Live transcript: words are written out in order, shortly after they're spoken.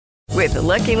With the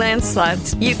Lucky Land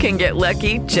Slots, you can get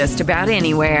lucky just about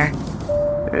anywhere.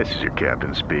 This is your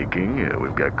captain speaking.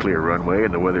 We've got clear runway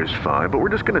and the weather's fine, but we're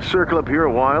just going to circle up here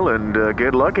a while and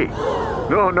get lucky.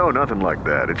 No, nothing like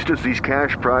that. It's just these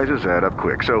cash prizes add up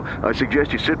quick. So I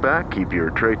suggest you sit back, keep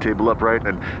your tray table upright,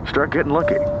 and start getting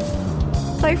lucky.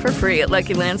 Play for free at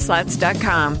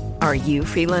LuckyLandSlots.com. Are you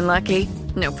feeling lucky?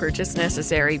 No purchase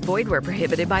necessary. Void where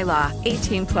prohibited by law.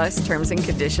 18 plus terms and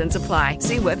conditions apply.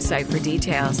 See website for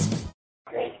details.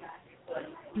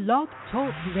 Blog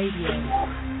Talk Radio.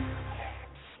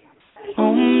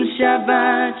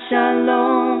 Shabbat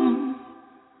Shalom,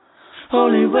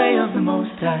 holy way of the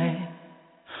Most High.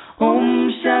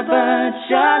 Shabbat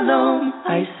Shalom,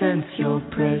 I sense your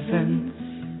presence.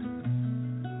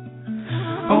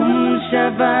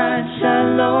 Shabbat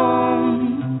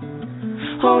Shalom,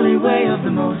 holy way of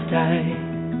the Most High.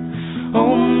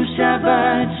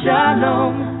 Shabbat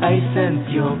Shalom, I sense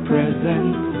your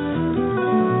presence.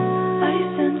 I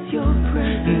sense your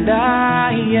presence. And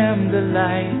I am the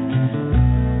light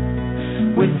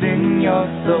within your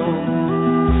soul.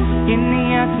 In the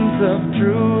essence of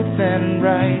truth and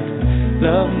right,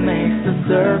 love makes the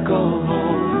circle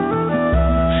whole.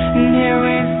 And here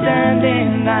we stand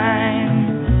in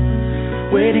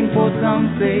line, waiting for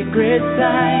some sacred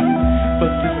sign. But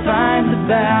to find the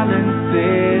balance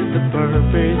is the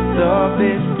purpose of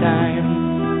this time.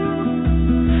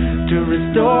 To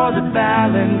restore the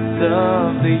balance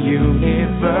of the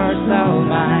universal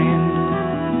mind.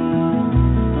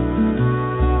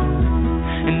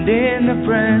 And in the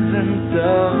presence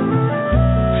of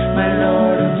my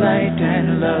Lord of light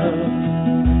and love,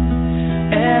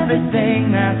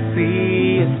 everything I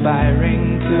see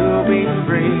aspiring to be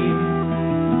free.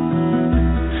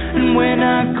 And when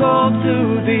I call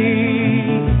to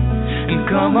thee, and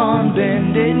come on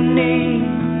bended knee,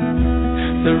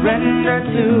 surrender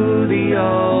to the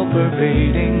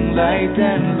all-pervading light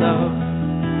and love.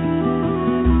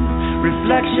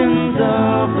 Reflections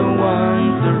of the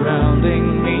one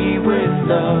surrounding me with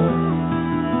love.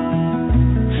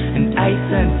 And I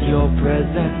sense your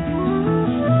presence.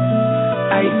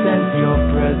 I sense your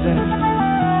presence.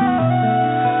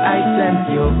 I sense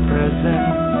your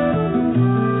presence.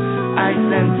 I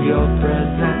sense your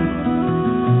presence.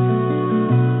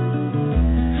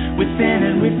 Within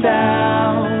and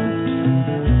without,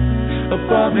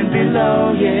 above and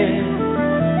below, yeah.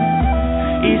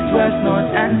 East, west, north,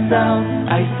 and south,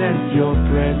 I sense your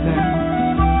presence.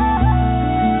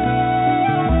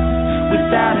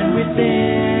 Without and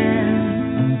within,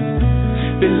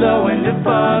 below and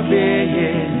above,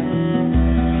 yeah.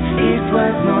 East,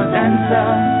 west, north, and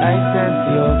south, I sense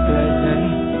your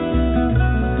presence.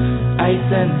 I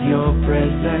sense your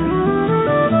presence.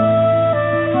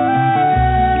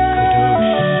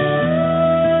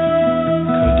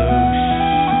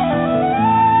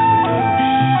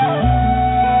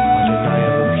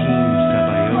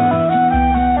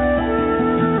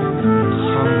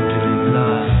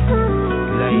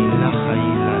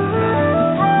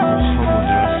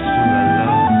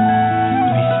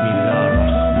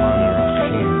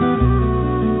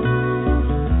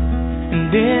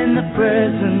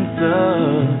 Presence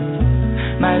of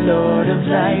my Lord of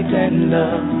light and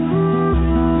love,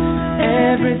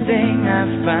 everything I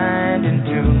find in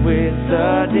tune with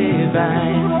the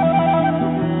divine.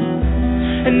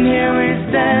 And here we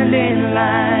stand in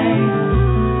line,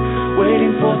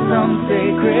 waiting for some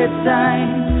sacred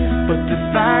sign. But to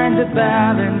find the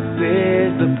balance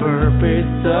is the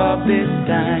purpose of this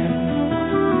time.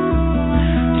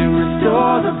 To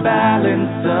restore the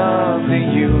balance of the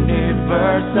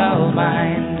universal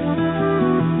mind.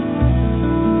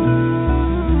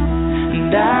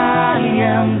 And I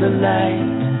am the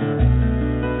light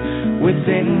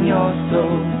within your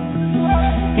soul.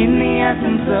 In the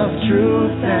essence of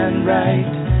truth and right,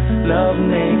 love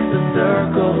makes the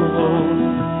circle whole.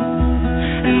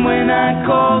 And when I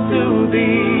call to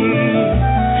thee,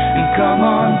 and come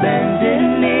on bended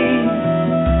knee,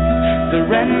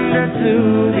 surrender to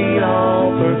the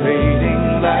all-pervading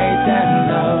light and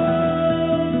love.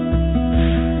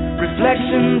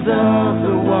 Reflections of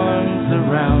the one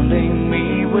surrounding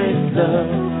me with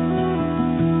love.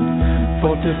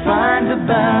 For to find the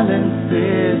balance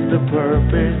is the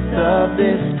purpose of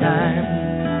this time.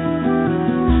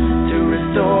 To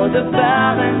restore the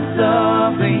balance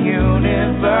of the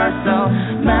universal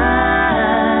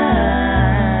mind.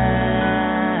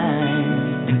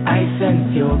 And I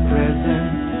sense your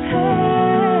presence.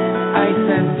 I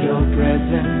sense your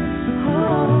presence.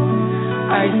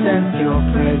 I sense your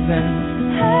presence.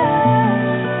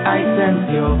 I sense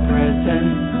your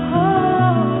presence.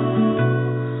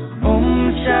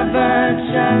 Shabbat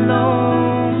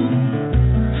Shalom,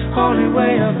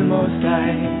 way of the Most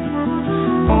High.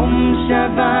 Om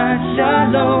Shabbat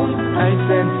Shalom, I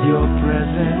sense your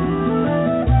presence.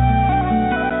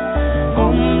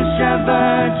 Om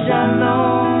Shabbat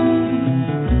Shalom,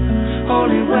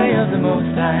 holy way of the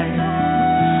Most High.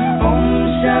 Om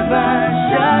Shabbat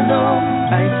Shalom,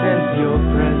 I sense your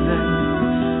presence.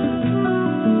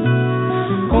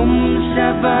 Om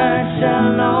Shabbat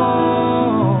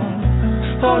Shalom,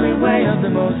 holy way of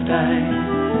the Most High.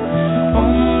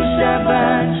 Om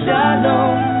Shabbat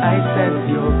Shalom, I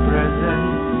sense your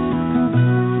presence.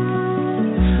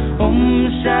 Om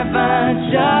Shabbat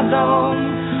Shalom,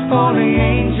 holy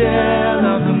angel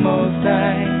of the Most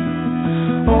High.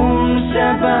 Om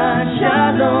Shabbat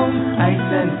Shalom, I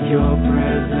sense your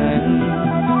presence.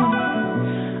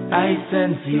 I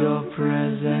sense your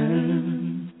presence.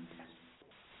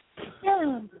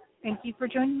 Thank you for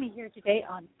joining me here today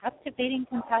on Activating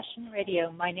Compassion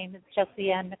Radio. My name is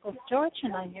Jessie Ann Nichols-George,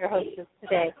 and I'm your hostess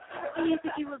today. The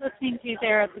music you were listening to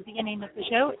there at the beginning of the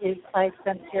show is I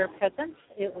Sense Your Presence.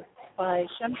 It was by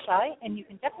Shemshai, and you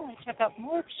can definitely check out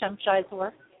more of Shemshai's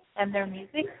work and their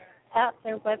music at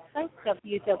their website,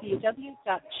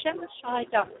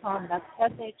 www.shemshai.com. That's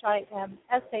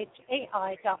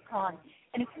SHIMSHAI.com.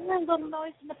 And if you hear a little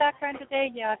noise in the background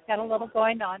today, yeah, I've got a little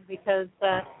going on because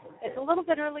it's a little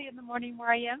bit early in the morning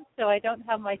where I am, so I don't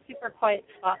have my super quiet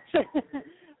spots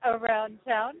around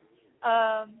town.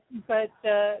 But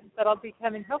I'll be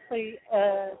coming hopefully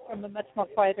from a much more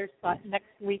quieter spot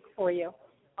next week for you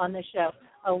on the show.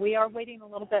 We are waiting a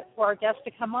little bit for our guests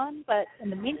to come on, but in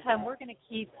the meantime, we're going to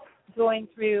keep going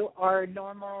through our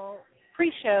normal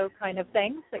pre-show kind of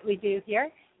things that we do here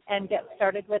and get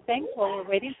started with things while we're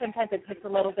waiting. Sometimes it takes a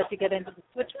little bit to get into the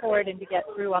switchboard and to get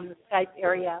through on the Skype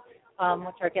area,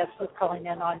 which our guest was calling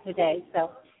in on today.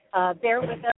 So bear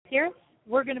with us here.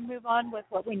 We're going to move on with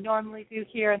what we normally do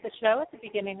here at the show, at the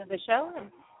beginning of the show, and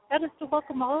that is to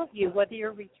welcome all of you, whether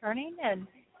you're returning and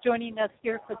joining us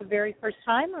here for the very first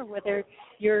time or whether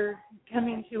you're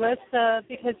coming to us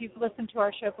because you've listened to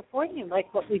our show before and you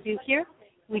like what we do here.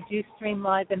 We do stream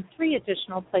live in 3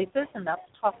 additional places, and that's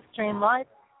Talk Stream Live,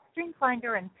 Stream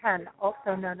Finder, and Penn,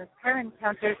 also known as Pair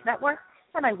Encounters Network,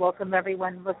 and I welcome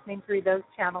everyone listening through those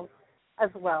channels as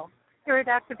well. Here at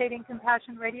Activating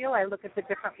Compassion Radio, I look at the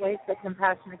different ways that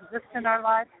compassion exists in our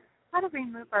lives, how to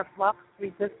remove our blocks,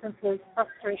 resistances,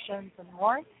 frustrations, and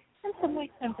more. And some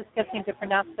weeks I'm discussing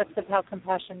different aspects of how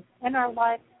compassion in our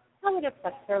lives, how it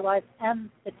affects our lives,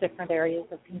 and the different areas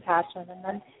of compassion. And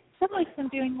then some weeks I'm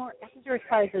doing more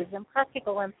exercises and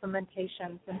practical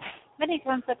implementations. And many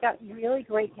times I've got really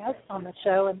great guests on the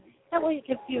show, and that way it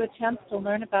gives you a chance to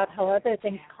learn about how other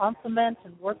things complement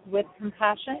and work with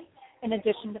compassion. In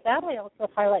addition to that, I also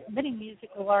highlight many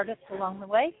musical artists along the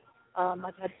way.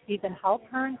 I've had Stephen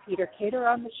Halpern, Peter Cater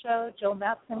on the show, Jill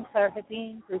Matson, Claire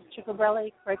Hedin, Bruce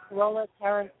Chicobrelli, Craig Corolla,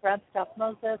 Tara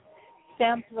Bradstaff-Moses,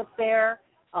 Sam LeBear.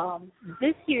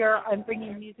 This year, I'm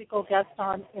bringing musical guests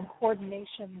on in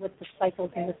coordination with the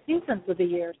cycles and the seasons of the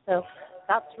year. So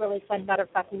that's really fun. Matter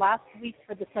of fact, last week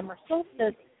for the summer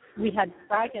solstice, we had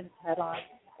Dragon's Head on.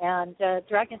 And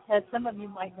Dragon's Head, some of you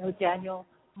might know Daniel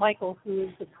Michael, who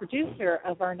is the producer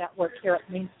of our network here at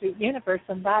Main Street Universe,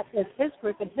 and that is his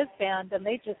group and his band, and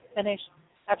they just finished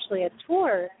actually a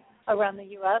tour around the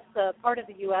U.S., part of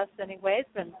the U.S. anyways,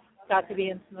 and got to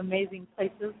be in some amazing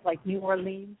places like New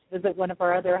Orleans, visit one of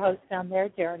our other hosts down there,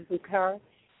 Darren Bucar,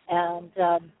 and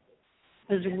it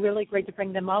was really great to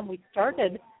bring them on. We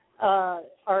started our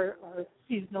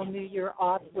seasonal New Year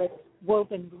off with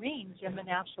Woven Green, Jim and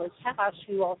Ashley Cash,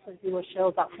 who also do a show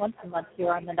about once a month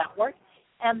here on the network.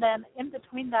 And then in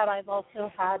between that, I've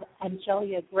also had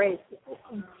Angelia Grace,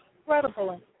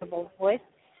 incredible voice.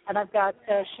 And I've got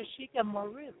Shashika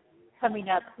Maroof coming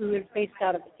up, who is based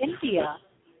out of India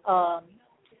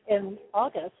in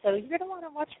August. So you're going to want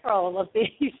to watch for all of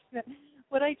these.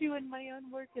 What I do in my own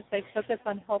work is I focus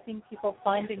on helping people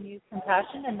find and use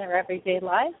compassion in their everyday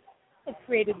lives. I've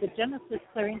created the Genesis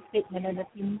Clearing Statement, and if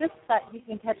you missed that, you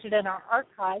can catch it in our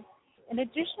archives. In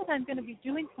addition, I'm going to be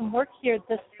doing some work here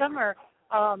this summer.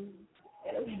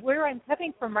 Where I'm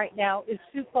coming from right now is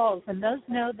Sioux Falls, and those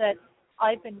know that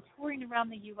I've been touring around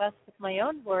the U.S. with my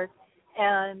own work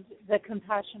and the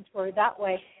compassion tour that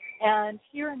way. And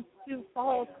here in Sioux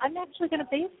Falls, I'm actually going to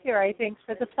base here, I think,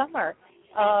 for the summer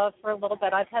for a little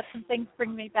bit. I've had some things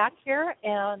bring me back here,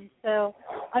 and so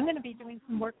I'm going to be doing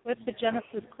some work with the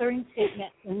Genesis Clearing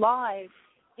Statement live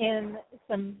in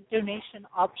some donation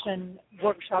option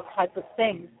workshop type of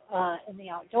things in the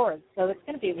outdoors. So it's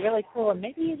going to be really cool, and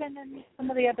maybe even in some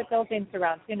of the other buildings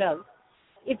around. Who knows?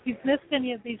 If you've missed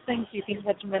any of these things, you can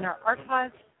catch them in our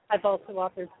archives. I've also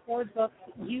authored 4 books,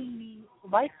 You, Me,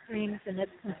 Life Dreams and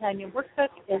its companion workbook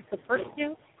is the first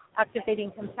two.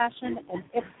 Activating Compassion and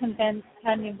its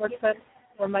companion workbook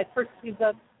were my first two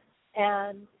books.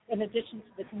 And in addition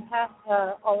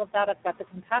to all of that, I've got the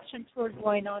Compassion Tour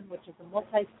going on, which is a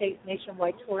multi-state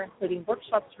nationwide tour, including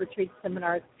workshops, retreats,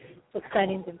 seminars, book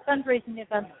signings, and fundraising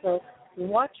events. So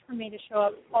watch for me to show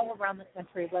up all around the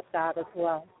country with that as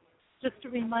well. Just a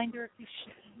reminder, if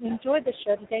you enjoyed the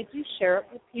show today, do share it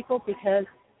with people, because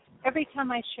every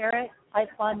time I share it, I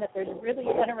find that there's really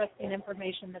interesting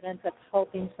information that ends up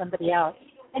helping somebody out.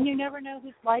 And you never know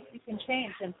whose life you can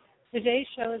change. And today's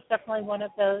show is definitely one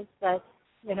of those that,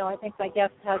 I think my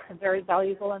guest has some very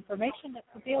valuable information that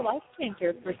could be a life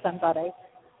changer for somebody.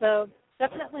 So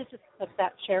definitely just click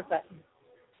that share button.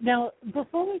 Now,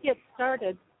 before we get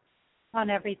started on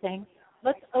everything,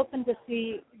 let's open to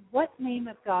see what name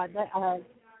of God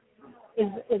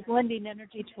is lending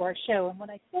energy to our show. And when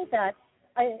I say that,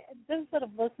 those that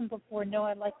have listened before know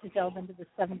I like to delve into the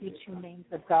 72 names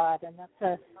of God, and that's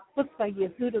a book by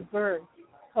Yehuda Berg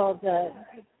called the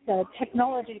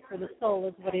Technology for the Soul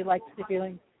is what he likes to do.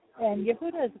 And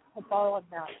Yehuda is a Kabbalah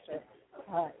master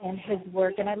in his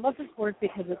work, and I love his work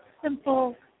because it's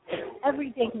simple, it's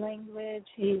everyday language.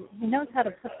 He knows how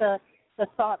to put the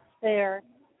thoughts there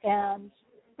and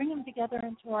bring them together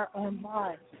into our own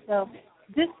lives. So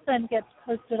this then gets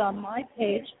posted on my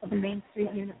page of the Main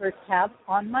Street Universe tab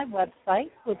on my website,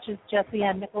 which is Jessie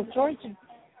Ann Nichols George. And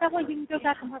that way you can go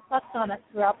back and reflect on it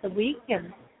throughout the week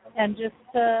and just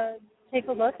take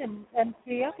a look and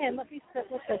see, okay, let me sit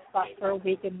with this thought for a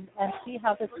week and see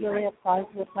how this really applies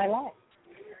with my life.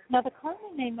 Now, the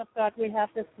cardinal name of God we have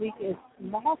this week is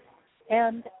Lost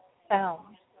and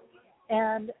Found.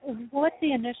 And what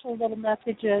the initial little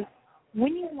message is,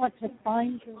 when you want to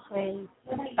find your way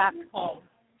back home.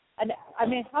 And I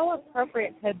mean, how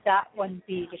appropriate could that one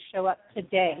be to show up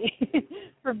today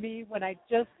for me when I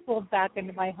just pulled back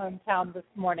into my hometown this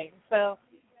morning? So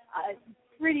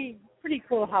pretty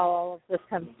cool how all of this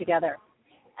comes together.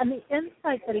 And the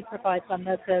insight that he provides on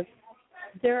this is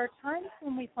there are times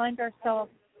when we find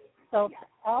ourselves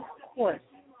off course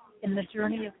in the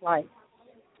journey of life.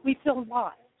 We feel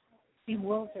lost,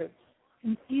 bewildered,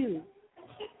 confused.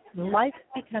 Life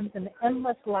becomes an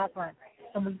endless labyrinth,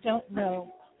 and we don't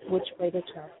know which way to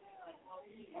turn.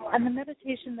 And the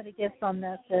meditation that he gives on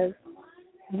this is,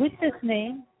 with this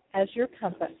name as your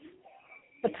compass,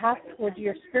 the path towards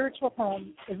your spiritual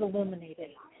home is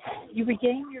illuminated. You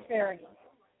regain your bearings.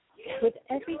 With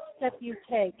every step you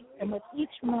take and with each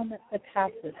moment that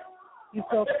passes, you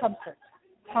feel comfort,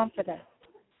 confidence,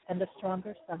 and a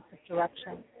stronger sense of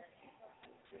direction.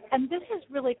 And this is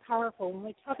really powerful. When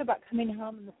we talk about coming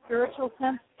home in the spiritual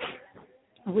sense,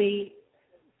 we,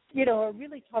 are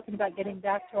really talking about getting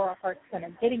back to our heart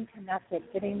center, getting connected,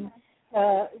 getting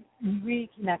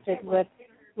reconnected with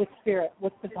spirit,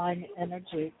 with divine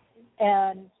energy.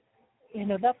 And,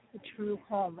 that's the true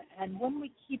home. And when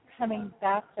we keep coming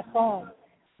back to home,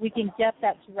 we can get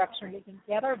that direction. We can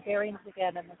get our bearings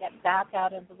again and get back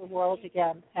out into the world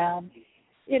again. And,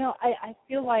 I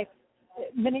feel like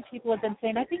many people have been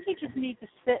saying, I think you just need to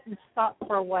sit and stop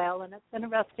for a while. And it's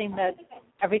interesting that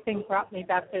everything brought me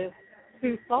back to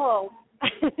Sioux Falls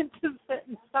to sit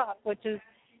and stop, which is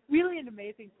really an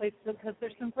amazing place because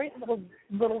there's some great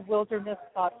little wilderness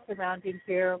spots surrounding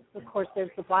here. Of course,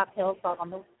 there's the Black Hills on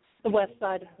the west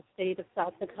side of the state of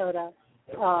South Dakota.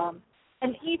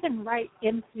 And even right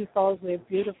in Sioux Falls, we have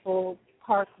beautiful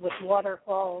park with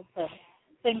waterfalls and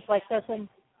things like this.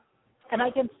 And I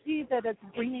can see that it's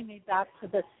bringing me back to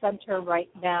the center right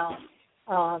now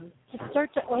to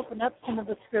start to open up some of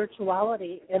the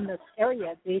spirituality in this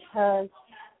area because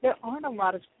there aren't a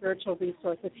lot of spiritual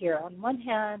resources here. On one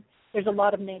hand, there's a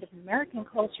lot of Native American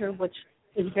culture, which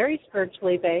is very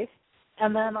spiritually based.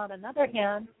 And then on another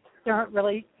hand, there aren't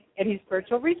really any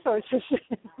spiritual resources.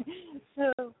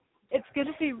 So it's going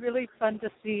to be really fun to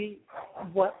see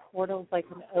what portals I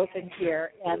can open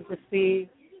here and to see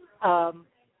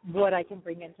what I can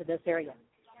bring into this area.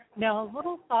 Now, a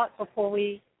little thought before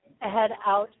we head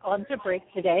out onto break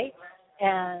today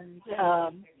and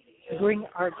bring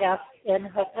our guest in.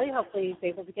 Hopefully he's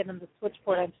able to get on the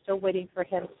switchboard. I'm still waiting for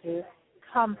him to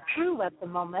come through at the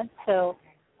moment, so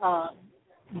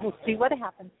we'll see what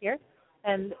happens here.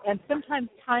 And sometimes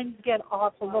times get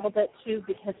off a little bit, too,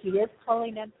 because he is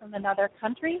calling in from another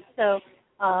country. So,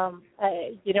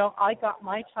 I got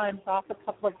my times off a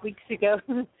couple of weeks ago.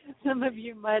 Some of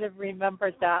you might have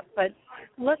remembered that. But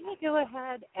let me go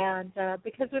ahead and,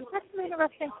 because we've got some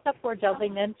interesting stuff we're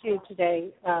delving into today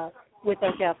with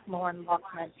our guest, Loren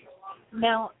Lockman.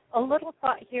 Now, a little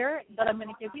thought here that I'm going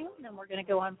to give you, and then we're going to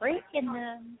go on break, and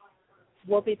then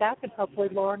we'll be back, and hopefully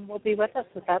Loren will be with us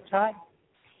at that time.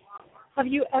 Have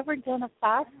you ever done a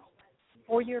fast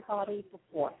for your body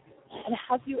before? And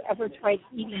have you ever tried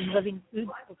eating living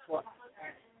foods before?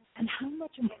 And how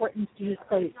much importance do you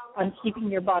place on keeping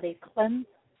your body cleansed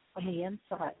on the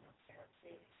inside?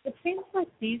 It seems like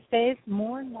these days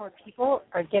more and more people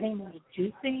are getting into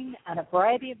juicing and a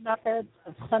variety of methods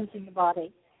of cleansing the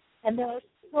body. And there are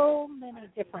so many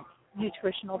different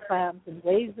nutritional plans and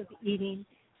ways of eating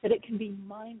that it can be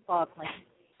mind-boggling.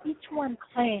 Each one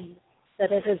claims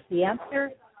that it is the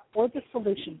answer or the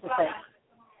solution to things.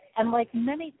 And like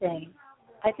many things,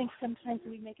 I think sometimes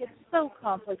we make it so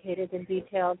complicated and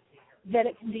detailed that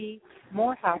it can be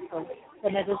more hassle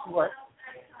than it is worth.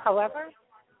 However,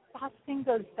 fasting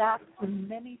goes back to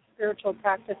many spiritual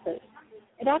practices.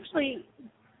 It actually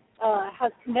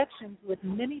has connections with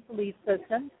many belief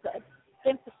systems that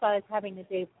emphasize having a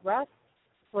day of rest,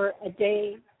 where a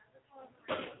day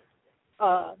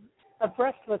of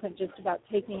rest wasn't just about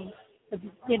taking,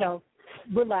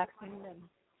 relaxing and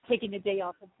taking a day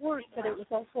off of work, but it was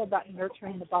also about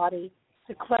nurturing the body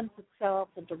to cleanse itself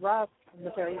and to rest from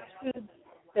the various foods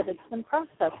that it's been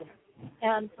processing.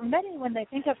 And for many, when they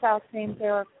think of fasting,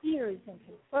 there are fears and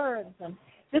concerns, and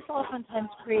this oftentimes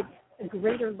creates a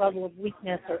greater level of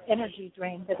weakness or energy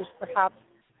drain that is perhaps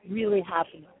really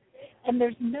happening. And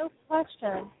there's no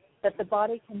question that the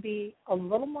body can be a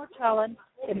little more challenged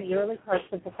in the early parts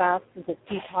of the fast as it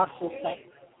detoxes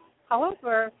things.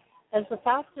 However, as the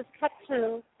fast is cut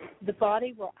through, the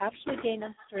body will actually gain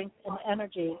in strength and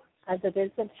energy as it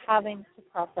isn't having to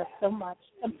process so much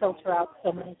and filter out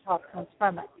so many toxins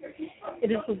from it.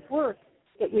 It is the work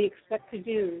that we expect to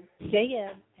do day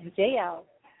in and day out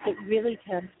that really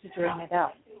tends to drain it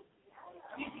out.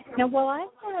 Now, while I've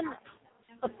done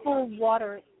a full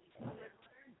water,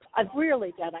 I've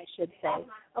rarely done, I should say,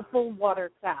 a full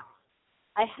water fast,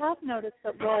 I have noticed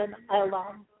that when I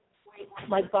allow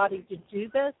my body to do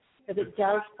this, that it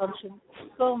does function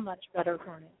so much better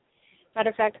for me.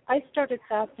 Matter of fact, I started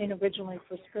fasting originally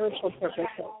for spiritual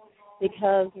purposes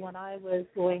because when I was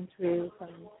going through some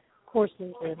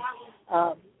courses in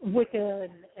Wicca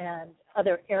and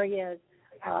other areas,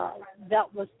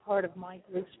 that was part of my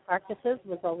group's practices,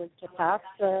 was always to fast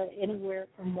anywhere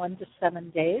from 1 to 7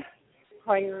 days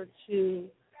prior to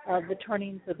the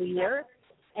turnings of the year.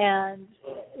 And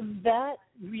that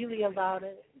really allowed,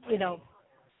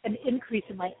 an increase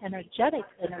in my energetic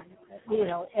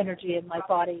energy in my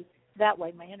body. That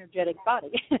way, my energetic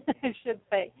body, I should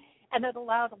say. And it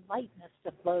allowed a lightness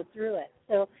to flow through it.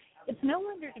 So it's no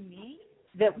wonder to me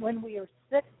that when we are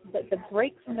sick, that the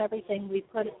break from everything we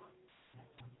put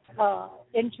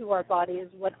into our body is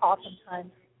what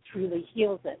oftentimes truly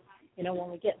heals it.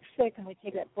 When we get sick and we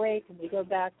take that break and we go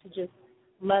back to just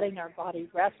letting our body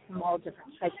rest from all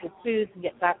different types of foods and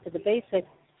get back to the basics,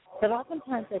 but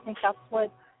oftentimes I think that's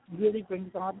what really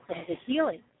brings on some of the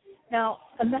healing. Now,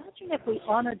 imagine if we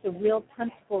honored the real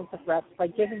principles of rest by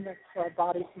giving this to our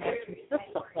bodies more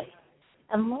consistently.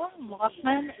 And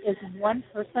Lockman is one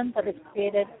person that has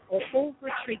created a whole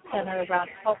retreat center around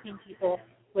helping people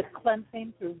with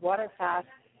cleansing through water fast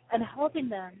and helping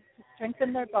them to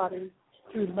strengthen their bodies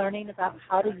through learning about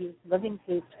how to use living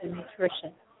foods for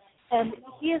nutrition. And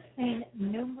he has seen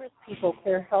numerous people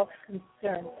clear health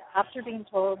concerns after being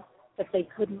told that they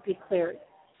couldn't be cleared.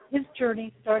 His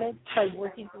journey started by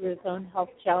working through his own health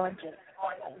challenges.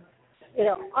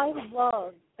 I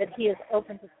love that he has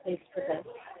opened a space for this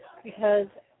because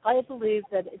I believe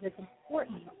that it is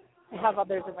important to have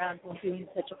others around when doing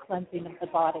such a cleansing of the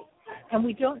body. And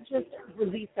we don't just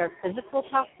release our physical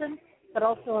toxins, but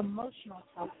also emotional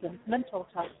toxins, mental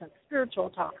toxins,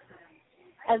 spiritual toxins.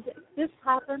 As this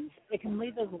happens, it can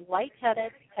leave us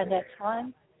lightheaded and at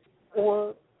times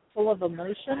or full of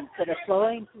emotions that are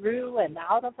flowing through and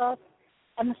out of us.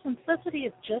 And the simplicity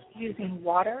of just using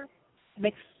water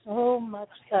makes so much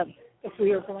sense if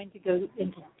we are going to go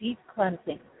into deep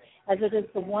cleansing, as it is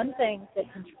the one thing that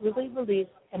can truly release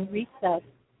and reset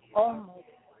almost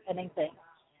anything.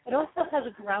 It also has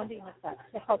a grounding effect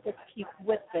to help us keep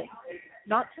with things.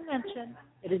 Not to mention,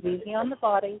 it is easy on the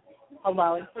body,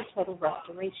 allowing for total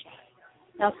restoration.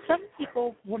 Now, some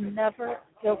people will never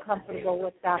feel comfortable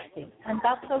with fasting, and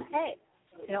that's okay.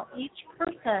 Each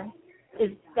person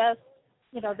is best,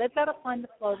 they've got to find the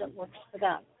flow that works for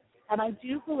them. And I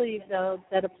do believe, though,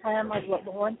 that a plan like what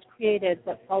Loren's created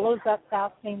that follows up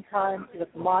fasting times with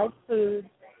live foods,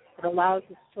 it allows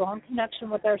a strong connection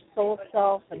with our soul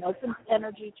self and opens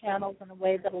energy channels in a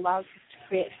way that allows us to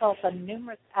create health on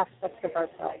numerous aspects of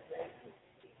ourselves.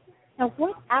 Now,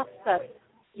 what aspects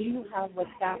do you have with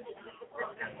fasting?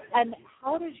 And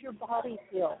how does your body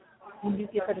feel when you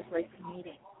give it a break from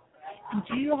eating?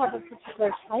 Do you have a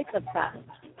particular type of fast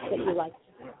that you like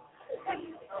to do?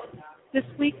 This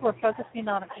week we're focusing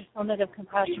on a component of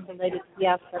compassion related to the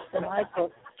aspects in my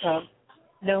book of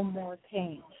No More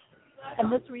Pain. And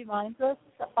this reminds us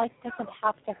that life doesn't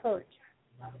have to hurt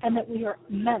and that we are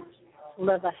meant to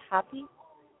live a happy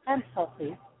and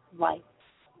healthy life.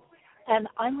 And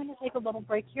I'm going to take a little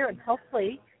break here, and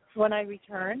hopefully when I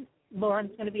return,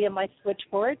 Loren's going to be in my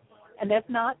switchboard. And if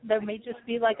not, there may just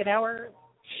be like an hour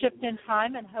shift in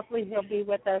time, and hopefully he'll be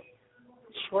with us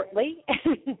shortly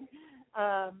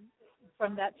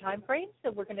from that time frame. So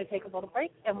we're going to take a little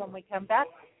break, and when we come back,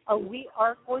 we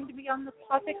are going to be on this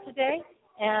topic today,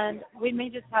 and we may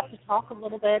just have to talk a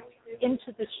little bit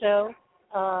into the show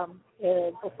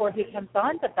before he comes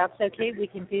on, but that's okay. We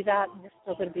can do that, and we're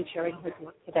still going to be sharing his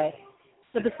work today.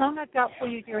 So the song I've got for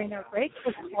you during our break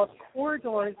is called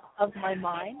Corridors of My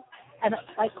Mind, and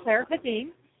it's by Claire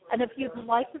Hadeen. And if you'd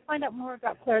like to find out more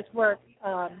about Claire's work,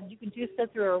 you can do so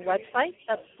through her website.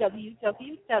 That's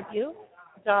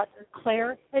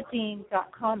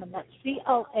www.clairehedin.com, and that's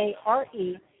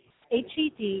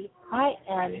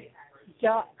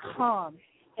ClareHedin.com.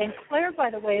 And Claire, by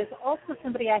the way, is also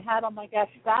somebody I had on my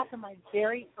guest back in my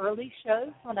very early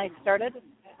shows when I started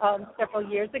several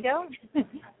years ago.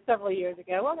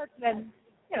 Well, that's been,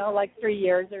 like 3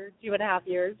 years or 2.5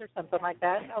 years or something like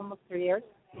that, almost 3 years.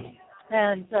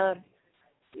 And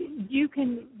you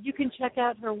can check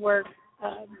out her work.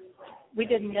 We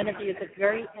did an interview at the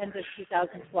very end of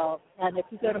 2012. And if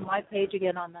you go to my page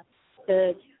again on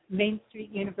the Main Street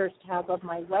Universe tab of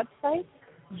my website,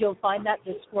 you'll find that.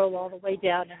 Just scroll all the way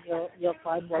down, and you'll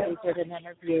find where we did an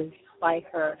interview by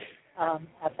her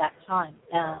at that time.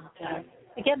 And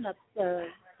again, that's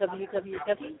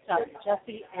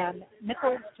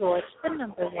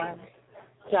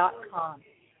www.jessieandnicholsgeorge1.com.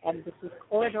 And this is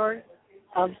Corridors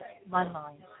of My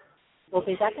Mind. We'll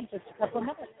be back in just a couple of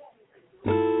minutes.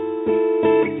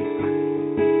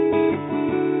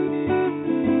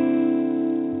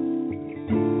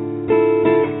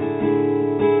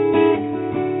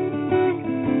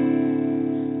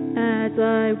 As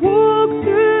I walk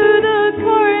through the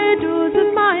corridors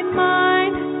of my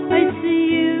mind, I see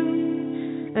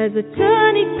you. As I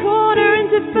turn each corner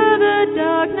into further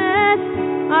darkness,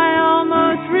 I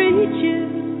almost reach you.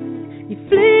 You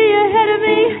flee ahead of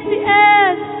me, the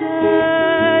air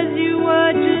stirs, you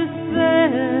were just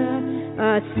there.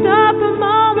 I stop a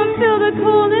moment, feel the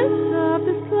coolness of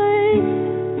this place.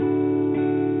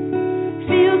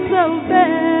 Feels so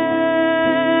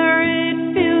bare, it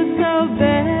feels so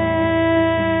bare.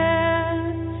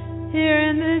 Here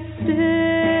in this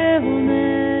stillness,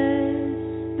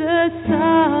 the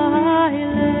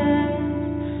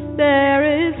silence, there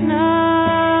is nothing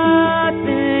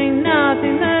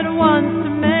that wants to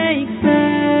make sense.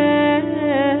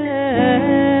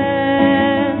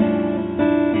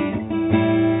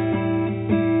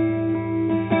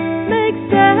 Make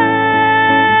sense.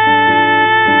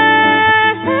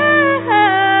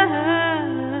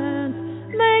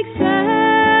 Make sense.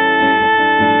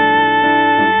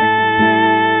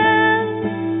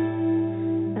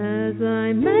 As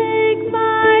I make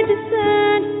my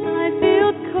descent, I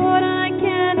feel caught, I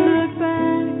can't look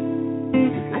back.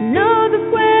 I know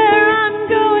that where I'm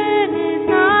going is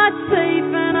not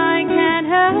safe, and I can't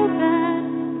help that.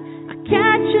 I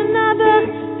catch another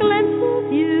glimpse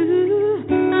of you,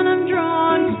 and I'm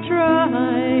drawn to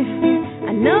try.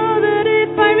 I know that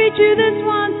if I reach you this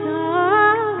one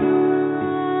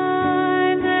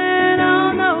time, then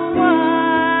I'll know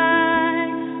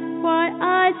why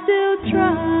I still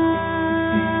try.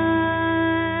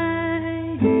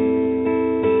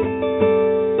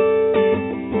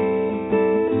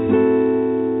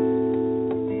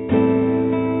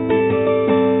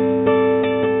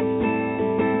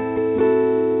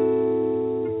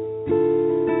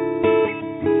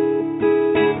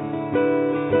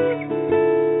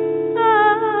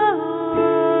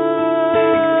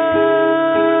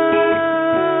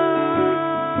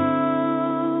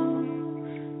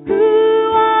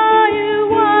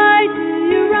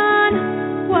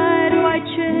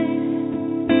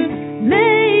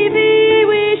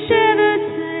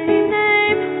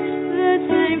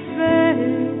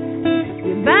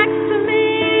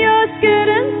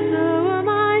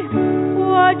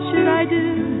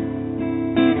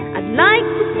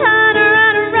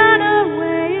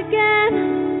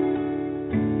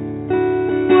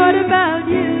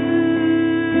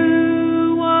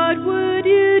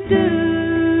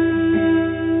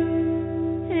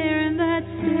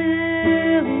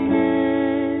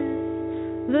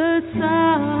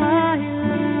 Silence,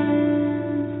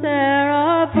 there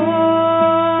are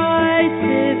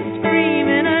voices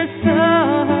screaming a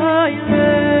silence.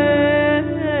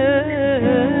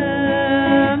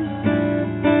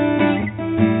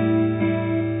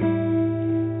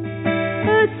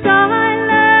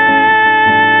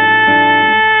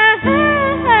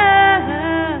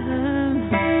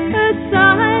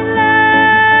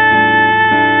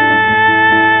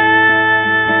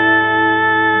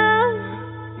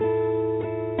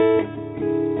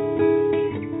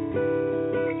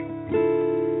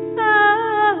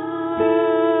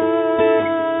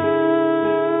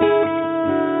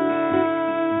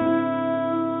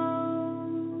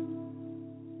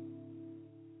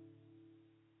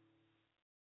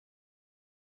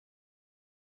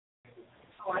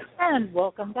 And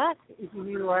welcome back.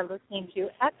 You are listening to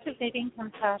Activating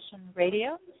Compassion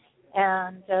Radio.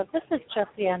 And this is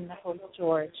Jessie Ann Nichols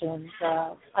George. And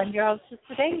I'm your hostess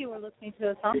today. You are listening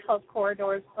to a song called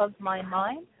Corridors of My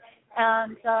Mind.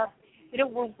 And,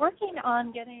 we're working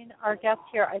on getting our guests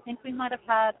here. I think we might have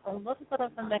had a little bit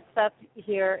of a mix-up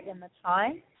here in the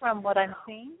time from what I'm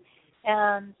seeing.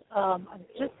 And I'm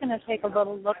just going to take a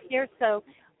little look here. So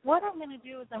what I'm going to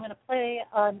do is I'm going to play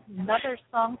another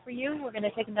song for you. We're going to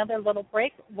take another little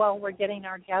break while we're getting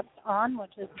our guest on,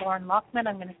 which is Loren Lockman.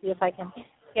 I'm going to see if I can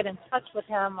get in touch with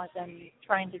him. I've been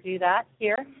trying to do that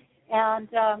here. And,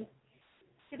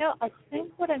 I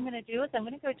think what I'm going to do is I'm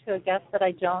going to go to a guest that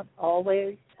I don't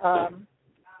always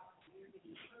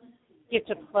get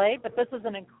to play, but this is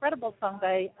an incredible song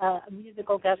by a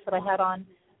musical guest that I had on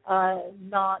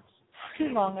not too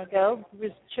long ago.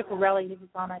 Bruce Ciccarelli. He was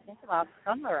on, I think, last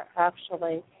summer,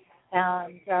 actually.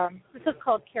 And this is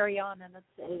called Carry On, and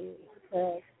it's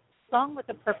a song with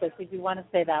a purpose, if you want to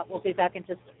say that. We'll be back in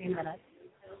just a few minutes.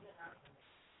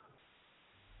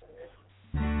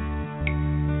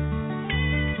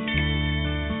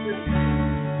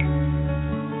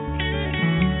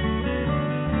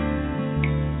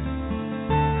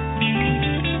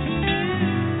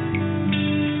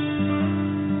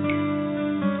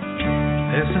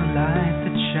 There's a light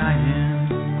that's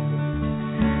shining,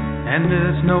 and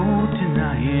there's no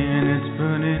denying it's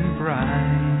burning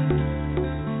bright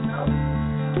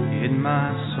in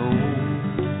my soul.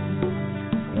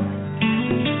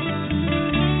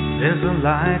 There's a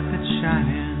light that's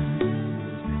shining,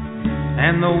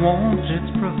 and the warmth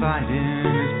it's providing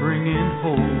is bringing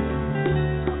hope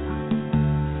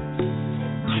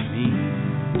to me.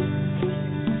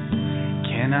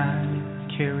 Can I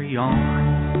carry on?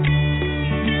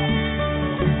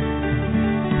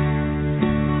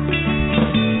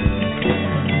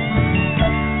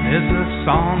 There's a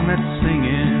song that's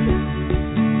singing,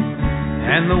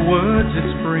 and the words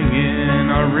it's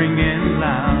bringing are ringing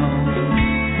loud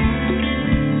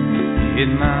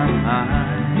in my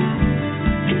mind.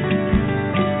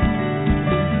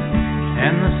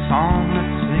 And the song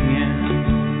that's singing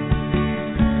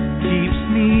keeps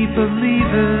me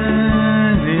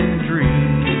believing in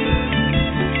dreams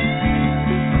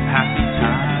of happy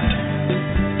times.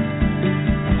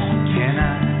 Can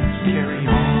I carry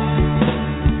on?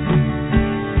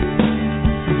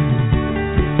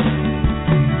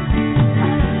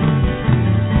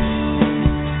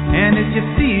 And if you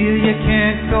feel you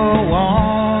can't go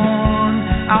on,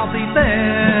 I'll be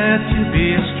there to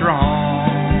be strong.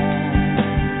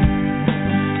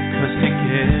 'Cause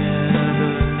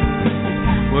together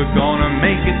we're gonna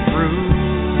make it through.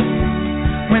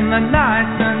 When the night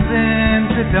turns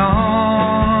into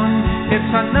dawn,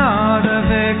 it's another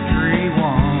victory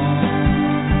won.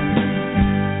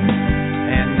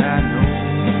 And I know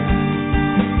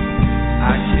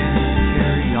I can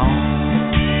carry on.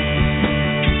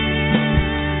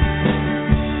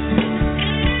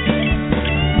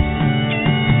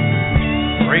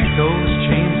 Break those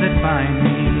chains that bind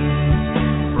me,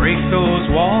 break those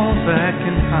walls that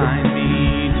confine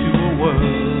me to a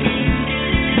world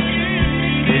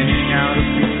spinning out of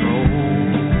control.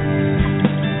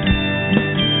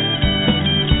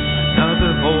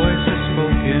 Another voice has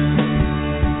spoken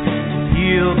to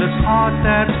heal this heart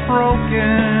that's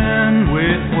broken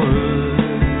with words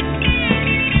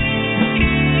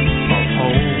of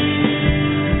hope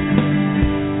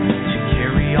to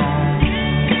carry on.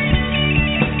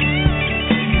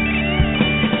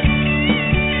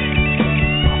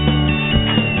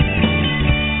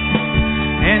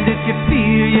 And if you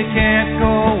feel you can't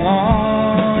go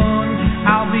on,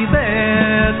 I'll be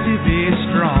there to be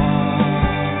strong.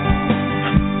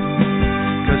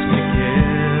 'Cause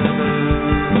together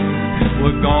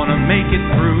we're gonna make it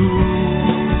through.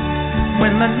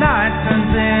 When the night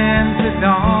turns into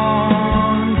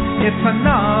dawn, it's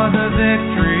another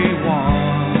victory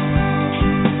won.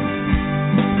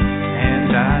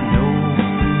 And I know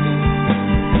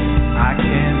I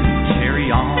can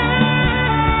carry on.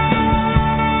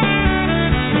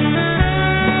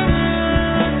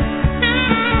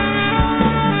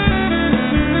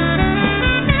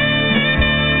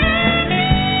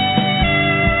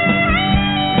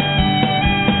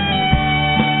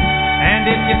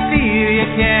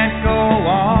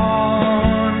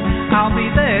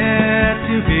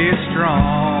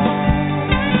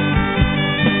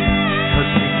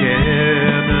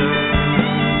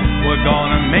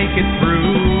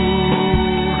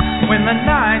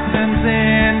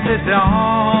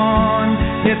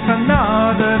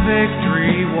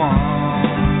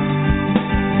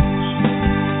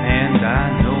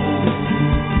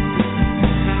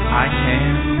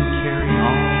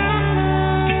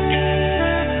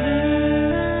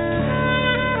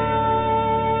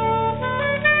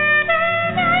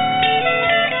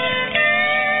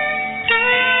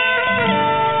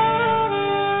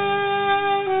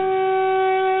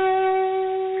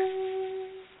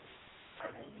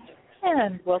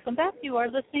 welcome back. You are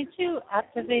listening to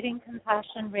Activating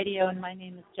Compassion Radio, and my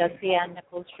name is Jessie Ann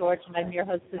Nichols-George, and I'm your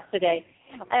hostess today.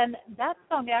 And that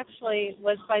song actually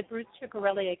was by Bruce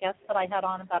Ciccarelli, a guest that I had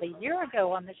on about a year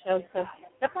ago on the show, so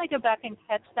definitely go back and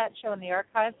catch that show in the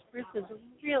archives. Bruce is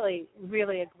really,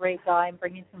 really a great guy and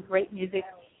bringing some great music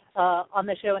on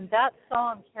the show. And that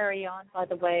song, Carry On, by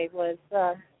the way, was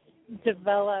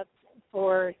developed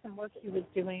for some work he was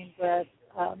doing with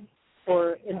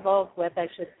or involved with, I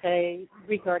should say,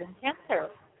 regarding cancer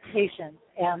patients.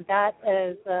 And that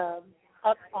is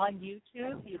up on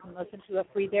YouTube. You can listen to it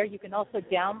free there. You can also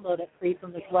download it free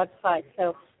from his website.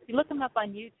 So if you look him up on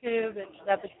YouTube, it should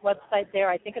have his website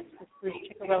there. I think it's just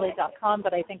bruceciccarelli.com,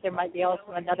 but I think there might be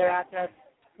also another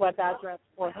web address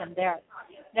for him there.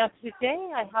 Now, today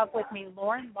I have with me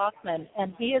Loren Lockman,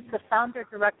 and he is the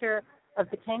founder-director of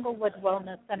the Tanglewood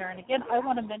Wellness Center. And again, I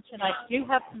want to mention I do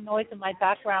have some noise in my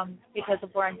background because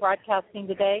of where I'm broadcasting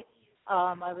today.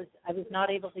 I was not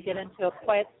able to get into a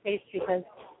quiet space because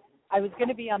I was going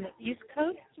to be on the East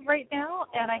Coast right now,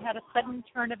 and I had a sudden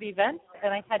turn of events,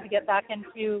 and I had to get back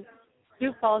into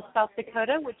Sioux Falls, South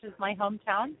Dakota, which is my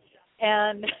hometown.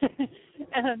 And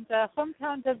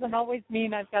hometown doesn't always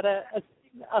mean I've got a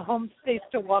home space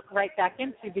to walk right back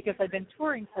into because I've been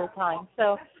touring full time.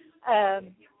 So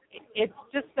it's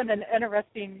just been an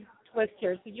interesting twist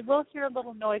here. So you will hear a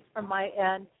little noise from my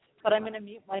end, but I'm going to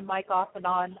mute my mic off and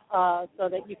on so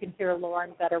that you can hear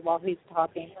Loren better while he's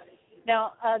talking.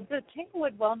 Now, the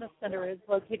Tanglewood Wellness Center is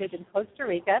located in Costa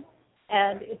Rica,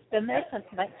 and it's been there since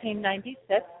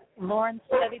 1996. Loren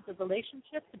studied the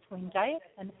relationship between diet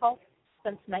and health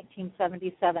since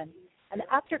 1977. And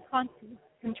after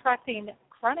contracting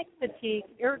chronic fatigue,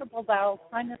 irritable bowel,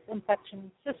 sinus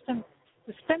infection,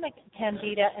 systemic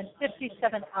candida, and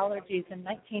 57 allergies in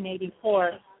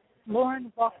 1984,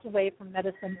 Loren walked away from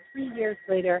medicine 3 years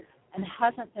later and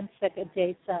hasn't been sick a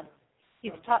day since.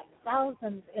 He's taught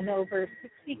thousands in over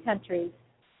 60 countries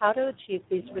how to achieve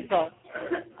these results.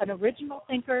 An original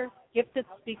thinker, gifted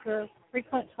speaker,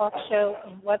 frequent talk show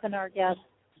and webinar guest,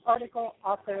 article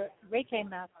author, Reiki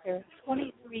master,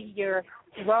 23-year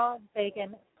raw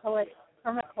vegan poet,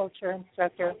 permaculture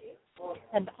instructor,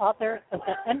 and author of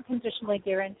the Unconditionally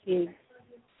Guaranteed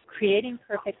Creating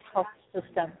Perfect Health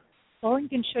System. Loren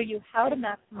can show you how to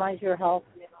maximize your health,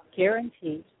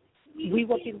 guaranteed. We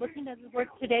will be looking at his work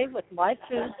today with live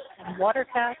foods and water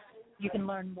fasts. You can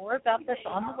learn more about this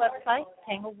on the website,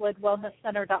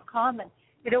 tanglewoodwellnesscenter.com. And,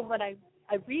 when I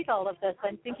read all of this,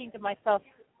 I'm thinking to myself,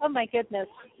 oh, my goodness,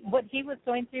 what he was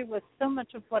going through was so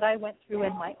much of what I went through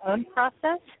in my own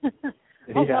process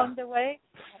along the way.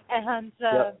 And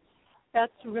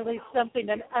that's really something.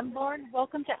 And Loren,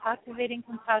 welcome to Activating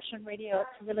Compassion Radio.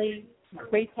 It's really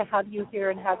great to have you here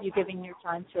and have you giving your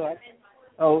time to us.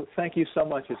 Oh, thank you so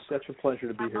much. It's such a pleasure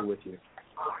to be here with you.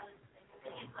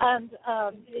 And,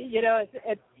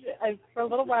 for a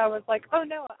little while I was like, oh,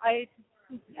 no,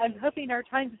 I'm hoping our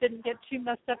times didn't get too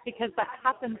messed up because that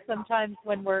happens sometimes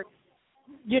when we're,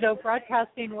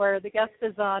 broadcasting where the guest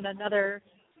is on another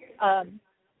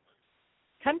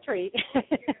country,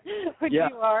 which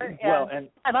you are. And,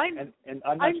 I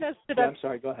messed it up I'm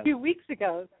sorry, go ahead. 2 weeks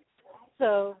ago.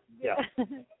 So, yeah.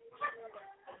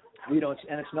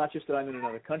 And it's not just that I'm in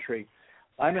another country.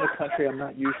 I'm in a country I'm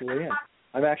not usually in.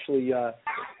 I'm actually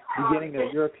beginning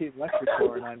a European lecture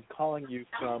tour, and I'm calling you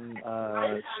from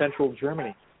central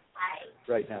Germany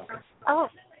right now. Oh,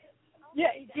 yeah.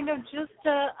 Just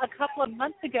a couple of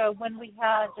months ago when we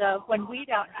had when Weed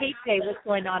Out Hate Day was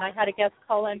going on, I had a guest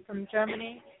call in from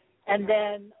Germany, and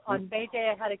then on May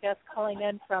Day I had a guest calling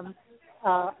in from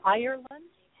Ireland,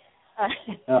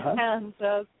 and.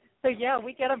 So,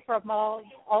 we get them from all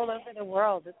over the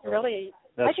world. It's really,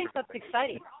 I think that's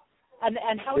exciting. And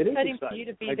how exciting for you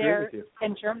to be there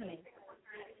in Germany.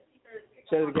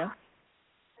 Say it again?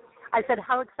 I said,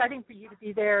 how exciting for you to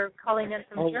be there calling in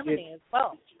from Germany as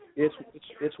well.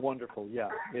 It's wonderful, yeah.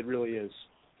 It really is.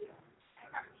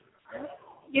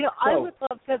 I would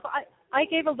love, because I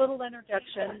gave a little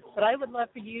introduction, but I would love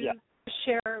for you to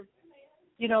share,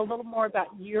 a little more about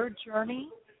your journey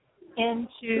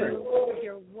into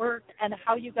your work and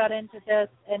how you got into this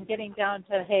and getting down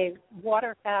to, hey,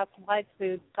 water fast, live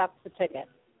food, that's the ticket.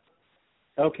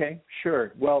 Okay,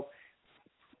 sure. Well,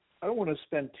 I don't want to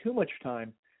spend too much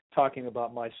time talking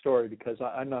about my story because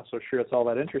I'm not so sure it's all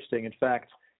that interesting. In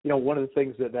fact, one of the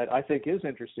things that I think is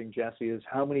interesting, Jesse, is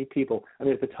how many people,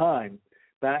 at the time,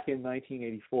 back in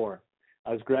 1984,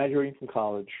 I was graduating from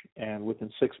college, and within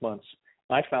 6 months,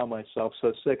 I found myself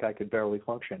so sick I could barely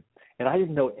function. And I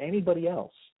didn't know anybody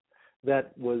else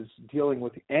that was dealing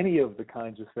with any of the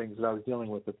kinds of things that I was dealing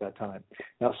with at that time.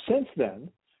 Now, since then,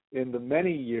 in the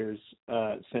many years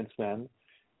since then,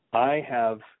 I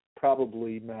have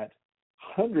probably met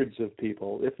hundreds of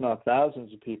people, if not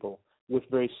thousands of people, with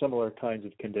very similar kinds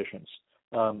of conditions,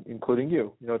 including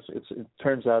you. You know, it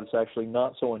turns out it's actually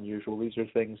not so unusual. These are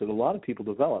things that a lot of people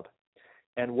develop.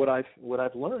 And what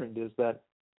I've learned is that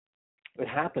it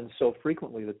happens so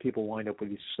frequently that people wind up with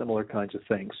these similar kinds of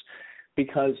things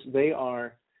because they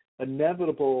are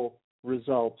inevitable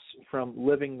results from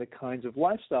living the kinds of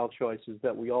lifestyle choices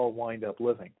that we all wind up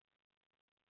living.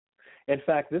 In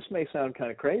fact, this may sound kind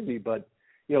of crazy, but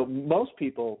you know, most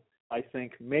people, I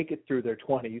think, make it through their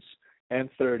 20s and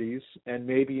 30s and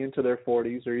maybe into their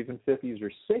 40s or even 50s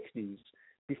or 60s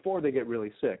before they get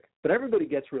really sick. But everybody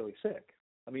gets really sick.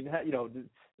 I mean, you know,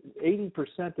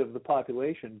 80% of the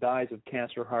population dies of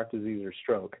cancer, heart disease, or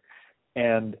stroke.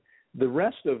 And the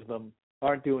rest of them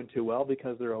aren't doing too well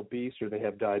because they're obese or they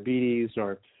have diabetes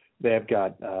or they have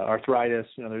got arthritis.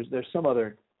 You know, there's some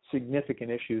other significant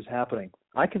issues happening.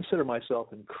 I consider myself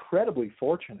incredibly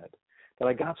fortunate that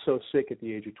I got so sick at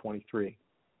the age of 23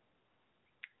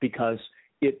 because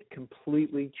it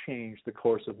completely changed the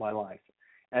course of my life.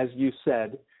 As you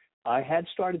said, I had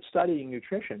started studying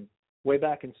nutrition way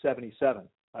back in 1977.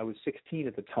 I was 16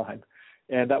 at the time,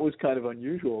 and that was kind of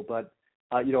unusual, but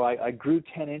you know, I grew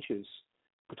 10 inches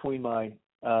between my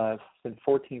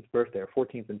 14th birthday, or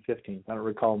 14th and 15th, I don't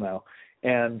recall now,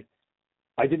 and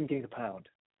I didn't gain a pound.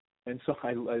 And so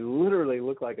I literally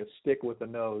looked like a stick with a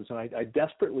nose, and I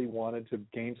desperately wanted to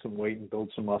gain some weight and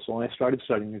build some muscle, and I started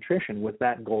studying nutrition with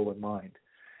that goal in mind.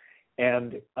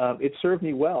 And it served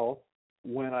me well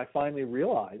when I finally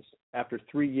realized, after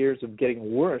 3 years of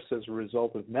getting worse as a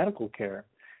result of medical care,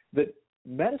 that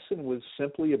medicine was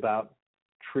simply about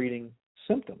treating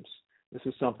symptoms. This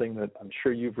is something that I'm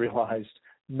sure you've realized.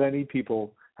 Many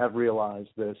people have realized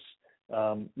this.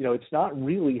 You know, it's not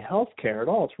really health care at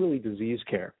all. It's really disease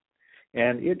care.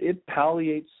 And it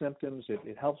palliates symptoms.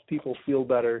 It helps people feel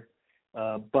better.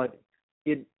 But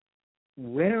it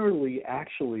rarely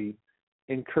actually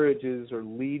encourages or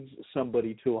leads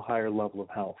somebody to a higher level of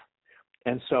health.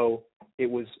 And so it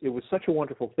was such a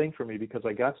wonderful thing for me because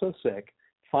I got so sick,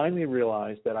 finally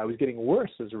realized that I was getting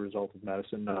worse as a result of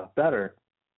medicine, not better.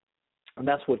 And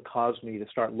that's what caused me to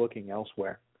start looking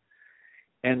elsewhere.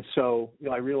 And so, you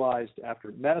know, I realized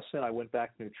after medicine, I went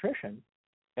back to nutrition,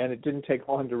 and it didn't take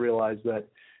long to realize that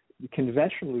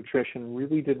conventional nutrition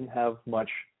really didn't have much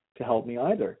to help me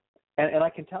either. And I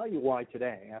can tell you why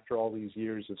today, after all these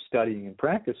years of studying and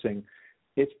practicing.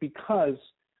 It's because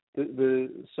the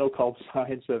so-called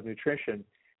science of nutrition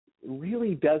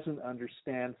really doesn't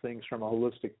understand things from a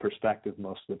holistic perspective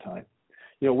most of the time.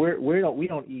 You know, we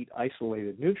don't eat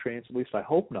isolated nutrients, at least I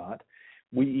hope not.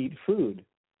 We eat food,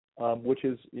 which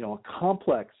is, you know, a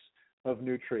complex of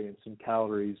nutrients and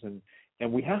calories, and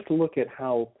we have to look at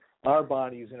how our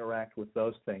bodies interact with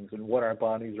those things and what our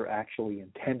bodies are actually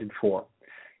intended for.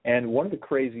 And one of the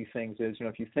crazy things is, you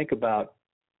know, if you think about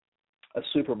a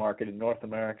supermarket in North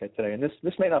America today, and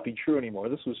this may not be true anymore.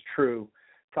 This was true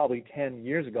probably 10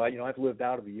 years ago. You know, I've lived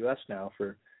out of the U.S. now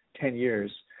for 10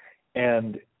 years,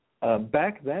 and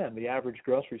back then the average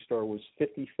grocery store was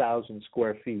 50,000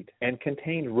 square feet and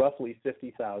contained roughly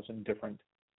 50,000 different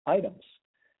items.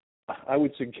 I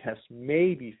would suggest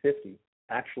maybe 50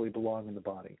 actually belong in the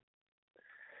body.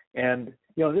 And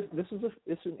you know,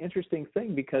 it's an interesting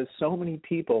thing because so many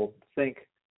people think,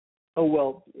 oh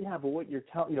well, yeah, but what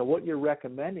you're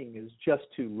recommending is just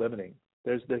too limiting.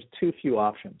 There's too few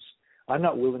options. I'm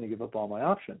not willing to give up all my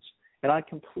options, and I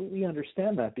completely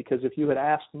understand that because if you had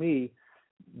asked me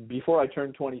before I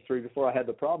turned 23, before I had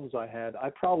the problems I had, I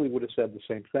probably would have said the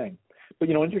same thing. But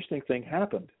you know, interesting thing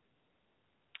happened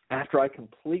after I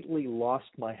completely lost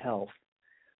my health.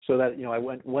 So that, you know, I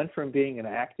went from being an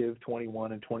active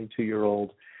 21 and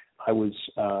 22-year-old. I was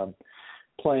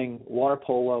playing water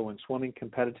polo and swimming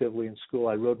competitively in school.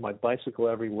 I rode my bicycle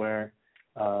everywhere.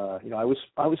 You know,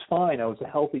 I was fine. I was a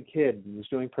healthy kid and was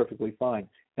doing perfectly fine.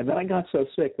 And then I got so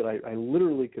sick that I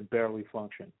literally could barely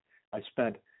function. I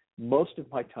spent most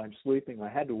of my time sleeping. I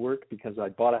had to work because I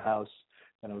bought a house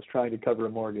and I was trying to cover a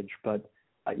mortgage. But,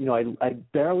 you know, I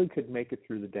barely could make it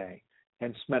through the day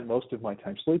and spent most of my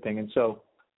time sleeping. And so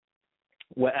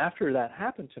after that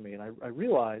happened to me, and I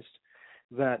realized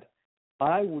that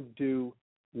I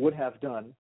would have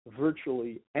done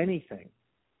virtually anything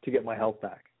to get my health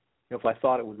back. You know, if I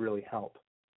thought it would really help,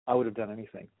 I would have done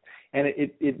anything. And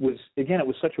it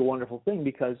was such a wonderful thing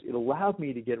because it allowed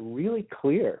me to get really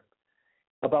clear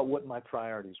about what my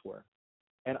priorities were.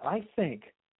 And I think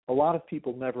a lot of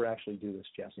people never actually do this,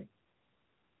 Jesse.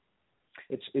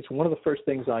 It's one of the first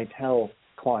things I tell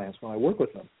clients when I work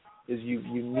with them. is you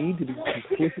need to be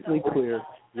completely clear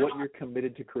what you're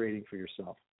committed to creating for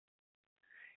yourself.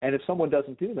 And if someone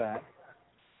doesn't do that,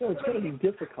 it's going to be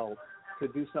difficult to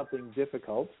do something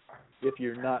difficult if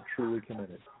you're not truly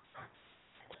committed.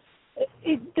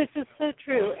 This is so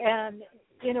true. And,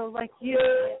 like you,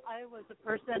 I was a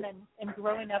person, and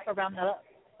growing up around the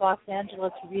Los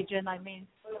Angeles region, I mean,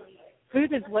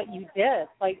 food is what you did.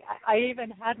 Like, I even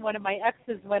had one of my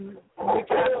exes when we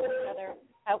traveled together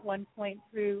at one point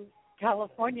through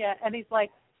California, and he's like,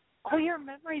 all your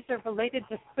memories are related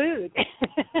to food.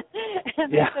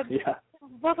 And I said,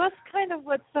 well, that's kind of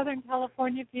what Southern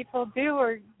California people do,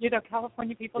 or,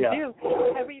 California people do.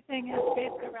 Everything is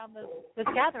based around this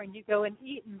gathering. You go and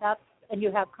eat, and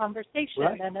you have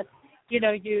conversation, and it's,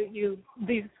 you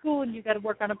leave school and you got to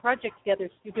work on a project together.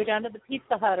 So you go down to the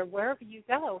Pizza Hut or wherever you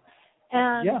go.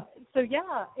 And so,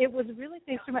 it was really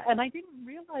based around, and I didn't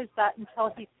realize that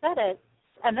until he said it.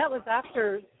 And that was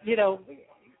after,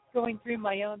 going through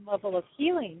my own level of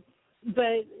healing.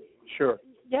 But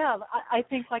I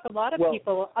think like a lot of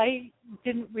people, I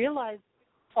didn't realize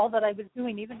all that I was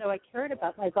doing, even though I cared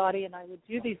about my body, and I would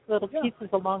do these little pieces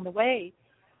along the way.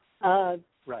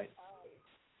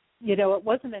 It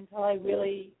wasn't until I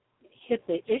really hit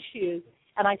the issues,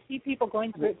 and I see people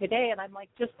going through it today, and I'm like,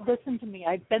 just listen to me.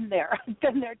 I've been there.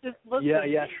 Just listen.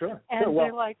 Sure. And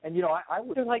they're like, and I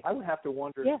would have to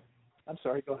wonder. I'm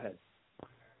sorry. Go ahead.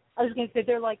 I was going to say,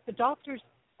 they're like, the doctors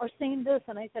are saying this,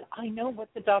 and I said, I know what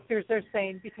the doctors are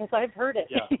saying because I've heard it.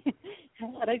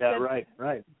 And I said,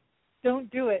 right. Don't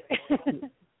do it.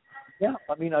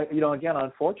 I mean, again,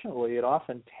 unfortunately, it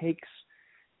often takes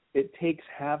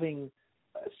having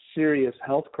a serious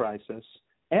health crisis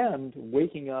and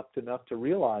waking up enough to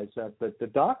realize that the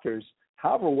doctors,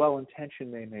 however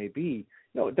well-intentioned they may be,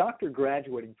 a doctor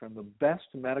graduating from the best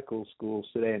medical schools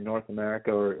today in North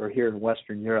America or here in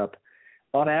Western Europe,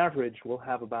 on average, will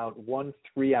have about 1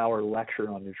 3-hour lecture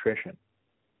on nutrition,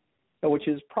 which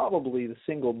is probably the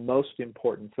single most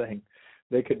important thing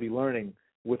they could be learning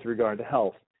with regard to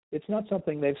health. It's not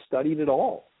something they've studied at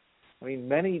all. I mean,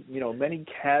 many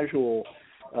casual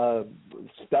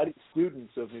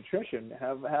students of nutrition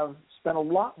have spent a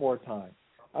lot more time.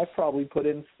 I've probably put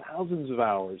in thousands of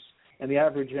hours, and the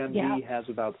average MD has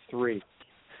about 3.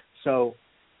 So,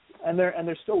 and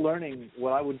they're still learning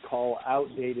what I would call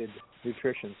outdated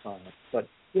nutrition science. But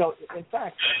in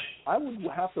fact, I would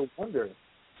have to wonder.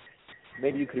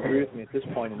 Maybe you could agree with me at this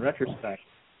point in retrospect,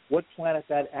 what planet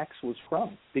that X was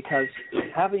from, because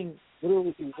having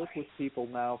literally worked with people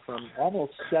now from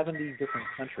almost 70 different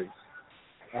countries,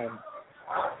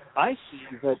 I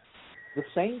see that the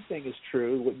same thing is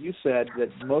true, what you said, that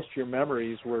most of your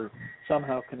memories were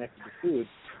somehow connected to food.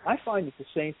 I find that the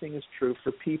same thing is true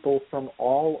for people from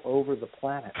all over the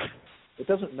planet. It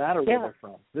doesn't matter where they're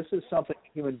from. This is something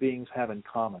human beings have in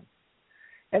common.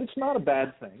 And it's not a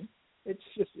bad thing. It's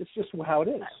just how it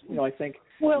is. I think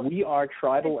we are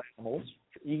tribal animals.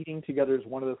 Eating together is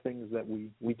one of the things that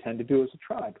we tend to do as a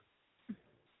tribe.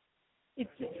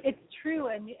 It's true,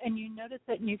 and you notice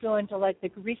that when you go into like the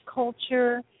Greek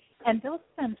culture, and they'll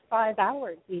spend 5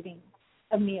 hours eating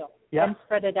a meal and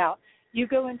spread it out. You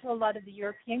go into a lot of the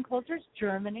European cultures,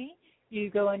 Germany. You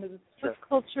go into the Swiss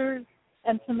cultures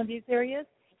and some of these areas,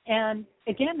 and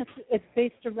again, it's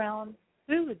based around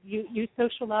food. You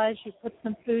socialize. You put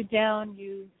some food down.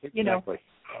 You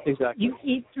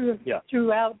eat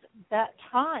throughout that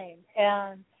time,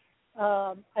 and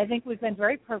I think we've been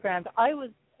very programmed. I was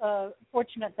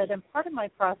fortunate that in part of my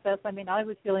process, I mean, I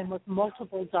was dealing with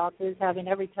multiple doctors, having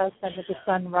every test under the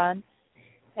sun run,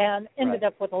 and ended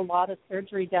up with a lot of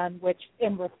surgery done, which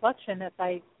in reflection, if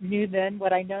I knew then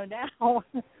what I know now,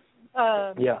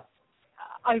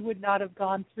 I would not have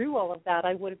gone through all of that.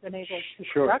 I would have been able to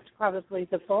correct probably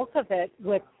the bulk of it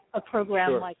with a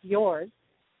program like yours.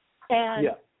 And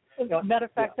matter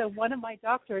of fact, one of my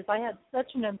doctors, I had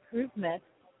such an improvement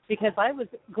because I was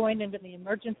going into the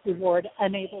emergency ward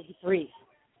unable to breathe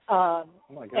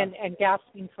and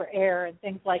gasping for air and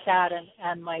things like that,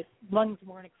 and my lungs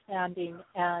weren't expanding,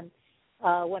 and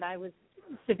when I was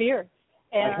severe.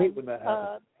 And, I hate when that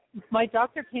happens. My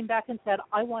doctor came back and said,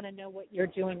 I want to know what you're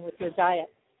doing with your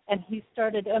diet. And he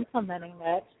started implementing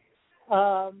it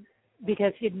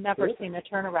because he'd never seen a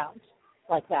turnaround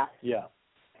like that.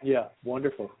 Yeah,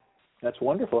 wonderful. That's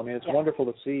wonderful. I mean, it's wonderful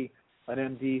to see an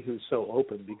MD who's so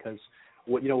open, because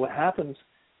what happens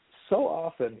so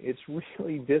often, it's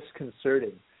really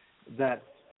disconcerting that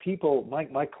people,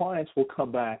 my clients will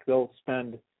come back, they'll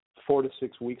spend 4 to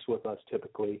 6 weeks with us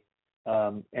typically,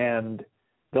 and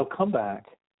they'll come back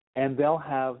and they'll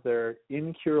have their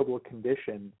incurable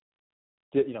condition,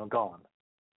 gone.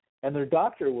 And their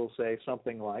doctor will say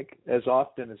something like, as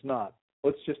often as not,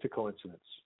 well, it's just a coincidence.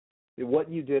 What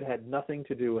you did had nothing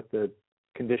to do with the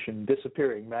condition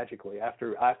disappearing magically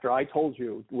after I told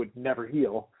you it would never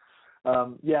heal.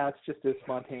 Yeah, it's just a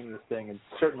spontaneous thing, and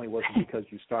certainly wasn't because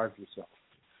you starved yourself,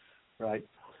 right?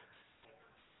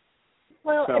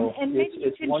 Well, so and maybe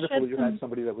it's wonderful you had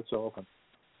somebody that was so open.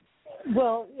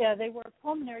 Well, yeah, they were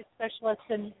pulmonary specialists,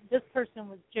 and this person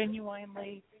was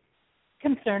genuinely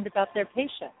concerned about their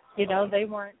patients. You know, they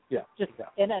weren't just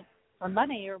in it for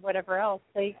money or whatever else.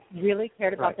 They really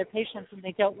cared about their patients, and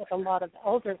they dealt with a lot of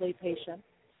elderly patients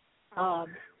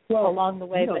along the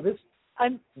way. You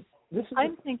know,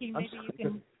 I'm thinking maybe you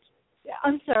can.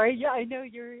 I'm sorry. Yeah, I know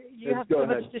you have so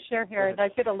much to share here, and I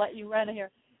could have let you run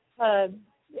here,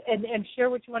 and share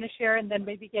what you want to share, and then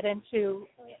maybe get into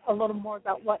a little more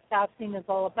about what fasting is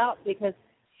all about, because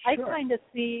I kind of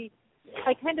see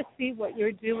what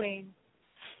you're doing.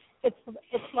 It's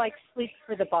like sleep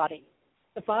for the body.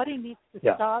 The body needs to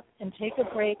stop and take a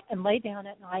break and lay down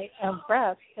at night and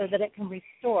rest so that it can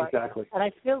restore. Exactly. And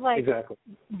I feel like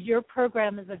your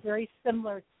program is a very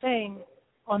similar thing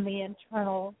on the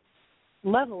internal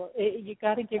level. You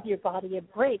got to give your body a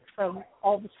break from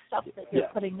all the stuff that you're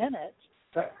putting in it.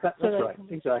 That's right.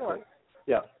 Exactly.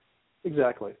 Yeah.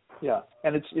 Exactly. Yeah.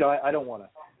 And it's, you know, I don't want to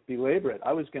belabor it.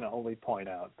 I was going to only point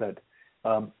out that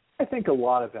I think a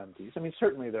lot of MDs, I mean,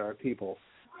 certainly there are people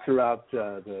throughout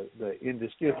the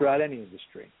industry, throughout any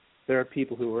industry, there are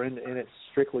people who are in it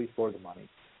strictly for the money.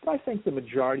 But I think the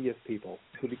majority of people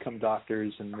who become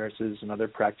doctors and nurses and other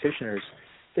practitioners,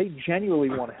 they genuinely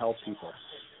want to help people.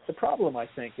 The problem, I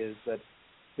think, is that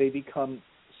they become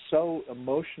so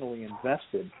emotionally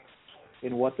invested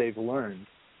in what they've learned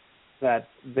that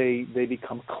they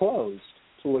become closed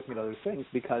to looking at other things,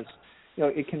 because you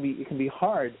know it can be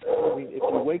hard. I mean, if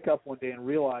you wake up one day and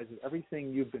realize that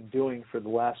everything you've been doing for the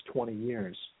last 20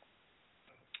 years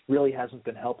really hasn't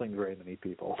been helping very many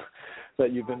people,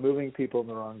 that you've been moving people in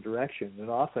the wrong direction, and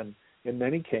often, in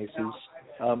many cases,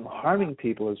 harming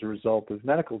people as a result of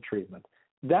medical treatment.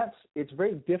 It's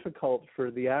very difficult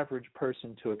for the average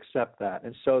person to accept that,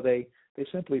 and so they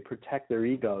simply protect their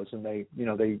egos, and they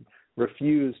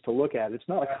refuse to look at it. It's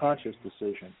not a conscious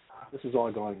decision. This is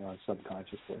all going on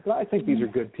subconsciously. But I think these are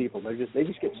good people. They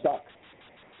just get stuck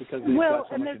because they've got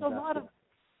so much invested.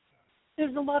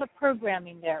 There's a lot of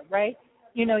programming there, right?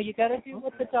 You know, you got to do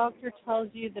what the doctor tells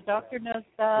you. The doctor knows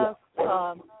best.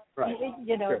 Right.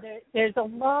 You know, there's a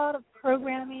lot of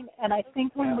programming, and I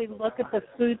think when we look at the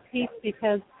food piece,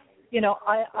 because, you know,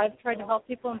 I've tried to help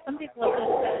people, and some people have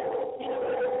just said, you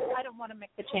know, I don't want to make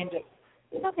the changes.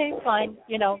 Okay, fine.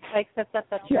 You know, I accept that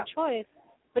that's your choice,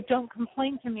 but don't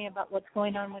complain to me about what's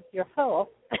going on with your health.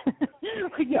 You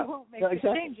won't make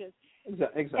the changes.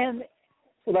 Exactly. And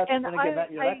well, and again,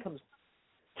 that comes.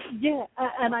 Yeah,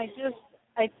 and I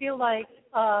feel like,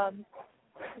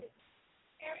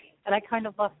 and I kind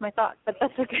of lost my thought, but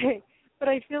that's okay. But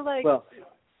I feel like,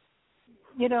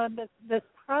 you know, in this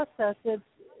process,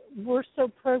 we're so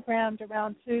programmed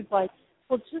around food, like,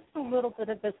 well, just a little bit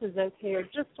of this is okay, or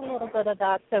just a little bit of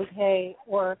that's okay,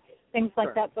 or things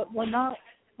like that. But we're not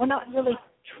really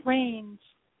trained.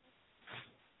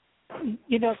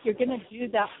 You know, if you're going to do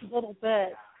that little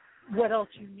bit, what else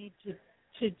you need to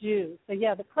do. So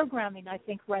yeah, the programming I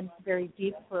think runs very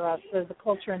deep for us as a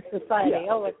culture and society.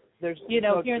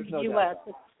 Here in the U.S.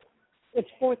 It's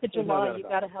 4th of July. You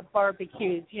got to have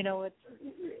barbecues. You know, it's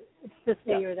this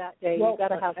day or that day. You got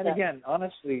to have. And again,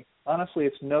 honestly,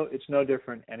 it's no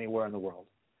different anywhere in the world.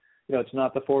 You know, it's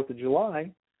not the 4th of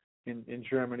July in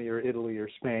Germany or Italy or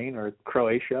Spain or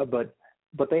Croatia, but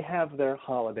they have their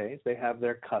holidays, they have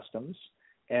their customs,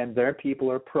 and their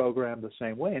people are programmed the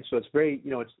same way. And so it's very,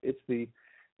 you know, it's the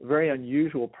very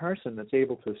unusual person that's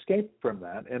able to escape from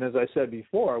that. And as I said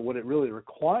before, what it really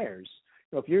requires,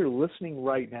 you know, if you're listening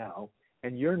right now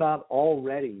and you're not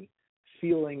already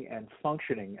feeling and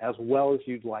functioning as well as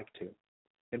you'd like to,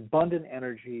 abundant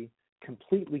energy,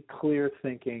 completely clear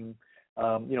thinking,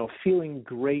 you know, feeling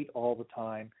great all the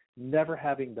time, never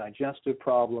having digestive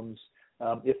problems.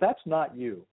 If that's not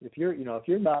you, if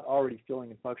you're not already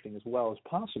feeling and functioning as well as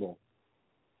possible,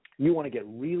 you want to get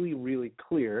really, really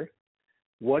clear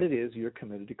what it is you're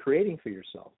committed to creating for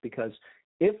yourself. Because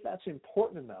if that's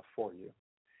important enough for you,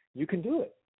 you can do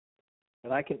it.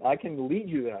 And I can lead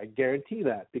you there. I guarantee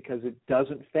that, because it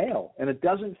doesn't fail. And it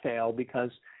doesn't fail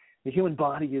because the human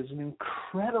body is an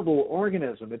incredible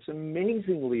organism. It's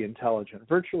amazingly intelligent,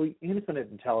 virtually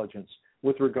infinite intelligence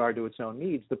with regard to its own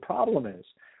needs. The problem is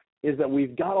that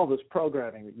we've got all this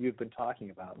programming that we've been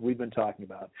talking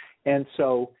about, and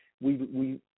so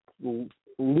we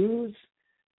lose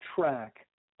track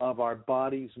of our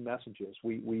body's messages.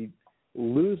 We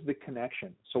lose the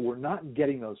connection, so we're not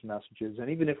getting those messages. And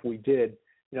even if we did,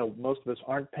 most of us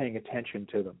aren't paying attention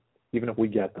to them, even if we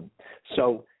get them.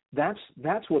 So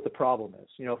that's what the problem is.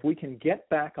 If we can get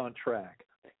back on track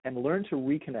and learn to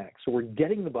reconnect, so we're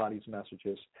getting the body's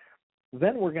messages,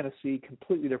 then we're going to see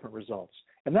completely different results.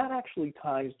 And that actually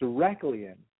ties directly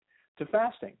in to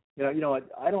fasting.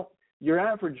 Your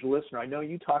average listener, I know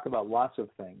you talk about lots of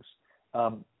things.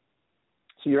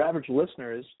 So your average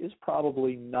listener is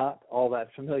probably not all that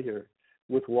familiar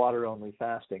with water-only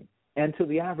fasting. And to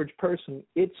the average person,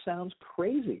 it sounds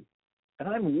crazy. And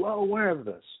I'm well aware of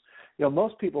this.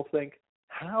 Most people think,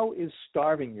 how is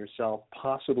starving yourself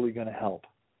possibly going to help,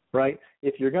 right?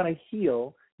 If you're going to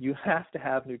heal, you have to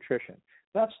have nutrition.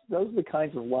 Those are the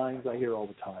kinds of lines I hear all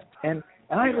the time. And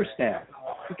I understand,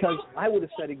 because I would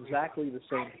have said exactly the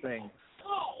same thing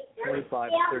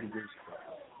 25, 30 years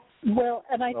ago. Well,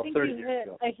 and I think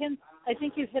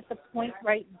you hit the point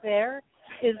right there,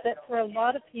 is that for a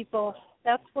lot of people,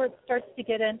 that's where it starts to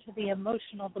get into the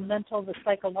emotional, the mental, the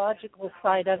psychological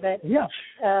side of it. Yeah,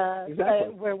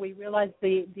 exactly. Where we realize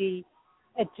the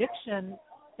addiction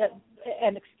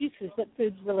and excuses that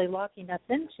food's really locking us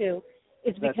into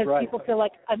is because people feel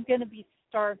like, I'm going to be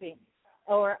starving,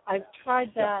 or I've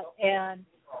tried that and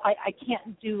I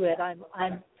can't do it.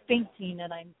 I'm fainting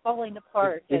and I'm falling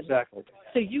apart. Exactly.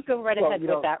 So you go right ahead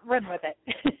with that. Run with it.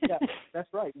 Yeah, that's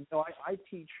right.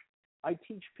 I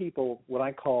teach people what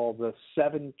I call the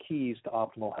 7 keys to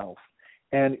optimal health.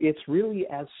 And it's really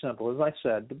as simple. As I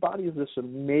said, the body is this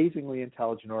amazingly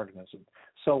intelligent organism.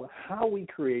 So how we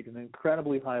create an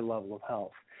incredibly high level of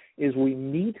health is we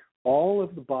meet all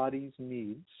of the body's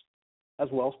needs as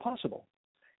well as possible.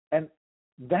 And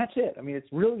that's it. I mean, it's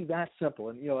really that simple.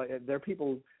 And, there are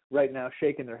people right now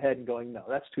shaking their head and going, no,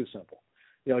 that's too simple.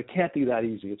 It can't be that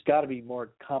easy. It's got to be more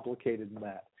complicated than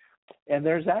that. And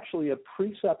there's actually a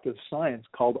precept of science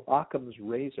called Occam's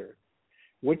razor,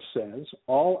 which says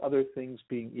all other things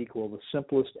being equal, the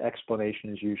simplest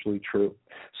explanation is usually true.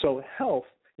 So health,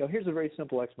 here's a very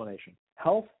simple explanation.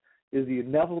 Health is the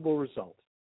inevitable result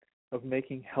of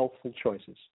making healthful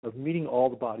choices, of meeting all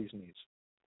the body's needs.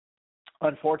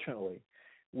 Unfortunately,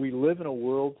 we live in a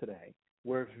world today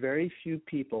where very few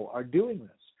people are doing this.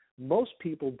 Most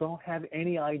people don't have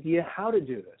any idea how to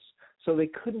do this, so they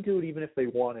couldn't do it even if they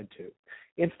wanted to.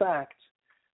 In fact,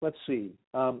 let's see,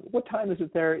 what time is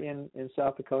it there in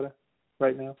South Dakota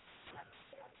right now?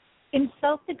 In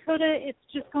South Dakota, it's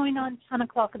just going on 10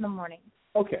 o'clock in the morning.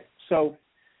 Okay, so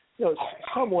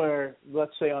somewhere,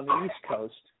 let's say on the East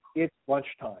Coast, it's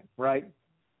lunchtime, right?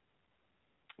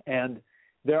 And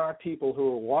there are people who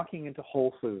are walking into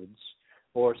Whole Foods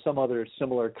or some other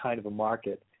similar kind of a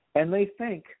market, and they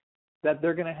think that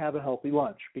they're going to have a healthy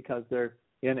lunch because they're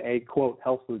in a, quote,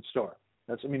 health food store.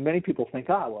 Many people think,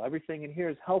 well, everything in here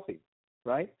is healthy,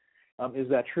 right? Is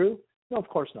that true? No, of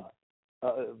course not.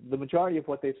 The majority of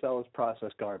what they sell is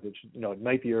processed garbage. It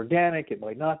might be organic, it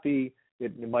might not be,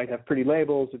 it might have pretty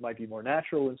labels, it might be more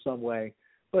natural in some way,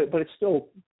 but it's still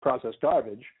processed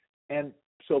garbage. And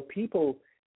so people,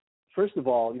 first of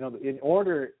all, in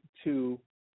order to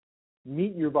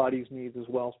meet your body's needs as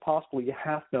well as possible, you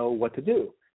have to know what to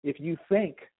do. If you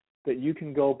think that you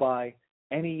can go buy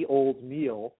any old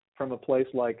meal from a place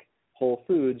like Whole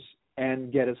Foods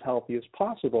and get as healthy as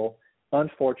possible,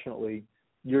 unfortunately,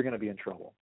 you're going to be in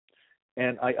trouble.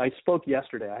 And I spoke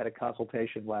yesterday. I had a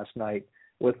consultation last night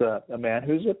with a man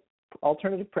who's an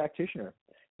alternative practitioner,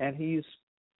 and his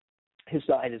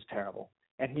diet is terrible,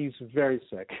 and he's very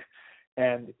sick.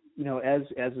 And,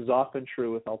 as is often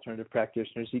true with alternative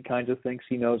practitioners, he kind of thinks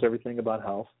he knows everything about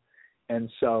health,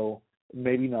 and so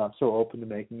maybe not so open to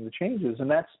making the changes. And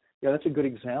that's a good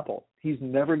example. He's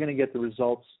never going to get the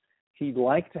results he'd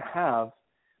like to have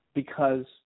because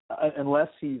unless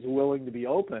he's willing to be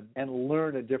open and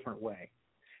learn a different way.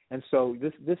 And so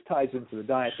this ties into the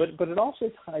diet, but it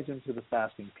also ties into the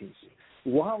fasting piece.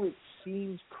 While it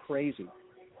seems crazy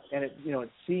and it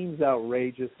seems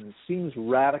outrageous and it seems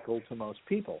radical to most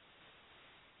people,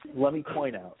 let me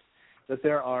point out that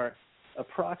there are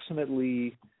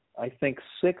approximately, I think,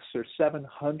 600,000 or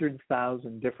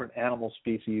 700,000 different animal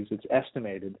species, it's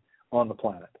estimated, on the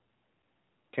planet.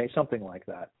 Okay, something like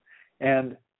that.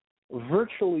 And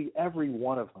virtually every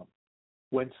one of them,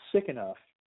 when sick enough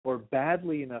or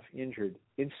badly enough injured,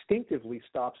 instinctively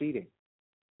stops eating,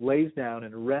 lays down,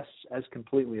 and rests as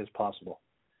completely as possible.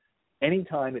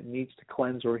 Anytime it needs to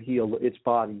cleanse or heal its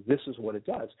body, this is what it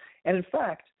does. And in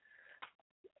fact,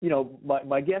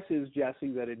 my guess is,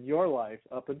 Jesse, that in your life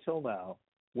up until now,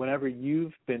 whenever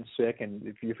you've been sick, and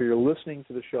if you're listening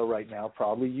to the show right now,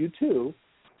 probably you too,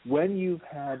 when you've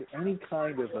had any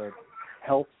kind of a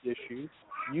health issue,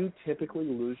 you typically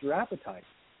lose your appetite.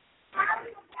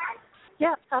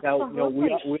 Yeah, absolutely.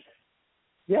 Now,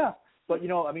 yeah, but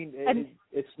I mean,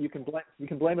 it's you can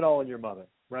blame it all on your mother,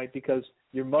 right? Because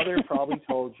your mother probably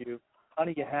told you,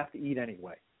 honey, you have to eat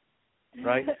anyway,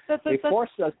 right? They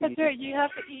forced us to eat. That's right. You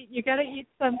have to eat. You got to eat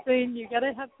something. You got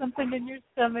to have something in your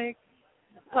stomach.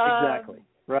 Exactly,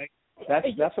 right?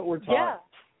 That's what we're taught.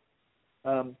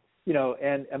 Yeah.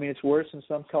 And I mean, it's worse in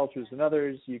some cultures than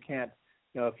others. You can't,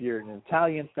 if you're in an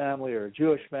Italian family or a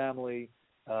Jewish family,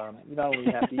 you not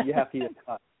only have to eat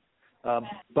a ton.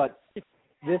 But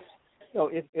this,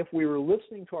 if we were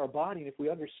listening to our body and if we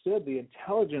understood the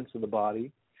intelligence of the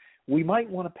body, we might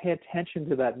want to pay attention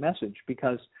to that message,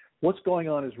 because what's going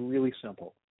on is really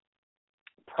simple.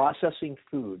 Processing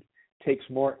food takes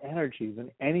more energy than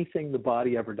anything the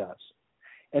body ever does.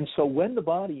 And so when the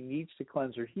body needs to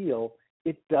cleanse or heal,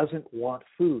 it doesn't want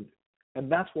food.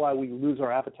 And that's why we lose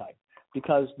our appetite,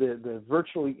 because the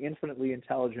virtually infinitely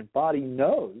intelligent body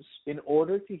knows in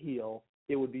order to heal,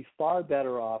 it would be far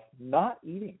better off not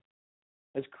eating,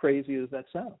 as crazy as that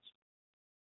sounds,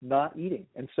 not eating.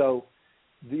 And so,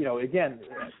 again,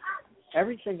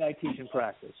 everything I teach in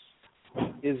practice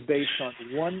is based on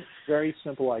one very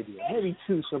simple idea, maybe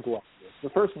two simple ideas. The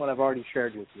first one I've already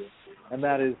shared with you, and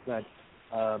that is that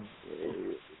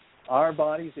our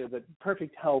bodies, that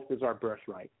perfect health is our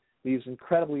birthright. These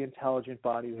incredibly intelligent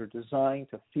bodies are designed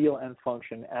to feel and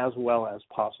function as well as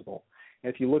possible.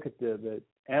 And if you look at the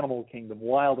animal kingdom,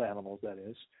 wild animals that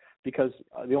is, because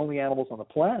the only animals on the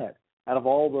planet out of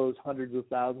all those hundreds of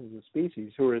thousands of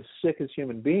species who are as sick as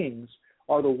human beings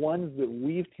are the ones that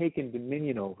we've taken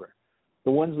dominion over,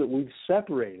 the ones that we've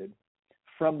separated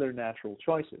from their natural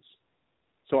choices.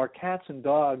 So our cats and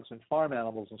dogs and farm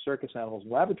animals and circus animals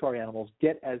and laboratory animals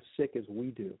get as sick as we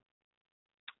do.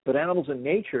 But animals in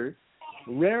nature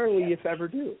rarely, if ever,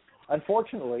 do.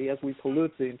 Unfortunately, as we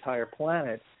pollute the entire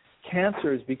planet,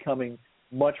 cancer is becoming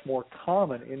much more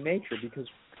common in nature, because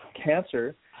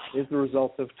cancer is the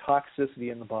result of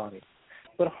toxicity in the body.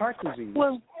 But heart disease,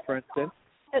 for instance,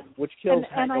 which kills,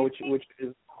 which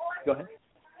is, go ahead.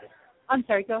 I'm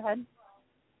sorry, go ahead.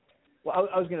 Well,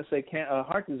 I was going to say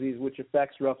heart disease, which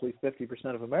affects roughly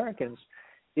 50% of Americans,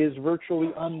 is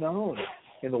virtually unknown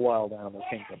in the wild animal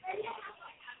kingdom.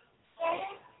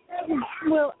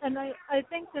 Well, and I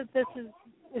think that this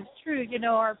is true.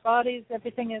 Our bodies,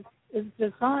 everything is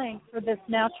designed for this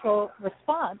natural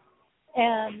response.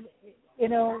 And,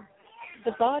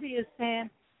 the body is saying,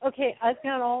 okay, I've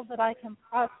got all that I can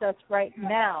process right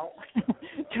now.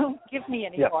 Don't give me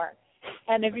any more.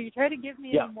 And if you try to give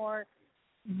me any more,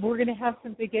 we're going to have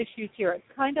some big issues here. It's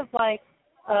kind of like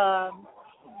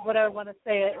what I want to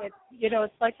say.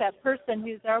 It's like that person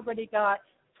who's already got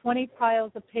 20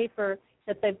 piles of paper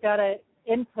that they've got to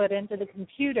input into the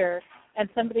computer, and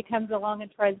somebody comes along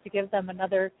and tries to give them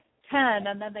another 10,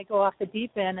 and then they go off the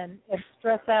deep end and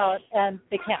stress out, and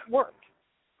they can't work.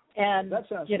 And that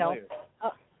sounds familiar.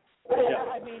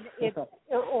 I mean,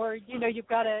 or you've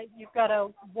got a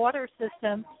water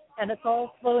system, and it's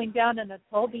all flowing down, and it's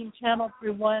all being channeled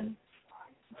through one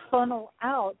funnel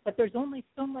out, but there's only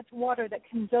so much water that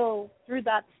can go through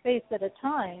that space at a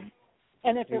time.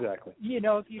 And if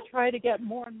if you try to get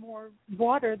more and more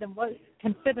water than what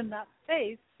can fit in that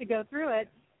space to go through it,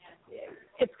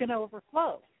 it's going to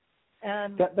overflow.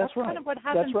 And that's right. kind of what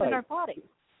happens in our bodies,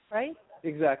 right?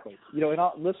 Exactly. And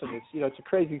listen, it's a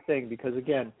crazy thing, because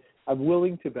again, I'm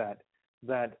willing to bet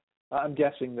that I'm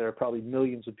guessing there are probably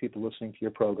millions of people listening to your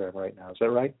program right now. Is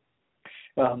that right?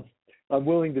 I'm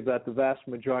willing to bet the vast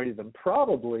majority of them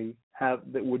probably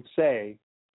would say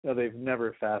they've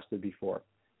never fasted before.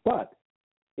 But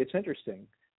it's interesting.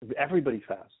 Everybody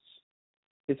fasts.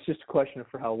 It's just a question of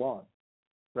for how long,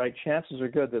 right? Chances are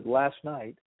good that last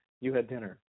night you had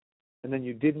dinner, and then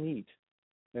you didn't eat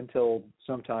until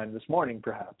sometime this morning,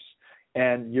 perhaps.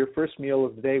 And your first meal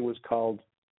of the day was called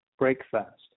break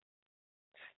fast.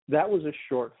 That was a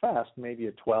short fast, maybe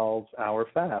a 12-hour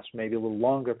fast, maybe a little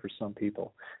longer for some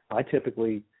people. I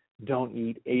typically don't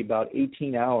eat about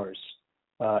 18 hours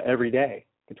every day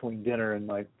between dinner and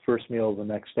my first meal of the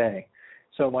next day.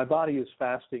 So my body is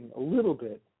fasting a little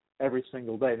bit every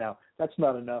single day. Now, that's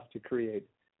not enough to create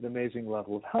an amazing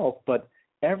level of health, but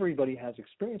everybody has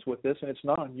experience with this, and it's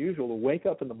not unusual to wake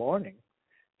up in the morning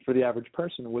for the average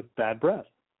person with bad breath,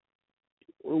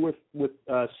 or with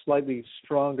slightly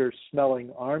stronger smelling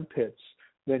armpits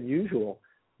than usual.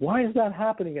 Why is that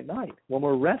happening at night when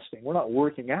we're resting? We're not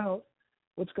working out.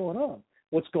 What's going on?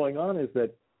 What's going on is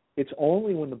that it's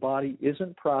only when the body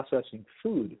isn't processing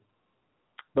food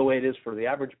the way it is for the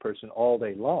average person all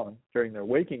day long during their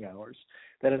waking hours,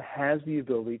 that it has the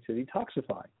ability to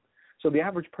detoxify. So the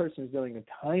average person is doing a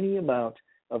tiny amount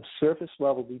of surface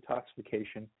level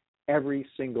detoxification every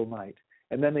single night.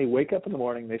 And then they wake up in the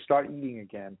morning, they start eating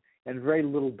again, and very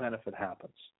little benefit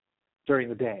happens during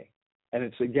the day. And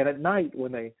it's again at night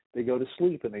when they go to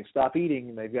sleep and they stop eating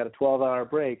and they've got a 12-hour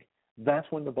break, that's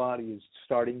when the body is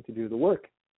starting to do the work.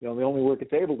 The only work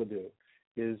it's able to do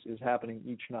is happening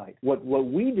each night. What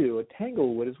we do at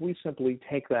Tanglewood is we simply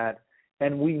take that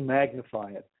and we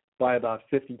magnify it by about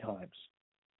 50 times.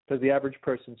 Because the average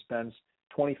person spends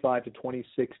 25 to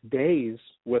 26 days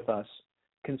with us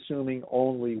consuming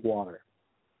only water.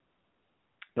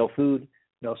 No food,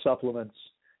 no supplements,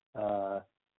 no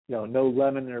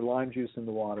lemon or lime juice in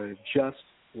the water, just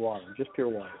water, just pure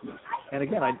water. And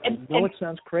again, I know it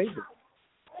sounds crazy.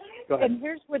 Go ahead. And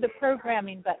here's where the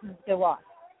programming buttons go off.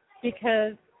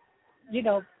 Because,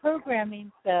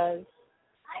 programming says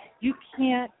you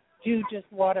can't do just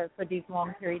water for these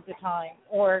long periods of time,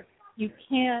 or you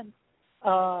can't,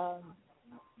 and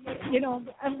we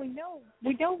know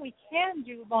we can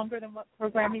do longer than what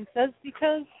programming says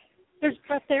because there's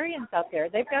breatharians out there.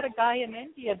 They've got a guy in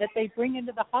India that they bring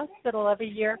into the hospital every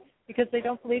year because they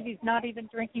don't believe he's not even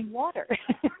drinking water.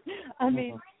 I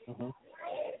mean,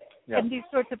 Yeah. and these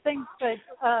sorts of things. But,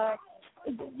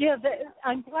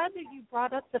 I'm glad that you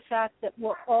brought up the fact that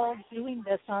we're all doing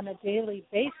this on a daily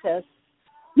basis.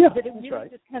 Yeah, that it that's really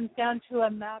right. just comes down to a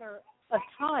matter of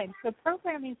time. So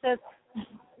programming says,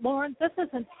 Loren, this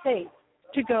isn't safe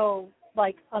to go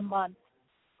like a month,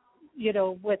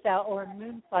 without, or a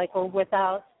moon cycle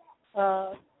without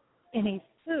any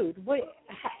food.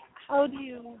 How do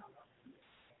you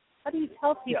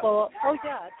tell people? Yeah. Oh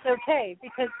yeah, it's okay,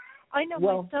 because I know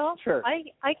myself. Sure. I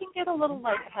can get a little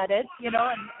lightheaded,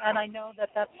 and I know that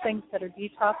that's things that are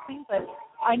detoxing, but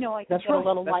I know I can get a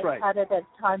little lightheaded at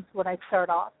times when I start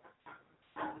off.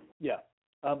 Yeah.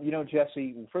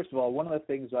 Jesse, first of all, one of the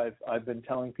things I've been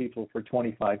telling people for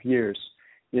 25 years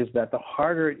is that the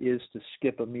harder it is to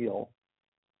skip a meal,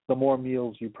 the more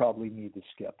meals you probably need to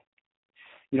skip.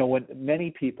 When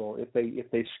many people, if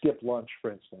they skip lunch,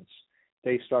 for instance,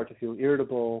 they start to feel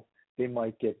irritable, they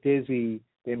might get dizzy,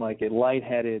 they might get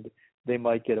lightheaded, they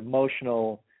might get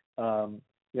emotional,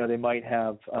 they might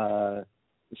have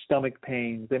stomach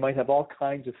pains, they might have all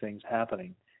kinds of things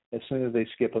happening as soon as they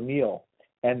skip a meal.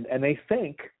 And they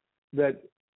think that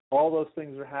all those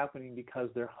things are happening because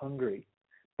they're hungry.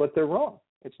 But they're wrong.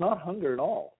 It's not hunger at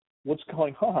all. What's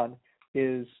going on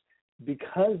is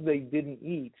because they didn't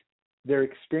eat, they're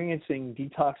experiencing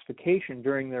detoxification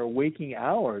during their waking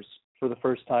hours for the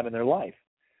first time in their life.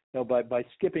 By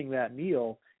skipping that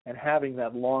meal and having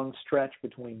that long stretch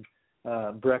between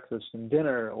breakfast and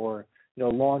dinner, or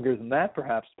longer than that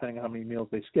perhaps, depending on how many meals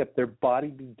they skip, their body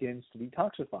begins to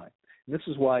detoxify. And this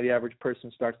is why the average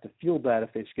person starts to feel bad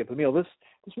if they skip a meal. This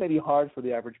may be hard for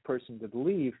the average person to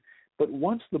believe, but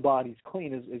once the body's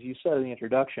clean, as you said in the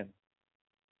introduction,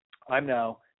 I'm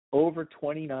now over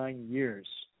 29 years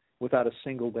without a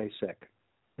single day sick.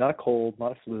 Not a cold,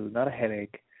 not a flu, not a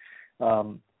headache.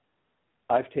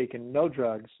 I've taken no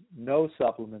drugs, no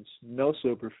supplements, no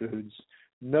superfoods,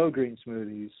 no green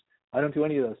smoothies. I don't do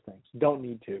any of those things. Don't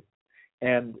need to.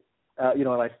 And, and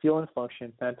I feel and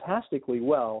function fantastically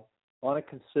well on a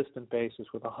consistent basis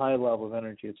with a high level of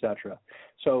energy, etc.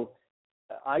 So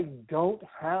I don't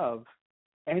have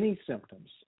any symptoms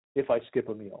if I skip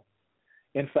a meal.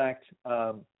 In fact,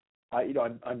 I'm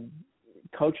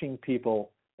coaching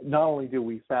people. Not only do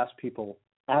we fast people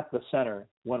at the center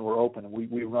when we're open,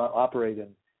 we operate in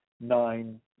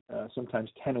 9,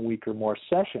 sometimes 10 a week or more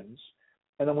sessions,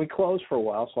 and then we close for a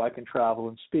while so I can travel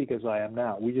and speak as I am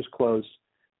now. We just closed.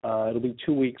 It'll be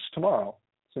 2 weeks tomorrow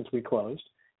since we closed.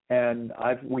 And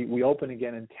we open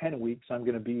again in 10 weeks. I'm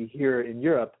going to be here in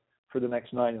Europe for the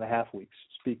next 9.5 weeks,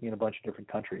 speaking in a bunch of different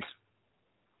countries.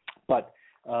 But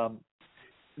when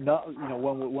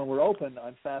we're open,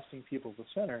 I'm fasting people at the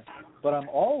center, but I'm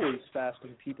always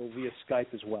fasting people via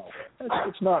Skype as well.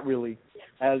 It's not really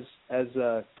as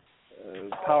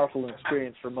powerful an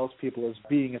experience for most people as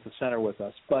being at the center with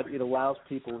us, but it allows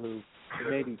people who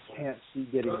maybe can't see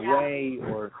getting away,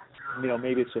 or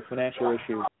maybe it's a financial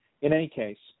issue. In any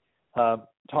case,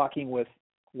 talking with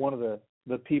one of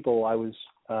the people I was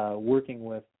working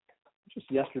with just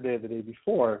yesterday or the day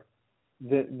before,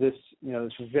 this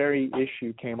very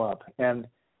issue came up, and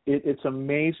it's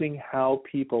amazing how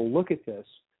people look at this,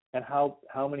 and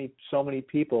so many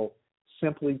people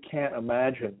simply can't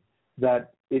imagine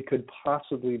that it could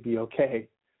possibly be okay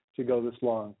to go this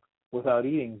long without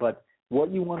eating. But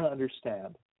what you want to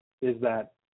understand is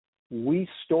that we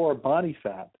store body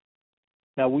fat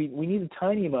Now, we need a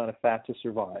tiny amount of fat to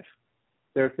survive.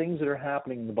 There are things that are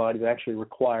happening in the body that actually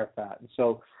require fat. And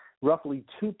so roughly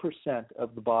 2%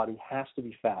 of the body has to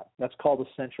be fat. That's called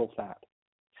essential fat.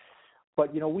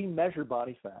 But, we measure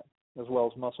body fat as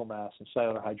well as muscle mass and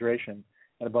cellular hydration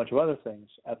and a bunch of other things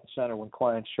at the center when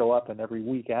clients show up, and every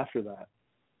week after that,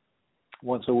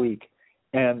 once a week.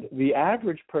 And the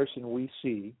average person we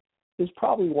see is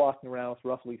probably walking around with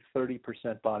roughly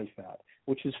 30% body fat,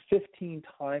 which is 15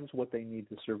 times what they need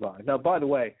to survive. Now, by the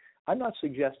way, I'm not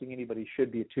suggesting anybody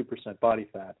should be at 2% body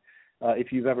fat.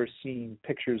 If you've ever seen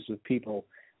pictures of people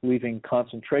leaving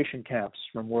concentration camps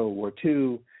from World War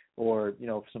II or,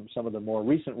 some of the more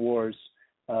recent wars,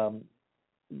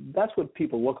 that's what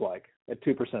people look like at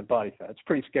 2% body fat. It's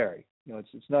pretty scary.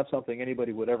 It's not something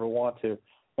anybody would ever want to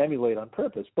emulate on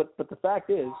purpose. But the fact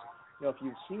is, if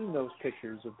you've seen those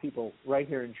pictures of people right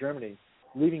here in Germany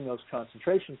leaving those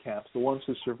concentration camps, the ones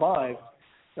who survived,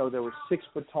 there were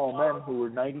 6-foot-tall men who were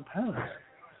 90 pounds,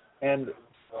 and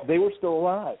they were still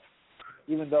alive,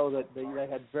 even though that they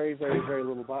had very, very, very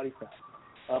little body fat.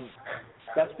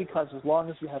 That's because as long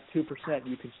as you have 2%,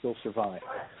 you can still survive.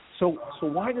 So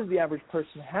why does the average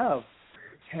person have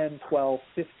 10, 12,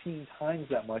 15 times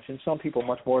that much, and some people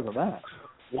much more than that?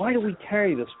 Why do we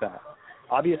carry this fat?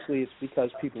 Obviously, it's because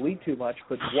people eat too much,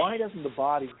 but why doesn't the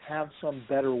body have some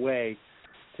better way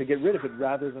to get rid of it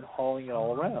rather than hauling it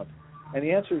all around? And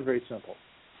the answer is very simple.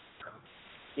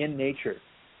 In nature,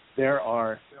 there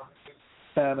are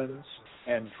famines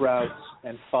and droughts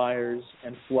and fires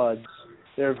and floods.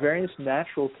 There are various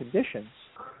natural conditions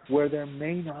where there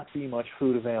may not be much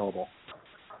food available.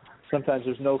 Sometimes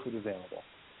there's no food available.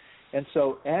 And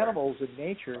so animals in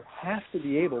nature have to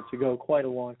be able to go quite a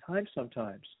long time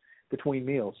sometimes between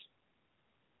meals.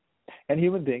 And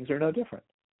human beings are no different.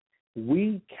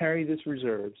 We carry these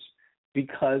reserves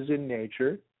because in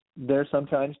nature there are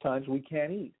sometimes times we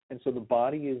can't eat. And so the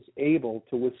body is able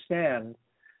to withstand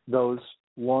those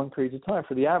long periods of time.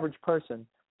 For the average person,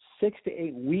 6 to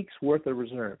 8 weeks worth of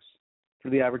reserves for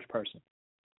the average person.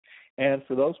 And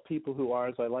for those people who are,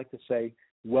 as I like to say,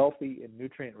 wealthy in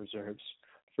nutrient reserves,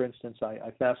 for instance,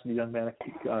 I fasted a young man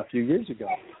a few years ago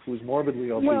who was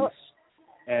morbidly obese. Well,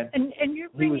 and you're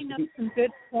bringing up some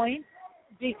good points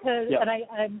because, and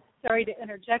I'm sorry to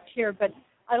interject here, but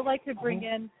I like to bring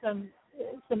in some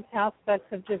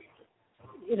aspects of just,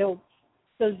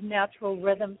 those natural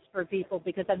rhythms for people,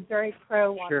 because I'm very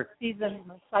pro on seasons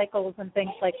and cycles and things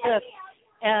like this.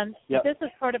 And this is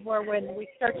part of where when we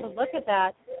start to look at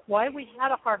that, why we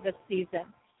had a harvest season.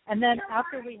 And then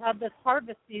after we had this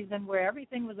harvest season where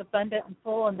everything was abundant and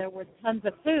full and there were tons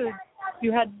of food,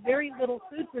 you had very little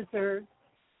food reserves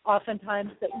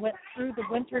oftentimes that went through the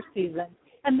winter season.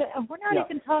 And we're not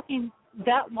even talking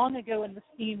that long ago in the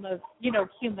scheme of,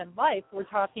 human life. We're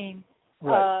talking,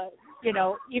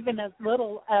 even as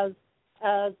little as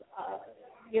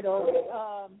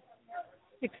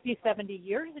 60, 70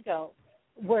 years ago,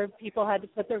 where people had to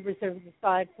put their reserves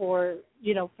aside for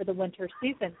the winter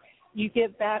season. You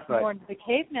get back more into the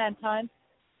caveman times,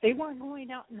 they weren't going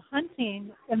out and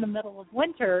hunting in the middle of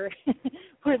winter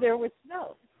where there was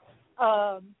snow.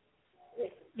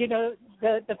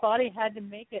 The body had to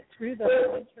make it through the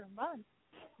winter months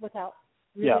without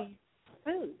really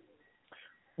food.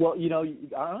 Well,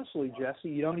 honestly, Jesse,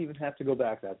 you don't even have to go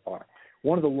back that far.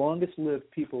 One of the longest-lived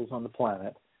peoples on the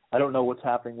planet, I don't know what's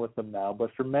happening with them now,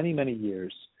 but for many, many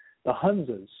years, the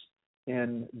Hunzas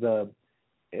in the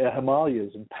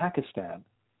Himalayas in Pakistan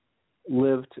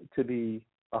lived to be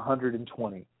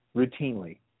 120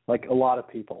 routinely, like a lot of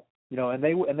people. And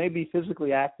they'd be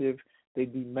physically active,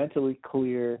 they'd be mentally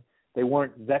clear. They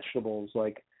weren't vegetables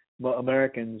like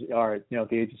Americans are at the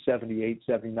age of 78,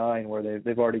 79, where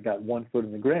they've already got one foot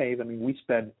in the grave. I mean, we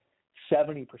spend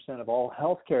 70% of all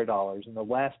healthcare dollars in the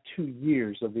last 2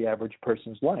 years of the average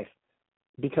person's life,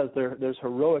 because there's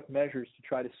heroic measures to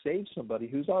try to save somebody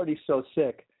who's already so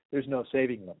sick there's no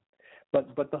saving them.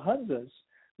 But the Hunzas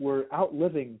were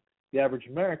outliving the average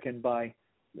American by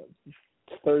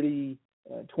 20,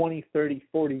 30,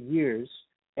 40 years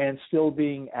and still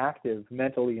being active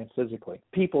mentally and physically.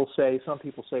 Some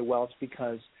people say, well, it's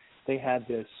because they had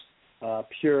this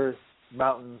pure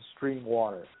mountain stream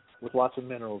water with lots of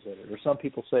minerals in it. Or some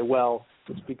people say, well,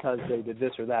 it's because they did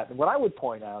this or that. And what I would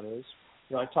point out is,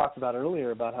 I talked about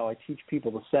earlier about how I teach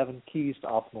people the 7 keys to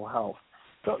optimal health.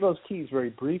 Those keys very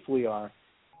briefly are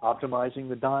optimizing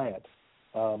the diet,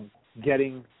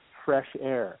 getting fresh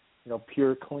air,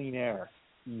 pure clean air,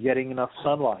 getting enough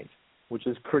sunlight, which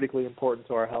is critically important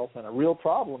to our health and a real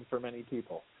problem for many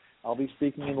people. I'll be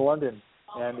speaking in London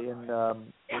and in the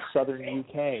southern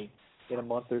UK in a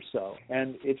month or so.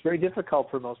 And it's very difficult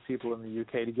for most people in the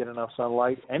UK to get enough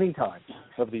sunlight any time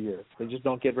of the year. They just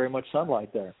don't get very much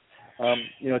sunlight there.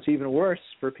 It's even worse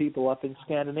for people up in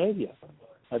Scandinavia.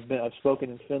 I've spoken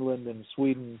in Finland and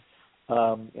Sweden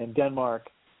and Denmark.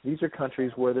 These are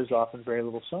countries where there's often very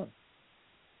little sun.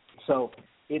 So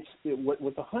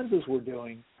what the Huns were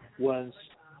doing was,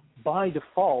 by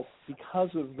default, because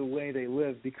of the way they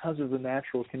live, because of the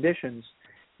natural conditions,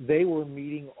 they were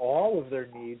meeting all of their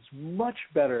needs much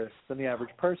better than the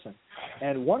average person.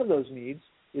 And one of those needs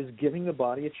is giving the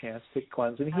body a chance to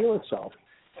cleanse and heal itself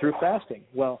through fasting.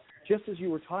 Well, just as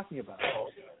you were talking about,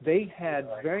 they had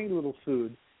very little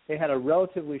food. They had a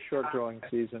relatively short growing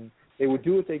season. They would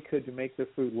do what they could to make their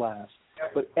food last.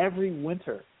 But every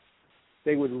winter,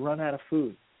 they would run out of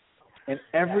food. And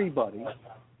everybody,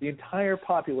 the entire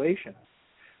population,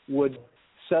 would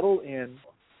settle in,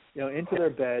 into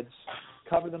their beds,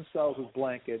 cover themselves with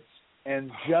blankets,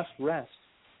 and just rest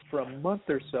for a month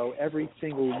or so every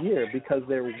single year because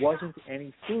there wasn't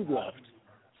any food left.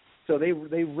 So they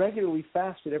regularly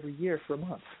fasted every year for a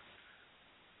month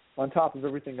on top of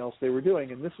everything else they were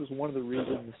doing. And this is one of the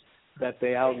reasons that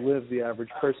they outlived the average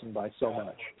person by so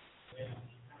much.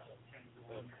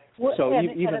 So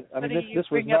this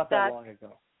was not that long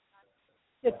ago.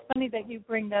 It's funny that you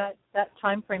bring that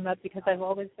time frame up because I've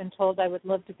always been told I would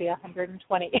live to be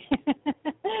 120.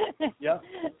 Yeah.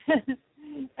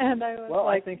 And I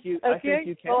was I think you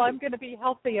can. Well, I'm going to be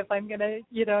healthy if I'm going to,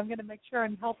 I'm going to make sure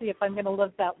I'm healthy if I'm going to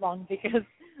live that long because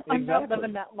I'm not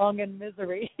living that long in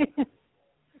misery.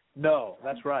 No,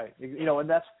 that's right. And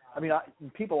that's,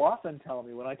 people often tell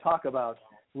me when I talk about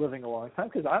living a long time,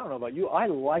 because I don't know about you, I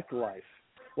like life.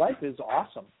 Life is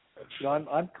awesome.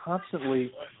 I'm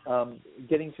constantly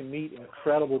getting to meet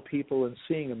incredible people and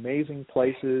seeing amazing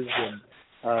places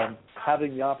and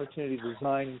having the opportunity to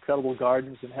design incredible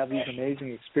gardens and have these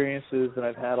amazing experiences that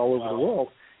I've had all over the world.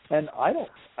 And I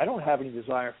don't have any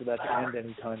desire for that to end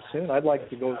anytime soon. I'd like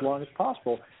to go as long as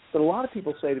possible. But a lot of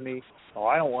people say to me, "Oh,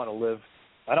 I don't want to live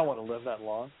that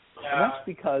long." And that's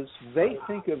because they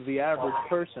think of the average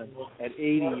person at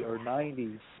 80 or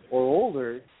 90 or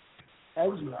older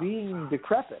as being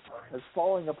decrepit, as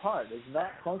falling apart, as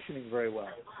not functioning very well.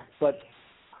 But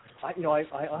I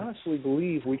honestly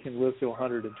believe we can live to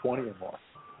 120 or more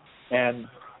and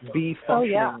be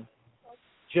functioning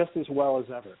just as well as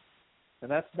ever. And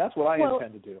that's what I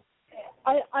intend to do.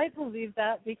 I believe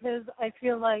that because I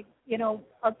feel like,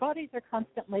 our bodies are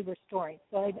constantly restoring.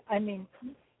 So,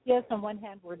 yes, on one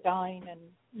hand, we're dying and,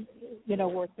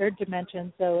 we're third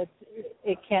dimension, so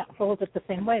it can't hold it the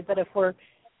same way. But if we're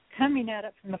coming at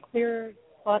it from a clear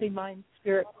body, mind,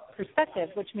 spirit perspective,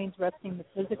 which means resting the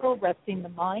physical, resting the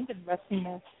mind, and resting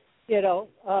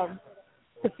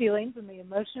the feelings and the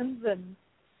emotions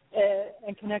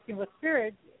and connecting with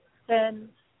spirit, then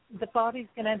the body's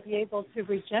going to be able to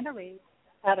regenerate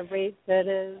at a rate that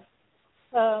is,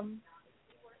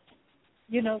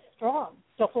 strong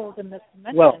to hold in this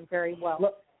dimension very well.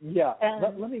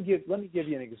 Let me give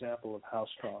you an example of how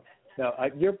strong. Now,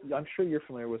 I'm sure you're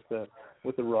familiar with the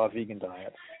raw vegan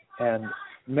diet, and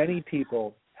many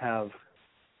people have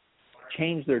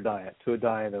changed their diet to a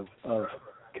diet of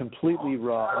completely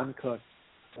raw, uncooked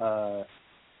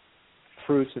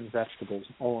fruits and vegetables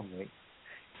only,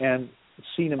 and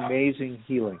seen amazing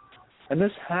healing. And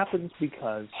this happens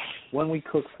because when we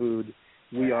cook food,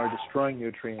 we are destroying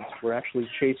nutrients. We're actually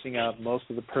chasing out most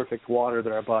of the perfect water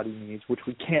that our body needs, which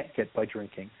we can't get by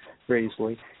drinking very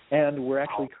easily, and we're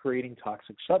actually creating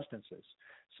toxic substances.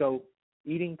 So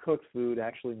eating cooked food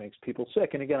actually makes people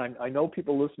sick. And again, I know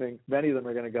people listening, many of them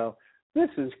are going to go, "This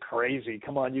is crazy.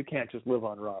 Come on, you can't just live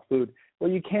on raw food." Well,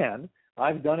 you can.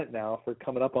 I've done it now for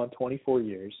coming up on 24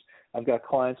 years. I've got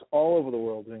clients all over the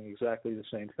world doing exactly the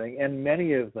same thing, and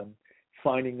many of them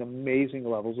finding amazing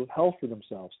levels of health for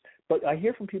themselves. But I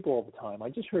hear from people all the time. I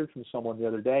just heard from someone the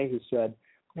other day who said,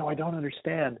 I don't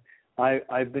understand.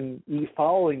 I've been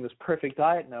following this perfect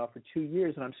diet now for 2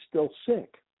 years, and I'm still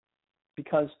sick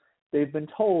because they've been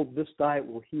told this diet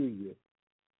will heal you.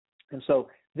 And so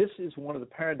this is one of the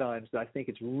paradigms that I think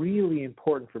it's really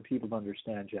important for people to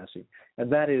understand, Jesse,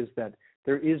 and that is that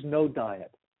there is no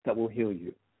diet that will heal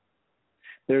you.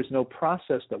 There's no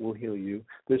process that will heal you.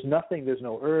 There's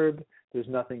no herb, there's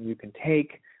nothing you can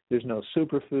take, there's no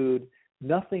superfood.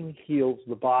 Nothing heals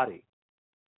the body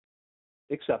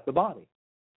except the body.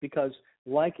 Because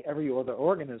like every other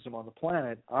organism on the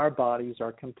planet, our bodies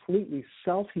are completely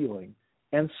self-healing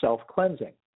and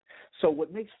self-cleansing. So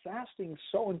what makes fasting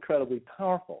so incredibly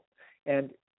powerful,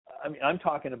 and I'm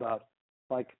talking about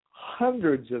like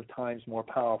hundreds of times more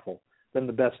powerful than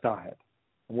the best diet,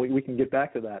 And we can get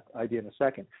back to that idea in a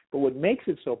second. But what makes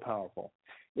it so powerful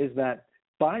is that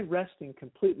by resting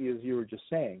completely, as you were just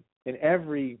saying, in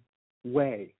every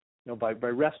way, by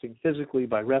resting physically,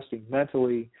 by resting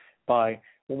mentally, when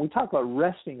we talk about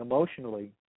resting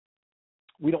emotionally,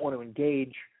 we don't want to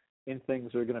engage in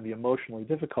things that are going to be emotionally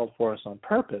difficult for us on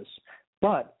purpose,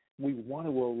 but we want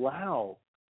to allow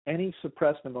any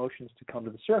suppressed emotions to come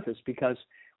to the surface, because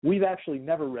we've actually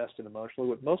never rested emotionally.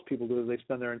 What most people do is they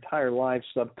spend their entire lives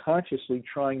subconsciously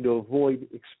trying to avoid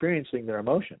experiencing their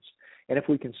emotions. And if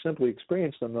we can simply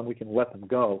experience them, then we can let them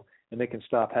go, and they can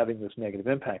stop having this negative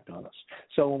impact on us.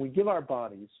 So when we give our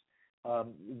bodies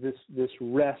this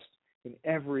rest in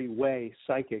every way,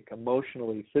 psychic,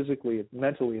 emotionally, physically,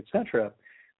 mentally, etc.,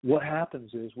 what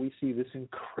happens is we see this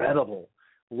incredible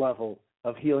level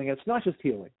of healing. It's not just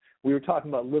healing. We were talking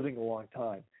about living a long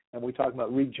time, and we talked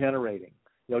about regenerating.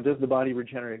 Does the body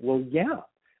regenerate? Well, yeah.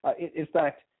 In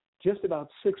fact, just about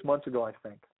 6 months ago, I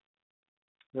think,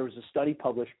 there was a study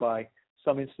published by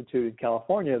some institute in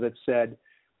California that said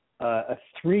a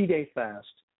 3-day fast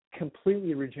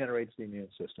completely regenerates the immune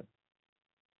system.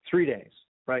 3 days,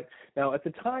 right? Now, at the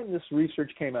time this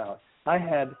research came out, I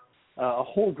had a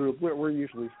whole group. We're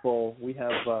usually full. We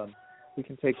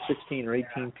can take 16 or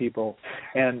 18 people,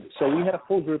 and so we had a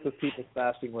full group of people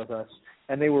fasting with us,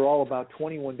 and they were all about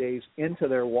 21 days into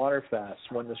their water fast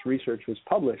when this research was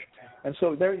published. And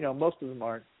so most of them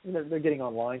aren't. They're getting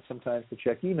online sometimes to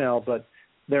check email, but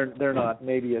they're not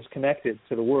maybe as connected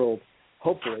to the world,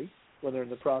 hopefully, when they're in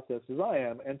the process as I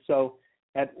am. And so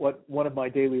at one of my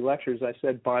daily lectures, I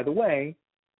said, by the way,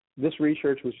 this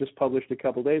research was just published a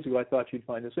couple days ago. I thought you'd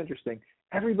find this interesting.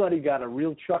 Everybody got a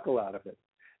real chuckle out of it,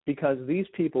 because these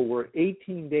people were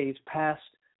 18 days past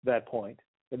that point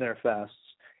in their fasts,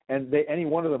 and any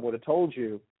one of them would have told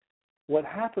you what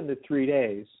happened at 3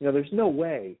 days. There's no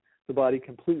way the body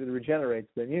completely regenerates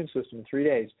the immune system in 3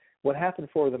 days. What happened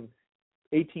for them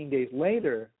 18 days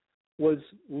later was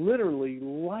literally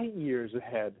light years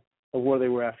ahead of where they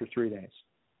were after 3 days.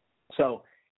 So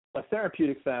a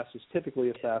therapeutic fast is typically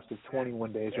a fast of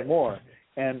 21 days or more.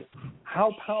 And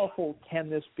how powerful can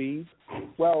this be?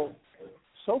 Well,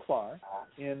 so far,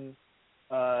 in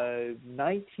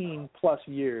 19 plus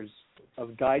years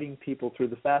of guiding people through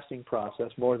the fasting process,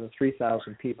 more than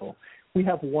 3,000 people, we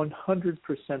have 100%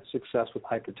 success with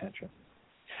hypertension.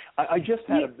 I just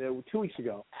had 2 weeks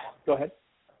ago. Go ahead.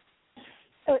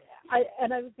 I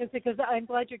was going to say, because I'm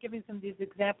glad you're giving some of these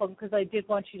examples, because I did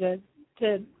want you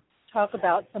to talk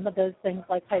about some of those things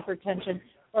like hypertension,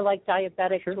 or like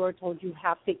diabetics who are told you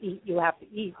have to eat, you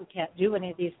can't do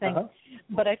any of these things.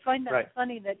 But I find that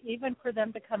funny that even for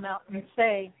them to come out and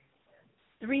say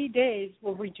 3 days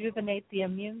will rejuvenate the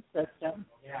immune system,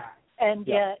 and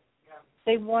yet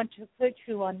they want to put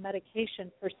you on medication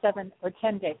for 7 or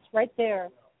 10 days. Right there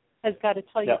has got to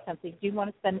tell you something. Do you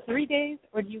want to spend 3 days,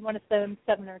 or do you want to spend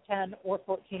 7 or 10 or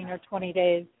 14 or 20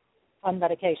 days on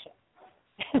medication?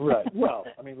 Right. Well,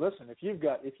 I mean, listen, if you've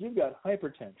got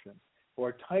hypertension,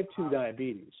 or type 2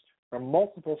 diabetes, or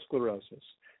multiple sclerosis,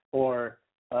 or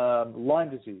Lyme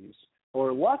disease,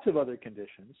 or lots of other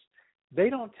conditions, they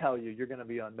don't tell you you're going to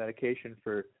be on medication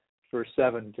for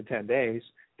 7 to 10 days.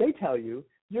 They tell you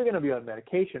you're going to be on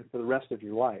medication for the rest of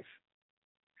your life.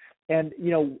 And,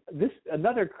 this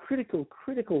another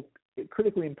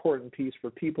critically important piece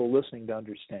for people listening to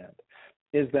understand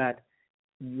is that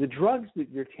the drugs that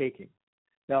you're taking.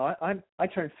 Now, I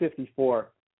turned 54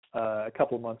 a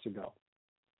couple of months ago.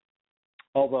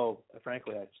 Although,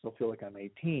 frankly, I still feel like I'm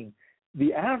 18.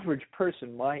 The average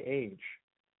person my age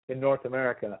in North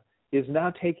America is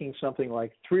now taking something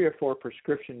like 3 or 4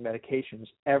 prescription medications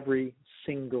every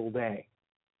single day,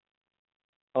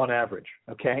 on average,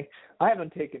 okay? I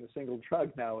haven't taken a single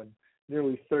drug now in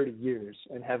nearly 30 years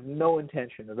and have no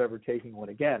intention of ever taking one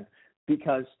again,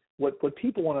 because what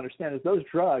people want to understand is those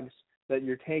drugs that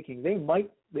you're taking, they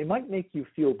might make you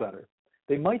feel better.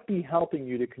 They might be helping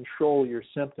you to control your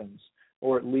symptoms,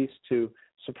 or at least to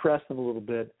suppress them a little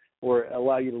bit, or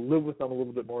allow you to live with them a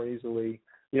little bit more easily.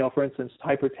 For instance,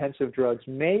 hypertensive drugs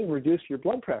may reduce your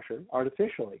blood pressure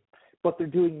artificially, but they're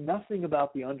doing nothing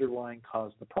about the underlying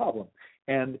cause of the problem.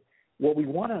 And what we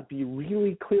want to be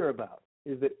really clear about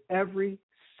is that every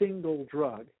single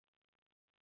drug,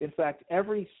 in fact,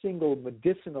 every single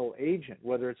medicinal agent,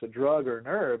 whether it's a drug or an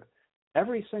herb,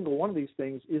 every single one of these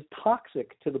things is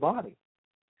toxic to the body.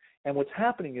 And what's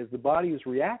happening is the body is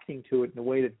reacting to it in a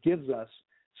way that gives us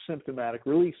symptomatic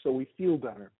relief, so we feel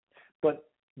better. But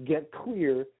get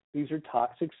clear, these are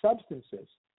toxic substances.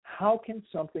 How can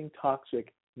something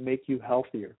toxic make you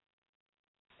healthier?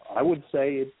 I would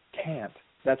say it can't.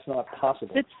 That's not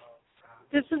possible.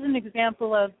 This is an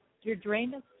example of your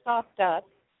drain is stopped up,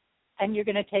 and you're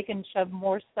going to take and shove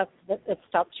more stuff that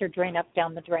stops your drain up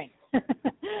down the drain.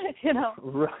 You know?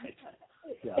 Right.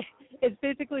 Yeah. It's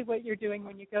basically what you're doing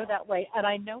when you go that way. And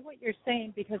I know what you're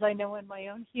saying because I know in my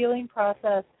own healing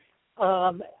process,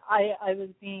 I was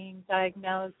being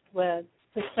diagnosed with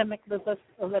systemic lupus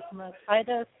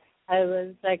erythematosus. I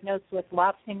was diagnosed with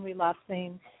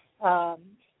relapsing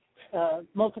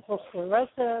multiple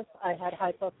sclerosis. I had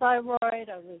hypothyroid.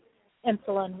 I was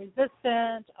insulin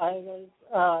resistant. I was,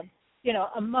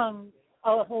 among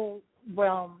a whole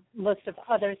list of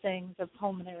other things of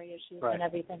pulmonary issues and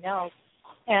everything else.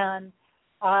 And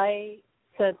I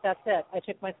said, that's it. I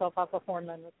took myself off of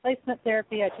hormone replacement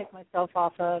therapy. I took myself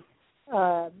off of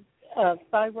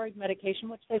thyroid medication,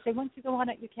 which they say once you go on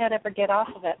it, you can't ever get off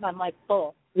of it. And I'm like,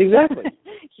 bull. Exactly.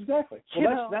 Exactly.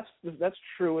 Well, that's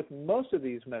true with most of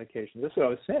these medications. That's what I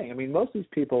was saying. I mean, most of these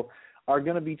people are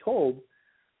going to be told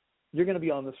you're going to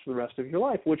be on this for the rest of your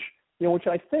life, which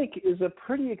I think is a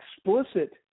pretty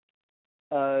explicit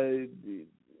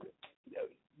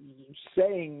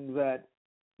saying that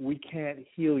we can't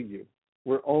heal you.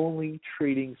 We're only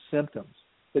treating symptoms.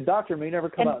 The doctor may never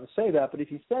come out and say that, but if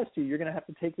he says to you, you're going to have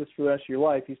to take this for the rest of your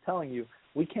life, he's telling you,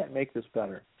 we can't make this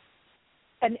better.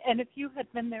 And if you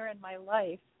had been there in my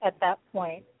life at that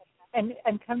point and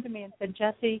come to me and said,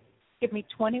 Jesse, give me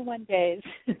 21 days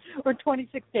or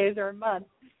 26 days or a month,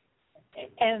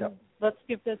 and let's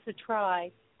give this a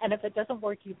try. And if it doesn't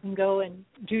work, you can go and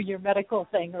do your medical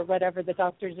thing or whatever the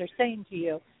doctors are saying to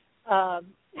you,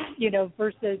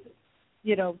 versus,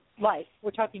 life.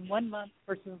 We're talking 1 month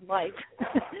versus life.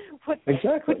 What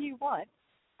do you want?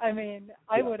 I mean,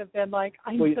 I would have been like,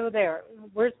 I'm so there.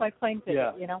 Where's my plane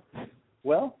ticket,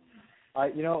 Well,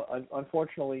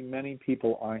 unfortunately, many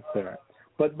people aren't there.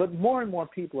 But more and more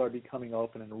people are becoming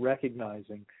open and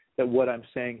recognizing that what I'm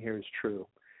saying here is true.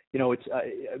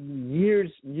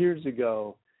 It's years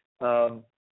ago,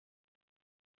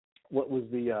 what was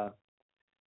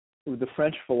the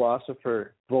French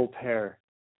philosopher Voltaire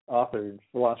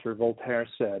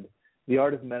said, the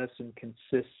art of medicine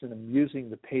consists in amusing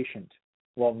the patient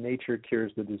while nature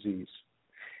cures the disease.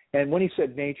 And when he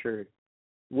said nature,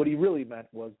 what he really meant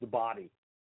was the body,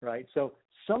 right? So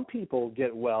some people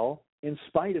get well in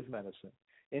spite of medicine,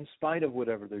 in spite of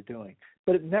whatever they're doing,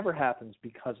 but it never happens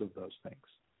because of those things,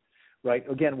 right?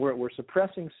 Again, we're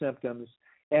suppressing symptoms,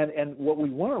 and what we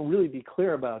want to really be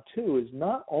clear about, too, is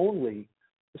not only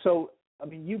 – so, I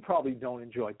mean, you probably don't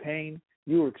enjoy pain.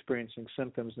 You were experiencing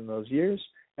symptoms in those years,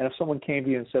 and if someone came to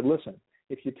you and said, listen,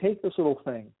 if you take this little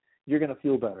thing, you're going to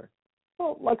feel better.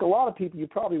 Well, like a lot of people, you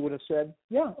probably would have said,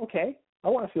 yeah, okay, I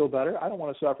want to feel better. I don't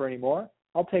want to suffer anymore.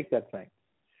 I'll take that thing.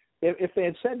 If they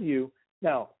had said to you,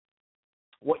 now,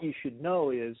 what you should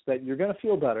know is that you're going to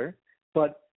feel better,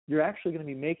 but you're actually going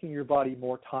to be making your body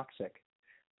more toxic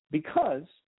because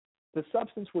the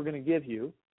substance we're going to give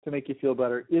you to make you feel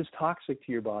better is toxic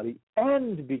to your body,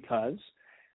 and because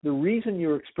the reason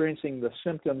you're experiencing the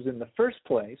symptoms in the first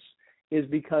place is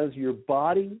because your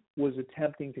body was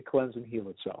attempting to cleanse and heal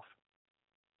itself.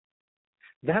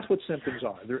 That's what symptoms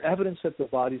are. They're evidence that the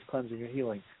body's cleansing and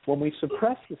healing. When we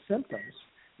suppress the symptoms,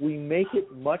 we make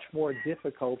it much more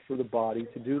difficult for the body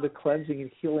to do the cleansing and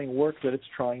healing work that it's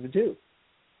trying to do.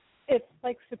 It's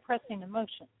like suppressing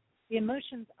emotions. The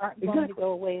emotions aren't going to go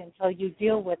away until you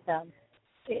deal with them,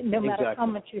 no matter how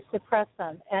much you suppress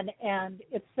them. And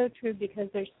it's so true because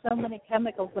there's so many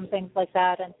chemicals and things like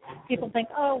that. And people think,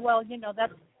 oh, well,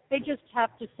 they just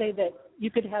have to say that you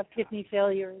could have kidney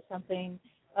failure or something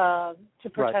to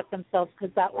protect themselves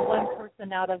because that one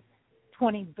person out of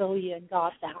 20 billion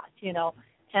got that,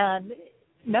 And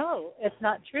no, it's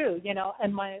not true,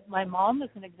 And my mom is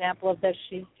an example of this.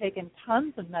 She's taken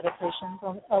tons of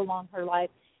medications along her life,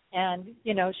 and,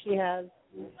 she has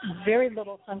very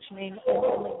little functioning in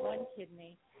only one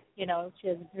kidney. She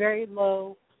has very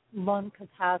low lung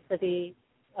capacity.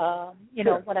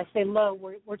 When I say low,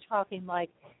 we're talking like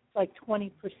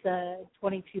 20%,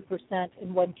 22%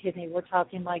 in one kidney. We're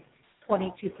talking like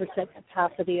 22%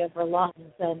 capacity of her lungs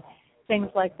and things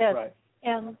like this. Right.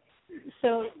 And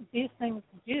so these things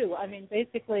do. I mean,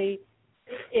 basically,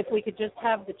 if we could just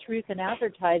have the truth in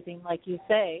advertising, like you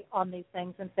say, on these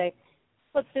things and say,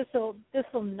 look, this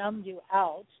will numb you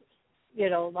out,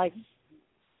 like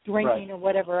drinking or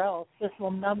whatever else. This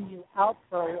will numb you out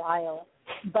for a while.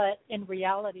 But in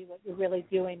reality, what you're really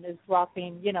doing is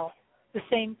dropping, the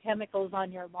same chemicals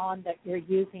on your lawn that you're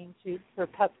using for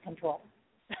pest control.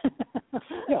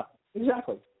 Yeah,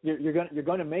 exactly. You're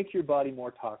going to make your body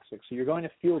more toxic, so you're going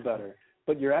to feel better,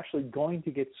 but you're actually going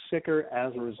to get sicker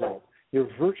as a result. You're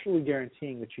virtually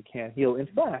guaranteeing that you can't heal. In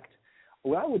fact,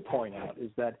 what I would point out is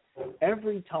that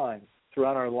every time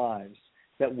throughout our lives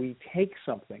that we take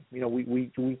something,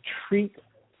 we treat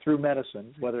through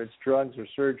medicine, whether it's drugs or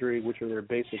surgery, which are their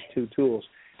basic two tools,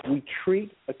 we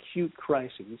treat acute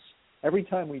crises. Every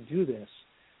time we do this,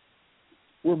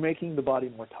 we're making the body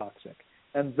more toxic.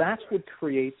 And that's what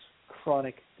creates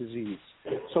chronic disease.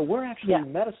 So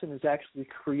medicine is actually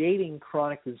creating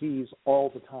chronic disease all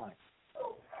the time.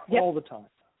 All the time.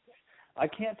 I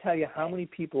can't tell you how many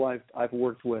people I've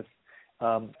worked with.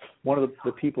 One of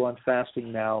the people I'm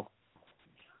fasting now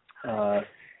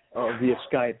via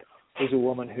Skype is a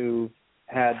woman who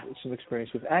had some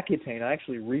experience with Accutane. I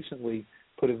actually recently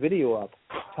put a video up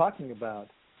talking about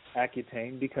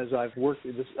Accutane because I've worked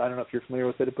this. I don't know if you're familiar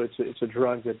with it, but it's a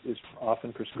drug that is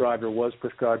often prescribed or was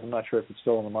prescribed. I'm not sure if it's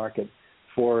still on the market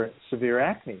for severe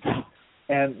acne.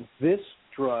 And this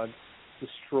drug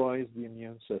destroys the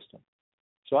immune system.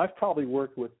 So I've probably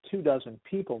worked with 24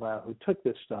 people now who took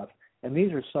this stuff, and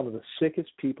these are some of the sickest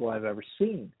people I've ever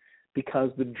seen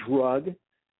because the drug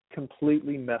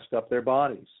completely messed up their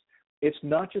bodies. It's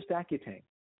not just Accutane.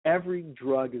 Every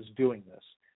drug is doing this.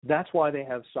 That's why they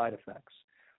have side effects,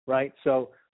 right? So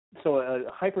a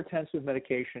hypertensive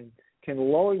medication can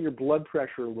lower your blood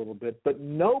pressure a little bit, but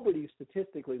nobody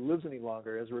statistically lives any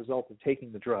longer as a result of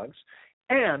taking the drugs,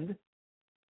 and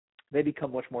they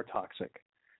become much more toxic.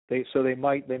 They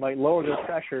might lower their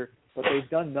pressure, but they've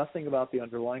done nothing about the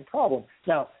underlying problem.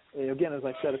 Now, again, as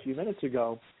I said a few minutes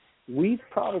ago, we've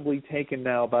probably taken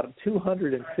now about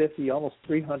 250, almost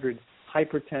 300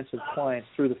 hypertensive clients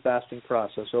through the fasting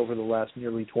process over the last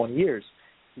nearly 20 years.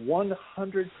 100%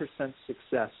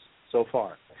 success so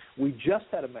far. We just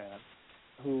had a man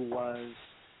who was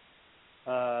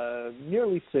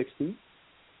nearly 60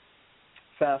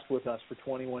 fast with us for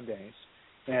 21 days,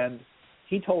 and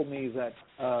he told me that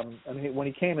when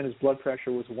he came in, his blood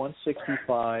pressure was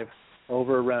 165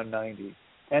 over around 90.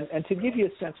 And to give you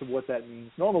a sense of what that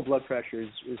means, normal blood pressure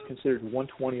is considered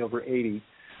 120 over 80.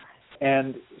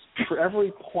 And for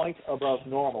every point above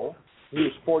normal, he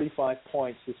was 45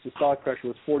 points. His systolic pressure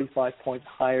was 45 points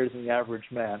higher than the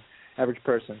average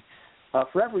person.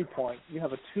 For every point, you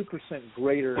have a 2%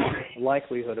 greater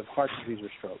likelihood of heart disease or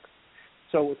stroke.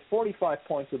 So with 45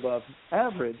 points above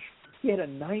average, he had a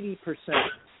 90%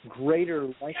 greater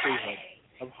likelihood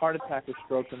of heart attack or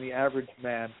stroke than the average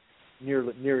man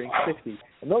nearing 60.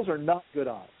 And those are not good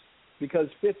odds because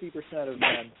 50% of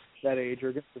men that age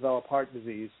are going to develop heart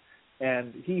disease,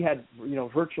 and he had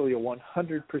virtually a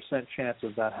 100% chance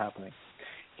of that happening.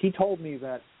 He told me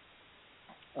that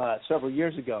several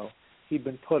years ago he'd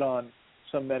been put on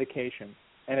some medication,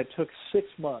 and it took 6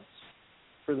 months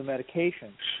for the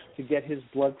medication to get his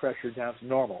blood pressure down to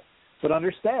normal. But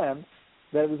understand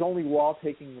that it was only while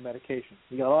taking the medication.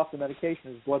 He got off the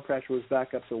medication, his blood pressure was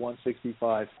back up to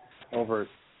 165 over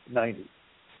 90.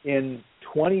 In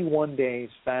 21 days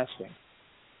fasting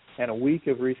and a week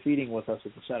of refeeding with us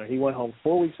at the center, he went home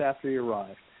 4 weeks after he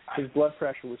arrived. His blood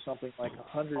pressure was something like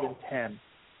 110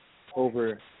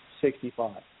 over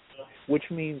 65, which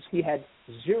means he had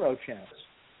zero chance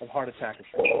of heart attack or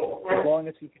stroke as long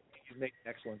as he continued making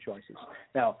excellent choices.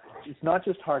 Now, it's not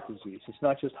just heart disease. It's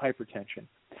not just hypertension.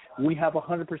 We have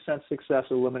 100% success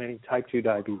eliminating type 2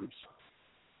 diabetes.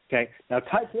 Okay? Now,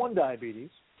 type 1 diabetes,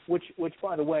 which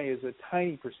by the way, is a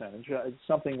tiny percentage. It's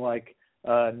something like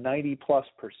 90+%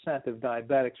 of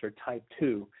diabetics are type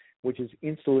 2, which is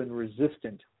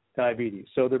insulin-resistant diabetes.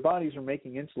 So their bodies are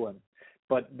making insulin,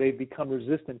 but they become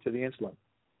resistant to the insulin.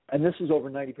 And this is over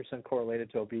 90%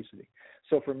 correlated to obesity.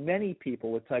 So for many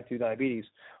people with type 2 diabetes,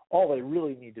 all they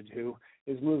really need to do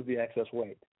is lose the excess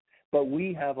weight. But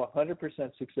we have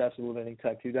 100% success eliminating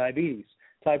type 2 diabetes.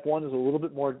 Type 1 is a little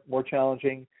bit more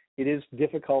challenging. It is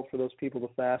difficult for those people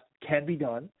to fast. It can be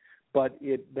done, but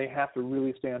they have to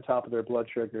really stay on top of their blood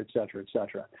sugar, et cetera, et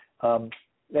cetera.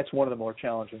 That's one of the more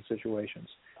challenging situations.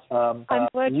 I'm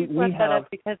glad you brought that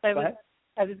up because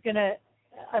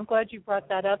I'm glad you brought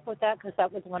that up with that because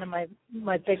that was one of my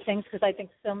big things because I think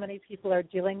so many people are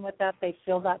dealing with that. They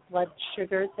feel that blood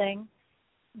sugar thing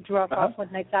drop off when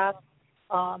they fast.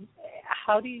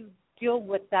 How do you deal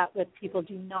with that with people?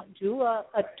 Do you not do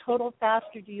a total fast,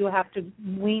 or do you have to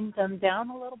wean them down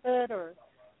a little bit? Or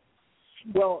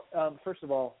Well, first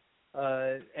of all,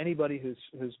 anybody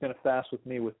who's going to fast with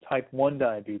me with type 1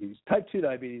 diabetes, type 2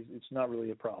 diabetes, it's not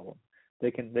really a problem. They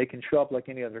can show up like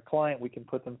any other client. We can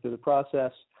put them through the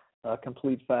process,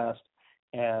 complete fast,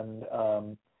 and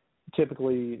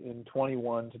typically in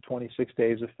 21 to 26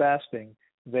 days of fasting,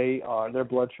 their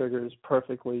blood sugar is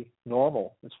perfectly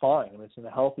normal. It's fine. It's in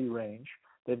a healthy range.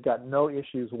 They've got no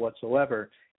issues whatsoever.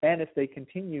 And if they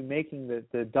continue making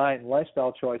the diet and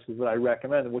lifestyle choices that I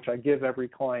recommend, which I give every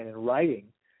client in writing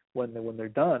when they're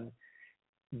done,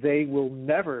 they will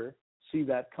never see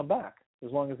that come back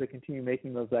as long as they continue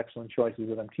making those excellent choices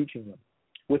that I'm teaching them.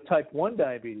 With type 1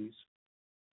 diabetes,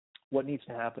 what needs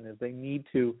to happen is they need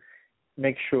to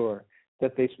make sure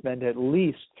that they spend at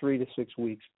least 3 to 6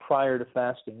 weeks prior to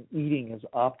fasting eating as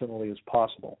optimally as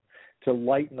possible to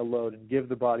lighten the load and give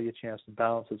the body a chance to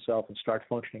balance itself and start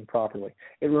functioning properly.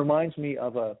 It reminds me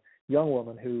of a young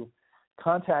woman who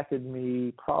contacted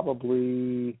me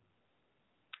probably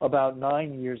about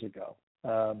 9 years ago.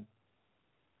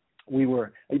 We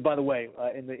were, by the way,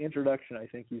 in the introduction, I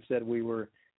think you said we were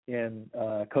in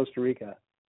Costa Rica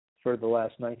for the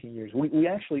last 19 years. We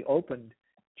actually opened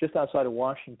just outside of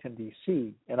Washington,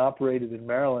 D.C., and operated in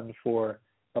Maryland for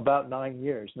about 9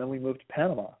 years. And then we moved to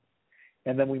Panama.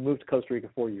 And then we moved to Costa Rica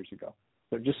 4 years ago.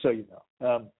 So just so you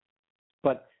know.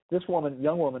 But this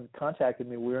young woman contacted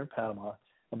me. We were in Panama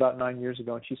about 9 years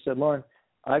ago, and she said, Loren,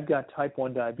 I've got type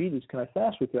 1 diabetes. Can I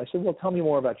fast with you? I said, well, tell me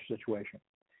more about your situation.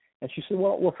 And she said,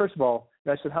 well, first of all,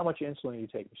 I said, how much insulin do you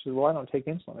take? She said, well, I don't take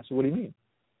insulin. I said, what do you mean?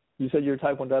 You said you're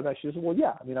type 1 diabetic. She said, well,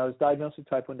 yeah. I mean, I was diagnosed with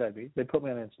type 1 diabetes. They put me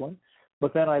on insulin.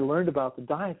 But then I learned about the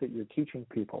diet that you're teaching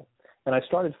people, and I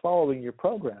started following your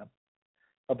program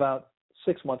about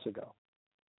 6 months ago.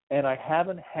 And I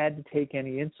haven't had to take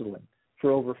any insulin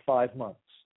for over 5 months,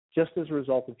 just as a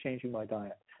result of changing my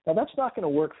diet. Now, that's not going to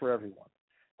work for everyone,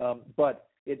 but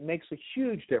it makes a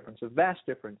huge difference, a vast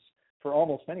difference for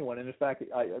almost anyone. And in fact,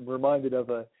 I'm reminded of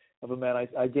a man.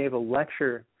 I gave a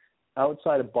lecture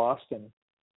outside of Boston,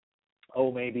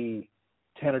 maybe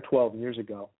 10 or 12 years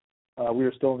ago. We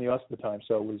were still in the U.S. at the time,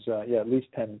 so it was at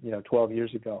least 10, 12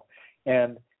 years ago.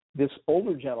 And this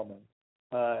older gentleman,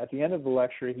 at the end of the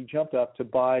lecture, he jumped up to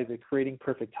buy the Creating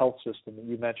Perfect Health System that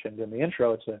you mentioned in the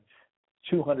intro. It's a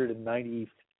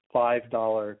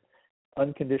 $295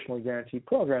 unconditionally guaranteed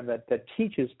program that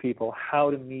teaches people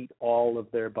how to meet all of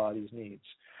their body's needs.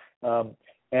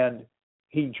 And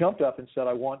he jumped up and said,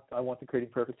 I want the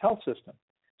Creating Perfect Health System.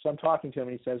 So I'm talking to him,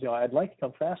 and he says, I'd like to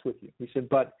come fast with you. He said,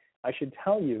 but I should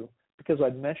tell you, because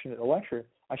I'd mentioned it in the lecture,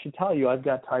 I should tell you I've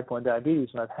got type 1 diabetes,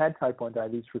 and I've had type 1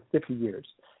 diabetes for 50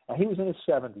 years. Now, he was in his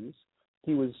 70s.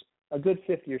 He was a good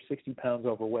 50 or 60 pounds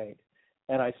overweight.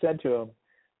 And I said to him,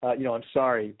 I'm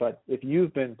sorry, but if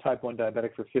you've been type 1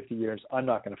 diabetic for 50 years, I'm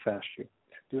not going to fast you.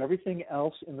 Do everything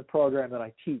else in the program that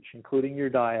I teach, including your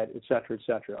diet, et cetera,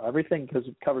 everything, because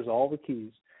it covers all the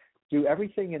keys. Do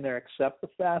everything in there except the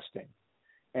fasting.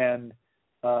 And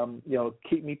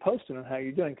keep me posted on how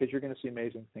you're doing, because you're going to see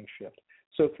amazing things shift.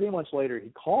 So 3 months later, he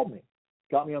called me,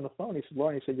 got me on the phone. He said,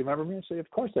 Loren, you remember me? I said,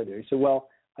 of course I do. He said, well,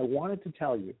 I wanted to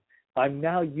tell you, I'm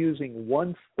now using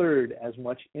 1/3 as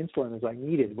much insulin as I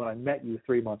needed when I met you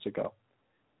 3 months ago.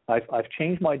 I've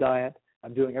changed my diet.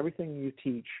 I'm doing everything you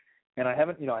teach, and I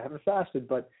haven't fasted,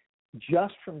 but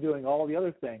just from doing all the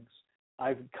other things,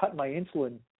 I've cut my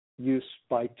insulin use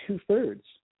by 2/3,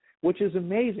 which is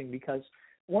amazing, because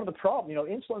one of the problems,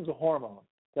 insulin's a hormone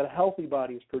that a healthy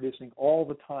body is producing all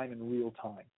the time in real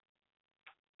time.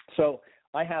 So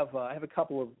I have a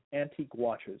couple of antique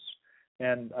watches,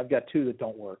 and I've got 2 that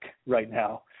don't work right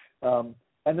now, and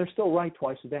they're still right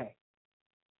twice a day,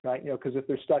 right? Because if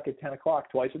they're stuck at 10 o'clock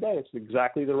twice a day, it's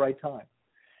exactly the right time.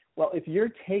 Well, if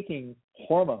you're taking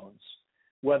hormones,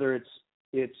 whether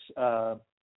it's a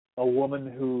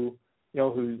woman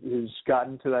who's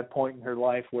gotten to that point in her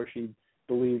life where she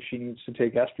believes she needs to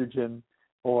take estrogen,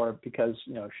 or because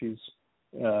she's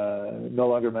no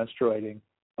longer menstruating,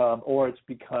 or it's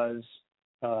because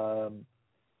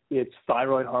it's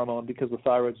thyroid hormone because the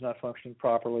thyroid's not functioning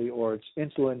properly, or it's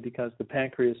insulin because the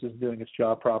pancreas isn't doing its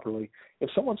job properly. If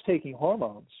someone's taking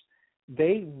hormones,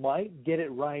 they might get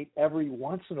it right every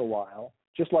once in a while,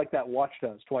 just like that watch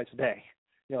does twice a day.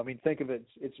 Think of it,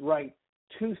 it's right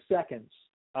 2 seconds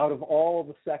out of all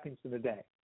the seconds in a day.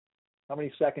 How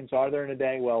many seconds are there in a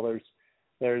day? Well,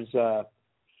 there's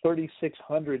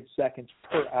 3,600 seconds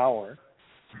per hour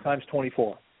times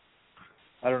 24.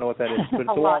 I don't know what that is, but it's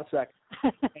a lot of seconds.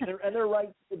 And they're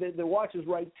right. The watch is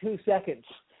right 2 seconds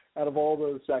out of all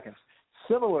those seconds.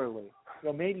 Similarly,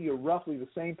 maybe roughly the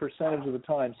same percentage of the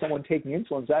time someone taking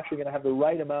insulin is actually going to have the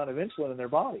right amount of insulin in their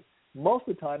body. Most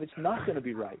of the time, it's not going to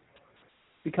be right,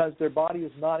 because their body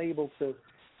is not able to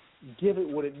give it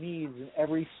what it needs in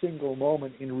every single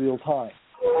moment in real time.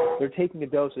 They're taking a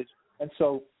dosage. And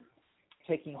so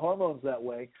taking hormones that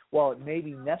way, while it may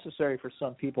be necessary for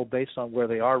some people based on where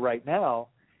they are right now,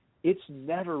 it's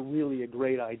never really a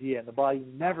great idea, and the body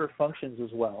never functions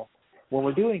as well when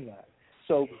we're doing that.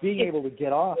 So being able to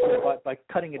get off by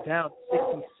cutting it down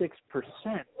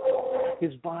 66%,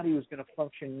 his body was going to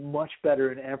function much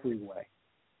better in every way.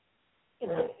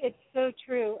 It's so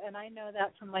true, and I know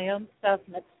that from my own stuff,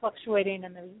 and it's fluctuating,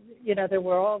 and there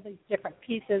were all these different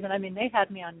pieces, and I mean, they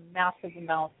had me on massive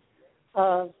amounts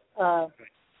of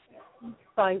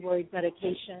thyroid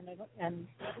medication and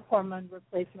hormone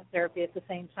replacement therapy at the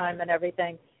same time and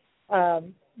everything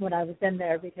when I was in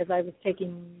there, because I was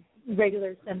taking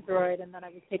regular Synthroid, and then I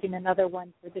was taking another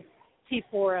one for the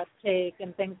T4 uptake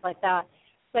and things like that.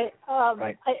 But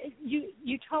right.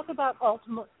 You talk about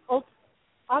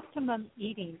optimum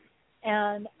eating,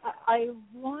 and I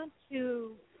want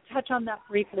to touch on that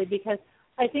briefly, because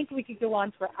I think we could go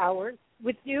on for hours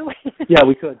with you. Yeah,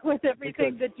 we could. With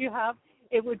everything that you have,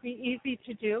 it would be easy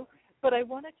to do. But I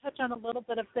want to touch on a little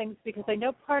bit of things, because I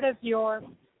know part of your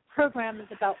program is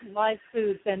about live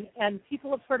foods, and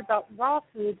people have heard about raw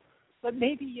foods, but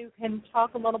maybe you can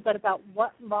talk a little bit about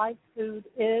what live food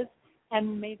is,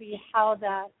 and maybe how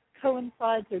that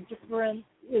coincides or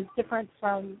is different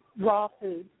from raw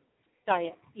food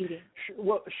diet eating.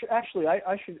 Well, actually,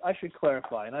 I should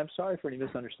clarify, and I'm sorry for any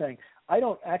misunderstanding. I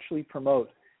don't actually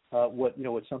promote what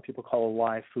some people call a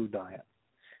live food diet.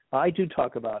 I do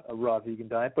talk about a raw vegan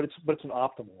diet, but it's an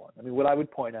optimal one. I mean, what I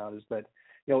would point out is that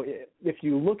if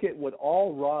you look at what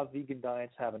all raw vegan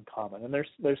diets have in common, and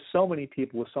there's so many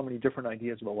people with so many different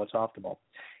ideas about what's optimal,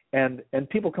 and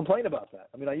people complain about that.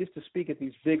 I mean, I used to speak at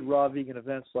these big raw vegan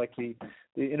events like the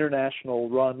International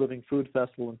Raw and Living Food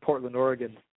Festival in Portland,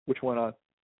 Oregon, which went on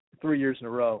 3 years in a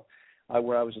row,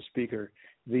 where I was a speaker.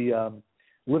 The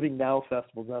Living Now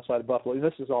festivals outside of Buffalo.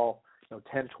 This is all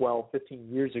 10, 12, 15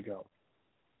 years ago.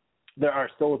 There are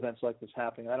still events like this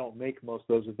happening. I don't make most of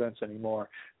those events anymore,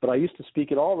 but I used to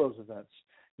speak at all those events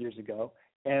years ago,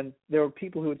 and there were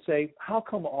people who would say, how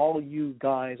come all you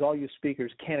guys, all you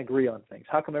speakers can't agree on things?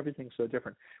 How come everything's so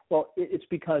different? Well, it's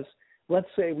because, let's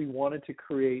say we wanted to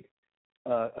create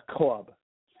a club,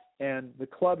 and the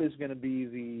club is going to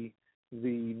be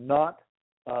the not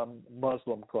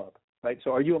Muslim club, right?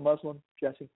 So are you a Muslim,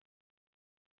 Jesse?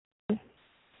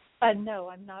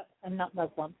 No, I'm not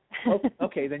Muslim.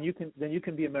 Okay, then you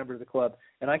can be a member of the club,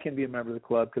 and I can be a member of the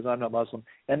club because I'm not Muslim.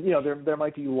 And there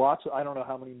might be lots. I don't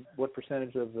know what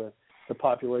percentage of the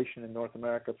population in North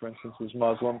America, for instance, is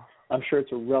Muslim. I'm sure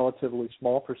it's a relatively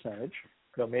small percentage,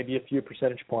 maybe a few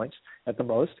percentage points at the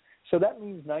most. So that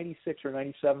means 96 or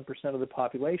 97% of the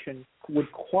population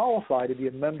would qualify to be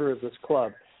a member of this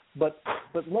club. But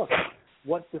look,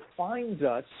 what defines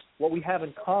us, what we have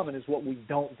in common, is what we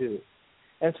don't do.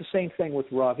 And it's the same thing with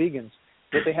raw vegans.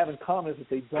 What they have in common is that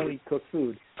they don't eat cooked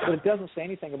food, but it doesn't say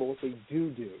anything about what they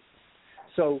do.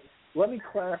 So let me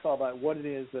clarify about what it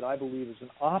is that I believe is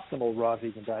an optimal raw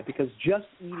vegan diet, because just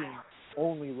eating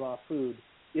only raw food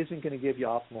isn't going to give you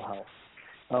optimal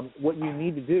health. What you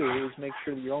need to do is make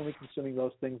sure that you're only consuming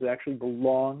those things that actually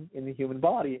belong in the human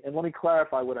body. And let me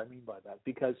clarify what I mean by that,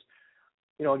 because,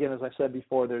 again, as I said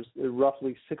before, there's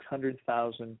roughly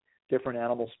 600,000 different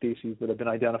animal species that have been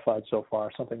identified so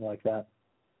far, something like that.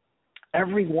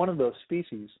 Every one of those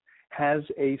species has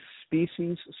a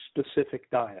species-specific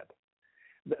diet.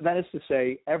 That is to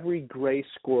say, every gray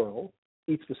squirrel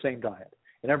eats the same diet,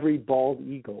 and every bald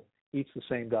eagle eats the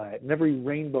same diet, and every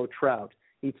rainbow trout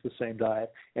eats the same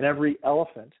diet, and every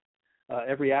elephant,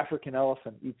 every African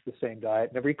elephant eats the same diet,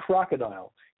 and every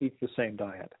crocodile eats the same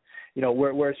diet.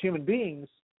 Whereas human beings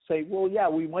say, well, yeah,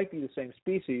 we might be the same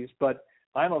species, but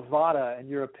I'm a Vata and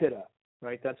you're a Pitta,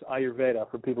 right? That's Ayurveda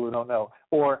for people who don't know.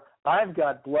 Or I've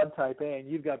got blood type A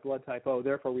and you've got blood type O,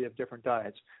 therefore we have different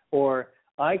diets. Or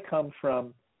I come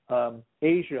from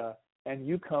Asia and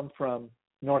you come from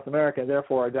North America,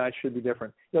 therefore our diets should be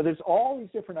different. There's all these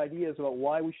different ideas about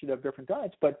why we should have different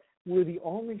diets, but we're the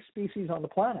only species on the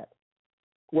planet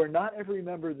where not every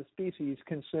member of the species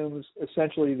consumes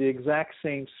essentially the exact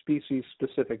same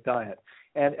species-specific diet.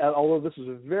 And although this is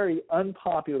a very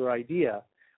unpopular idea,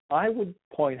 I would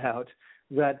point out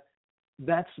that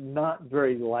that's not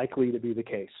very likely to be the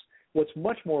case. What's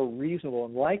much more reasonable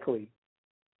and likely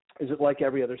is that, like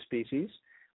every other species,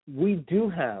 we do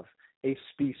have a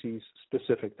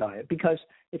species-specific diet. Because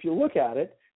if you look at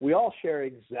it, we all share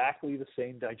exactly the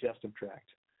same digestive tract.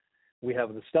 We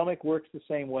have the stomach works the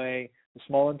same way. The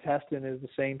small intestine is the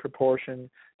same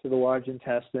proportion to the large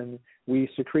intestine. We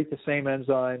secrete the same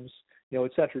enzymes,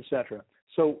 et cetera, et cetera.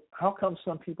 So how come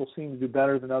some people seem to do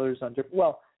better than others on different?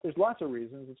 Well, there's lots of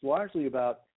reasons. It's largely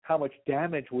about how much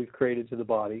damage we've created to the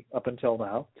body up until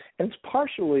now, and it's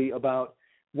partially about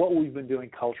what we've been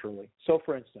doing culturally. So,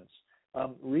 for instance,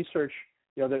 research,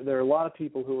 there are a lot of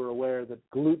people who are aware that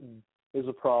gluten is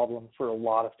a problem for a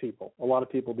lot of people. A lot of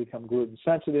people become gluten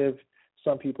sensitive.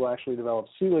 Some people actually develop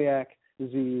celiac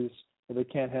disease, or they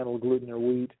can't handle gluten or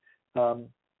wheat, or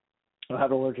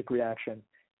have an allergic reaction.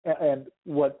 And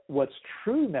what's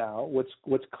true now,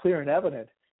 what's clear and evident,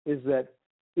 is that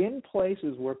in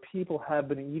places where people have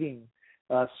been eating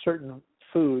certain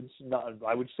foods,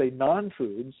 I would say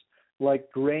non-foods,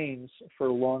 like grains for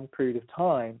a long period of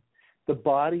time, the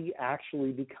body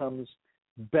actually becomes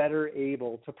better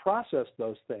able to process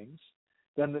those things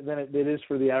than it is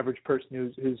for the average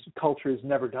person whose culture has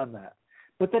never done that.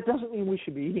 But that doesn't mean we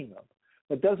should be eating them.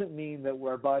 That doesn't mean that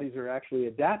our bodies are actually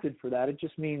adapted for that. It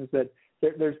just means that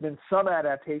there's been some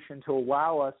adaptation to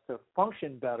allow us to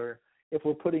function better if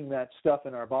we're putting that stuff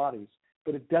in our bodies.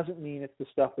 But it doesn't mean it's the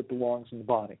stuff that belongs in the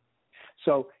body.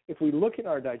 So if we look at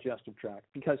our digestive tract,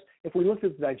 because if we looked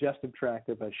at the digestive tract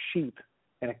of a sheep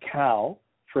and a cow,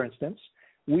 for instance,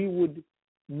 we would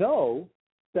know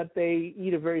that they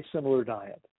eat a very similar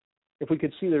diet. If we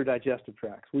could see their digestive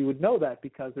tracts, we would know that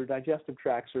because their digestive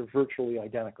tracts are virtually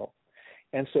identical.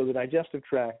 And so the digestive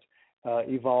tract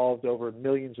evolved over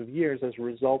millions of years as a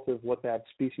result of what that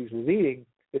species was eating.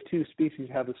 If two species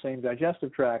have the same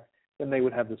digestive tract, then they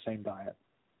would have the same diet.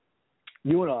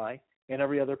 You and I, and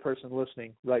every other person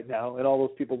listening right now, and all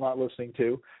those people not listening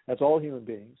too, that's all human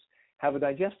beings, have a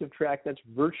digestive tract that's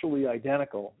virtually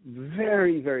identical,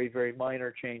 very, very, very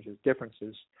minor changes,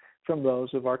 differences from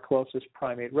those of our closest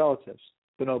primate relatives,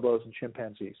 bonobos and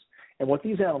chimpanzees. And what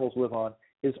these animals live on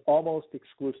is almost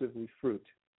exclusively fruit,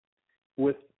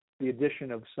 with the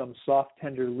addition of some soft,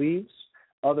 tender leaves,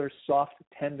 other soft,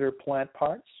 tender plant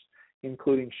parts,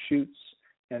 including shoots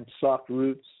and soft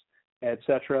roots,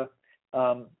 etc.,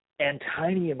 and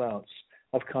tiny amounts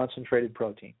of concentrated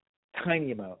protein,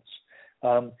 tiny amounts.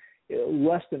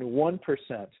 Less than 1%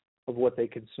 of what they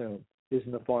consume is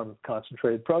in the form of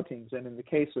concentrated proteins. And in the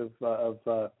case of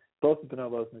both the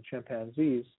bonobos and the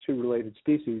chimpanzees, two related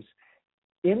species,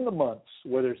 in the months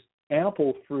where there's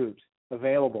ample fruit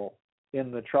available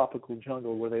in the tropical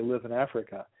jungle where they live in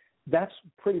Africa, that's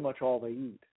pretty much all they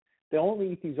eat. They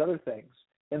only eat these other things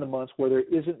in the months where there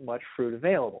isn't much fruit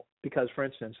available. Because, for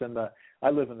instance, I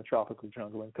live in the tropical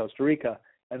jungle in Costa Rica,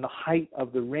 and the height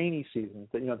of the rainy season,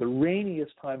 the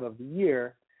rainiest time of the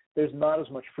year, there's not as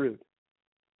much fruit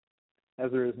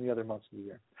as there is in the other months of the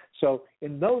year. So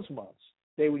in those months,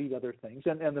 they would eat other things.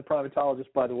 And the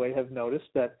primatologists, by the way, have noticed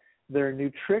that their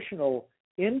nutritional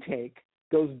intake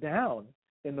goes down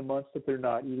in the months that they're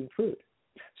not eating fruit.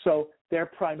 So they're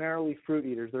primarily fruit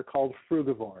eaters. They're called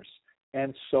frugivores,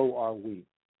 and so are we.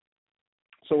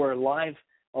 So where a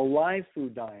live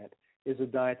food diet is a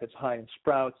diet that's high in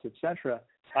sprouts, etc.,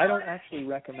 I don't actually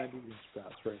recommend eating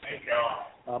sprouts very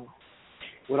much.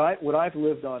 What I've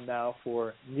lived on now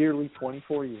for nearly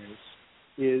 24 years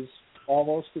is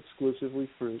almost exclusively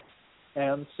fruit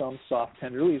and some soft,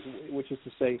 tender leaves, which is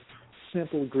to say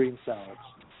simple green salads,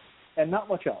 and not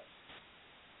much else.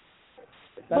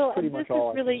 That's pretty much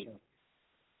all I can say. This is really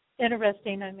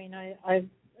interesting. I mean,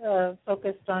 I've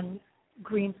focused on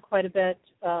greens quite a bit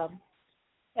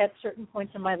at certain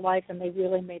points in my life, and they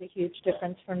really made a huge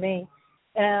difference for me.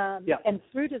 And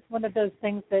fruit is one of those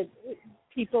things that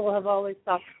people have always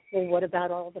thought, well, what about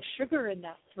all the sugar in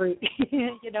that fruit?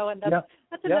 And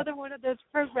that's another one of those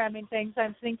programming things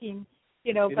I'm thinking,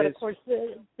 but of course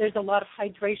there's a lot of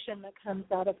hydration that comes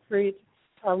out of fruit,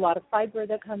 a lot of fiber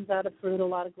that comes out of fruit, a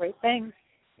lot of great things.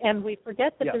 And we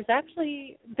forget that there's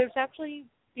actually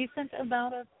decent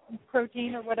amount of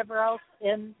protein or whatever else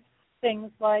in things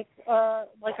like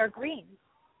our greens.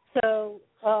 So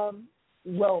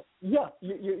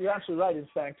you're absolutely right. In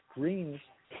fact, greens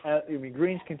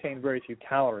contain very few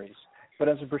calories, but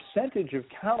as a percentage of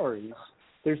calories,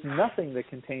 there's nothing that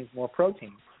contains more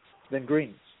protein than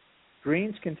greens.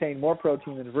 Greens contain more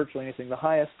protein than virtually anything. The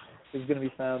highest is going to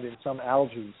be found in some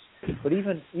algae, but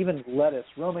even lettuce,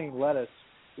 romaine lettuce,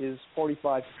 is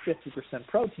 45 to 50%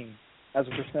 protein as a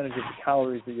percentage of the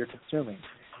calories that you're consuming.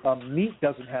 Meat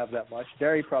doesn't have that much.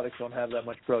 Dairy products don't have that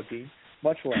much protein,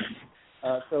 much less.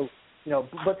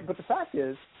 But the fact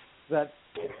is that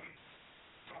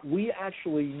we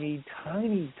actually need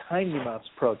tiny, tiny amounts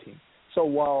of protein. So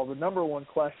while the number one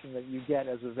question that you get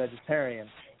as a vegetarian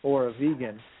or a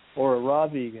vegan or a raw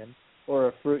vegan or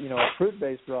a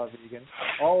fruit-based raw vegan,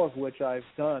 all of which I've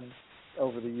done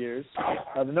over the years,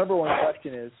 the number one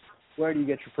question is, where do you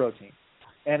get your protein?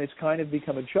 And it's kind of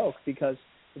become a joke because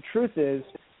the truth is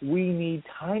we need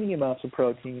tiny amounts of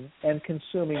protein, and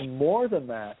consuming more than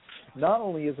that not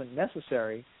only isn't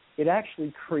necessary, it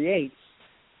actually creates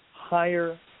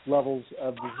higher levels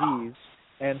of disease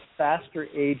and faster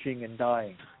aging and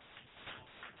dying.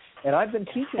 And I've been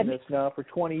teaching this now for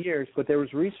 20 years, but there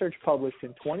was research published in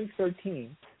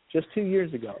 2013, just 2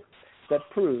 years ago, that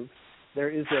proved there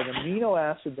is an amino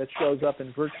acid that shows up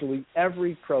in virtually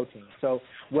every protein. So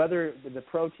whether the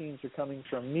proteins are coming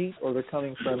from meat or they're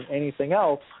coming from anything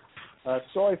else,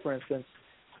 soy, for instance,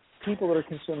 people that are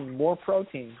consuming more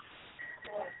protein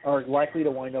are likely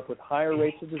to wind up with higher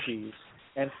rates of disease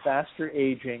and faster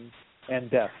aging and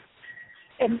death.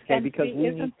 Because we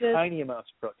need tiny amounts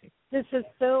of protein. This is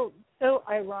so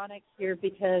ironic here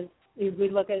because we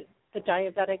look at the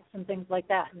diabetics and things like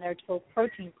that, and they're told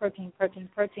protein.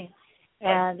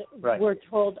 And we're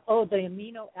told, the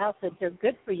amino acids are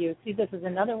good for you. See, this is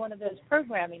another one of those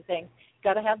programming things.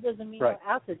 Got to have those amino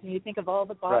acids. And you think of all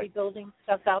the bodybuilding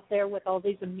stuff out there with all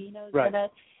these aminos in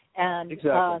it. And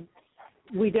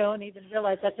we don't even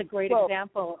realize that's a great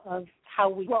example of how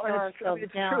we tear ourselves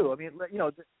down. It's true. I mean,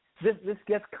 this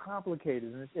gets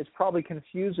complicated, and it's probably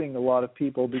confusing a lot of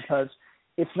people because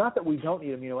it's not that we don't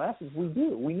need amino acids. We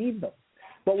do. We need them.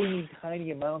 But we need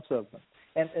tiny amounts of them.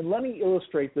 And let me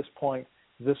illustrate this point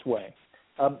this way.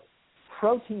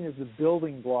 Protein is the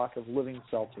building block of living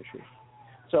cell tissue.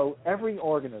 So every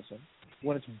organism,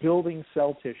 when it's building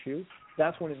cell tissue,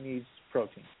 that's when it needs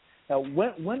protein. Now,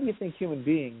 when do you think human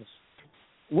beings,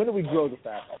 when do we grow the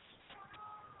fastest?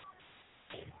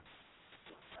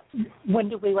 When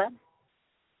do we what?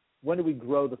 When do we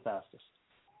grow the fastest?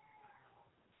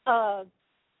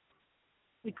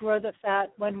 We grow the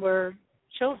fat when we're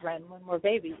children, when we're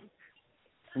babies.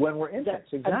 When we're infants,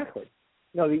 exactly.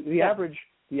 The average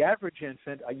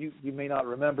infant, you may not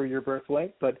remember your birth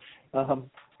weight, but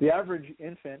the average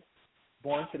infant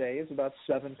born today is about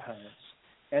 7 pounds.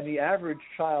 And the average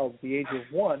child at the age of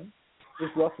 1 is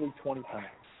roughly 20 pounds.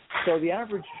 So the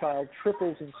average child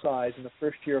triples in size in the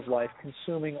first year of life,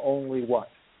 consuming only what?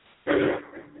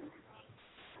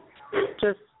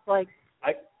 Just like...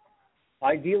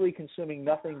 Ideally consuming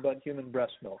nothing but human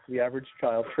breast milk. The average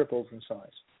child triples in size.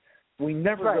 We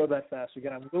never go that fast.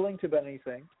 Again, I'm willing to bet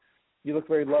anything. You look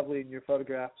very lovely in your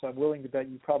photograph, so I'm willing to bet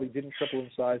you probably didn't triple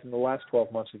in size in the last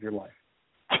 12 months of your life.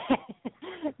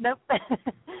 Nope. I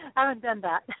haven't done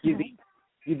that.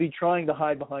 You'd be trying to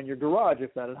hide behind your garage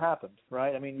if that had happened,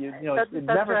 right? I mean, it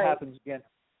never happens again.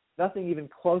 Nothing even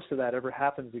close to that ever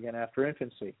happens again after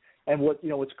infancy. And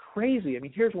what's crazy, I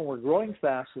mean, here's when we're growing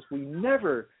fastest, we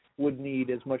never would need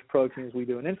as much protein as we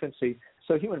do in infancy.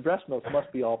 So human breast milk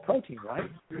must be all protein, right?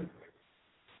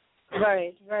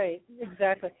 Right,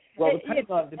 exactly. Well,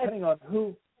 depending on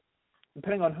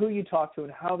who you talk to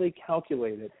and how they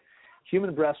calculate it,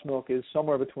 human breast milk is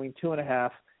somewhere between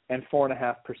 2.5% and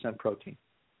 4.5% protein.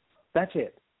 That's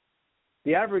it.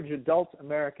 The average adult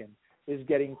American is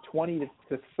getting 20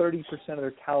 to 30% of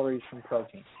their calories from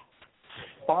protein.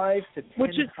 5 to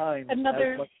 10 times as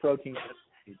much protein.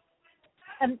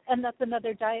 And that's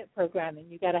another diet programming.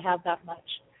 You got to have that much.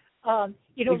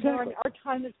 Exactly. Loren, our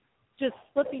time is just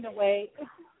slipping away.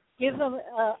 Give them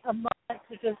a moment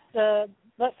to just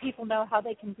let people know how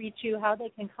they can reach you, how they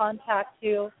can contact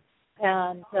you,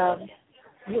 and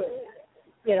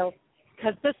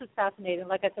because this is fascinating.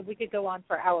 Like I said, we could go on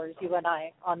for hours, you and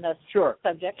I, on this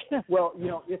subject. Well,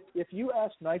 if you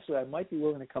ask nicely, I might be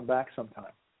willing to come back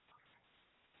sometime.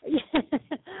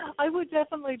 I would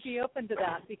definitely be open to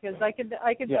that because I can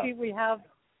see we have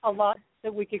a lot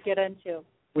that we could get into.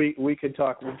 We could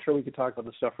talk. I'm sure we could talk about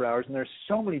this stuff for hours. And there's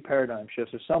so many paradigm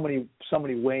shifts. There's so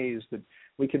many ways that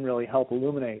we can really help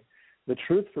illuminate the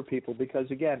truth for people. Because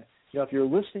again, if you're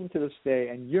listening to this today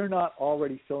and you're not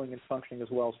already feeling and functioning as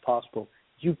well as possible,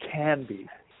 you can be.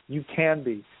 You can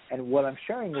be. And what I'm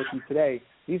sharing with you today,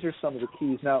 these are some of the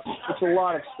keys. Now, it's a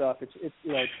lot of stuff.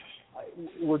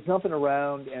 We're jumping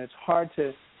around, and it's hard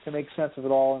to make sense of it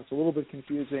all, and it's a little bit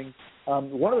confusing.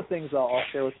 One of the things I'll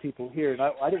share with people here, and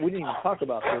we didn't even talk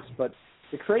about this, but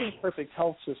the Creating Perfect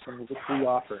Health System, which we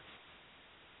offer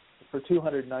for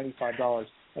 $295.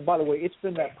 And by the way, it's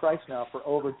been that price now for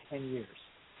over 10 years.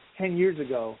 10 years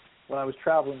ago, when I was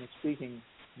traveling and speaking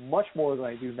much more than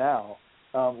I do now,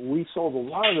 we sold a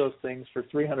lot of those things for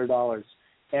 $300.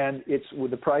 And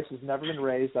the price has never been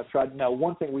raised. I've tried. Now,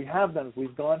 one thing we have done is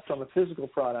we've gone from a physical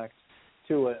product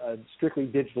to a strictly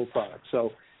digital product.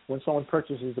 So when someone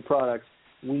purchases the product,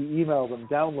 we email them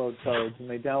download codes, and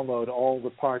they download all the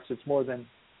parts. It's more than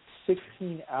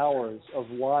 16 hours of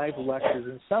live lectures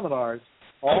and seminars,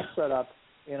 all set up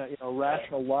in a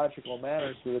rational, logical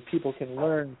manner so that people can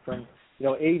learn from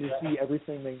A to Z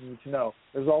everything they need to know.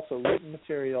 There's also written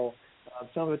material.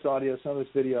 Some of it's audio, some of it's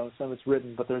video, and some of it's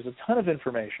written, but there's a ton of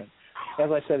information. As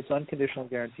I said, it's unconditional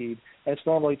guaranteed, and it's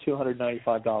normally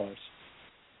 $295.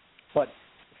 But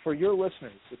for your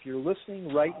listeners, if you're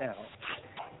listening right now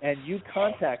and you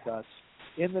contact us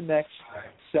in the next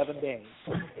 7 days,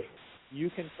 you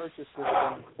can purchase this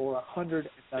thing for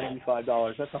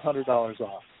 $195. That's $100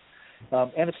 off,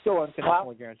 and it's still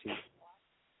unconditionally guaranteed.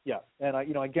 Yeah, and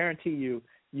I guarantee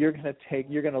you're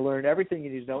going to learn everything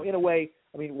you need to know in a way.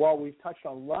 I mean, while we've touched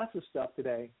on lots of stuff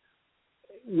today,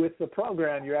 with the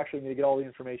program, you're actually going to get all the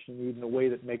information you need in a way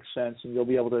that makes sense, and you'll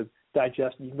be able to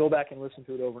digest. You can go back and listen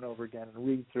to it over and over again and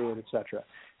read through it, etc.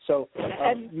 So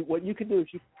what you can do is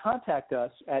you can contact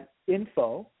us at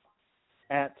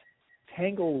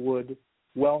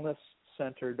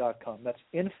info@tanglewoodwellnesscenter.com. That's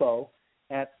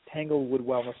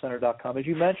info@tanglewoodwellnesscenter.com. As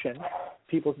you mentioned,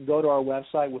 people can go to our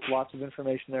website with lots of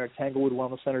information there at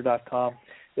tanglewoodwellnesscenter.com.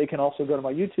 They can also go to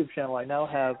my YouTube channel. I now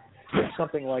have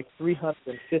something like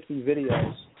 350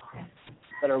 videos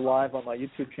that are live on my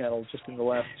YouTube channel just in the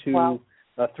last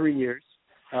 3 years.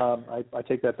 I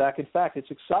take that back. In fact, it's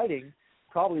exciting.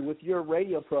 Probably with your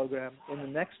radio program, in the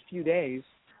next few days,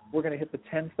 we're going to hit the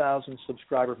 10,000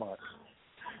 subscriber mark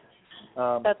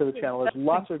to the channel. There's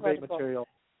lots of great material.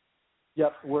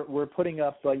 Yep, we're putting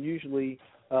up usually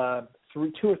 2 or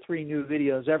 3 new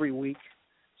videos every week.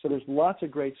 So there's lots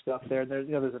of great stuff there. There's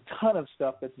a ton of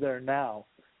stuff that's there now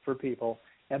for people,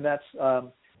 and that's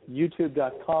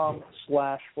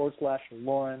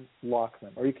youtube.com//Loren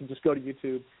Lockman, or you can just go to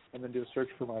YouTube and then do a search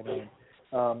for my name.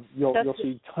 You'll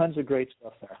see tons of great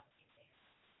stuff there.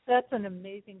 That's an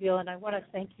amazing deal, and I want to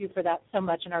thank you for that so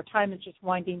much. And our time is just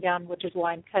winding down, which is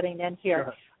why I'm cutting in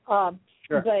here. Sure.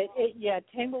 But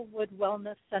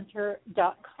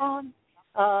TanglewoodWellnessCenter.com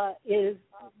is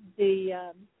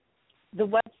the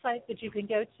website that you can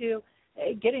go to.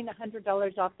 Getting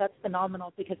 $100 off, that's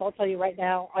phenomenal, because I'll tell you right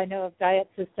now, I know of diet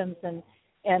systems and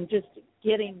just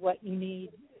getting what you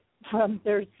need from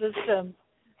their systems,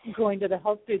 going to the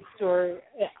health food store.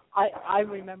 I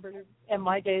remember in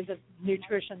my days of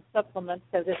nutrition supplements,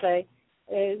 so to say,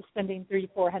 spending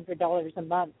 $300-400 a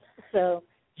month. So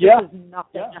this is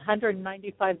nothing.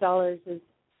 $195 is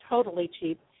totally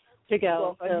cheap to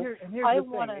go. Well, and here's the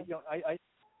thing.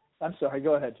 I'm sorry.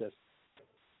 Go ahead, Jess.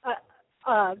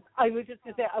 I was just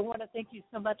going to say, I want to thank you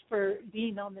so much for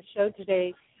being on the show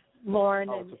today,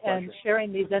 Loren, and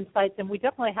sharing these insights. And we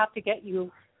definitely have to get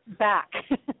you back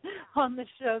on the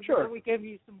show so we give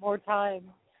you some more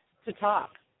time to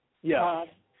talk. Yeah,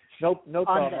 no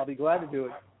problem. I'll be glad to do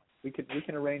it. We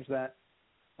can arrange that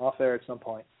off air at some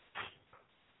point.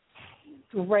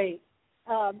 Great.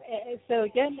 So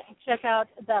again, check out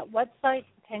that website,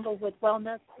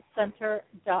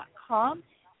 TanglewoodWellnessCenter.com.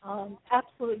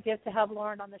 Absolute gift to have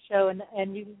Loren on the show,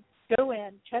 and you go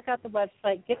in, check out the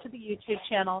website, get to the YouTube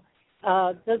channel.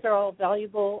 Those are all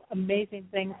valuable, amazing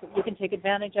things that you can take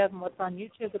advantage of, and what's on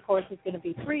YouTube, of course, is going to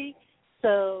be free.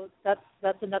 So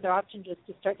that's another option, just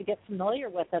to start to get familiar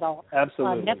with it all.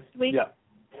 Absolutely. Next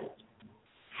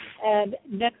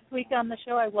week on the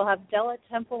show, I will have Della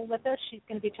Temple with us. She's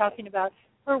going to be talking about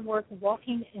her work,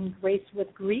 Walking in Grace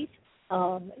with Grief.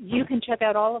 You can check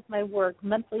out all of my work,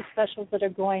 monthly specials that are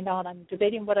going on. I'm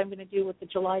debating what I'm going to do with the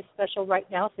July special right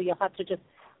now, so you'll have to just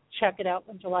check it out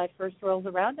when July 1st rolls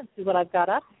around and see what I've got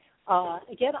up.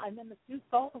 Again, I'm in the Sioux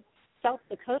Falls, South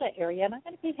Dakota area, and I'm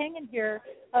going to be hanging here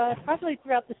probably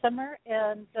throughout the summer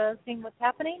and seeing what's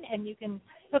happening, and you can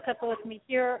hook up with me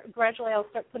here. Gradually, I'll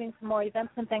start putting some more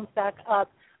events and things back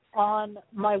up on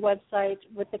my website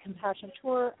with the Compassion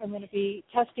Tour. I'm going to be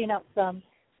testing out some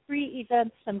free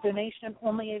events, some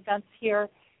donation-only events here,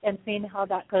 and seeing how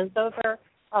that goes over.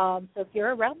 So if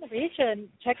you're around the region,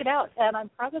 check it out. And I'm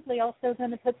probably also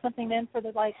going to put something in for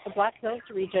the Black Hills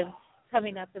region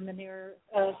coming up in the near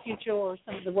future, or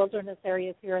some of the wilderness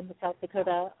areas here in the South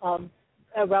Dakota,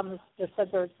 around the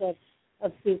suburbs of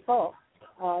Sioux Falls.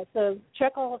 So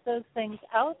check all of those things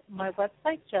out. My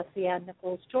website,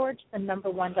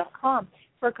 JessieAnnNicholsGeorge1.com.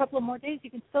 For a couple of more days, you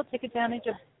can still take advantage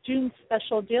of June's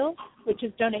special deal, which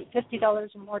is donate $50 or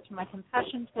more to my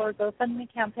Compassion Tour GoFundMe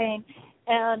campaign,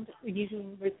 and you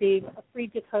can receive a free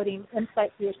decoding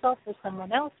insight for yourself or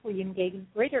someone else, where you can gain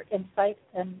greater insight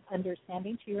and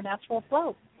understanding to your natural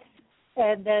flow.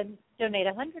 And then donate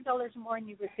 $100 or more, and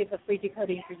you receive a free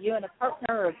decoding for you and a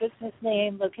partner, or a business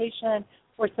name, location,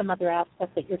 or some other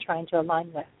aspect that you're trying to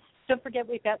align with. Don't forget,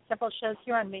 we've got several shows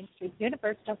here on Main Street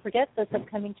Universe. Don't forget, this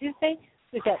upcoming Tuesday,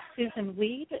 we've got Susan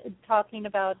Weed talking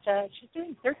about, she's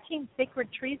doing 13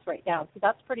 sacred trees right now, so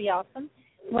that's pretty awesome.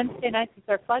 Wednesday nights is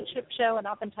our flagship show, and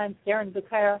oftentimes Darren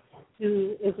Bukhara,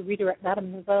 who is a reader at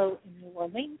Madame Nouveau in New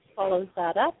Orleans, follows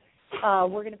that up.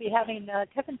 We're going to be having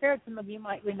Kevin Baird. Some of you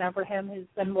might remember him, who's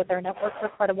been with our network for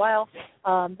quite a while,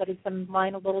 but he's been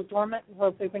lying a little dormant. We're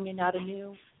hopefully bringing out a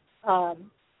new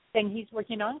thing he's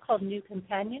working on called New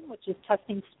Companion, which is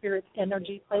testing spirit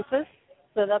energy places.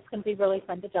 So that's going to be really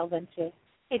fun to delve into.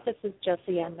 Hey, this is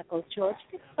Jessie Ann Nichols George.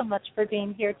 Thanks so much for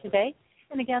being here today.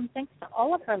 And again, thanks to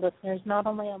all of our listeners, not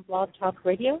only on Blog Talk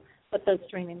Radio, but those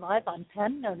streaming live on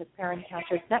PEN, known as Pair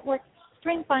Encounters Network,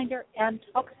 StreamFinder, and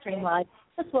TalkStream Live,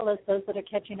 as well as those that are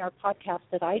catching our podcast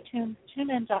at iTunes,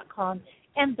 TuneIn.com,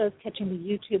 and those catching the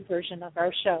YouTube version of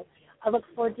our show. I look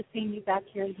forward to seeing you back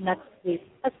here next week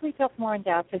as we talk more into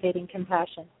activating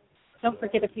compassion. Don't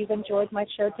forget, if you've enjoyed my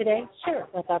show today, share it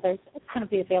with others. It's going to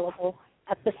be available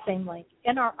at the same link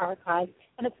in our archive,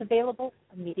 and it's available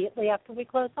immediately after we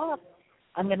close off.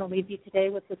 I'm going to leave you today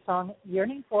with the song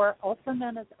Yearning For, also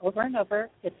known as Over and Over.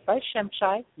 It's by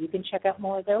Shimshai. You can check out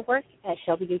more of their work at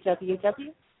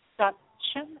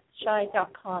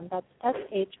www.shimshai.com. That's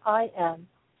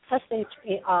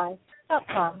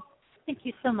SHIMSHAI.com. Thank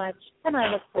you so much, and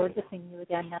I look forward to seeing you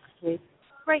again next week,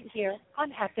 right here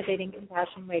on Activating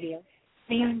Compassion Radio.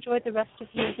 May you enjoy the rest of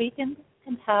your weekend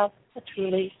and have a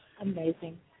truly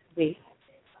amazing week.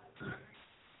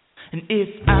 And if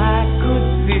I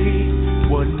could see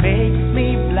what makes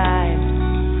me blind,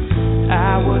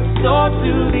 I would soar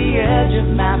to the edge of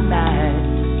my mind,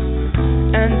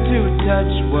 and to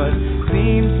touch what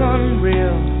seems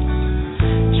unreal,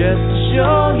 just to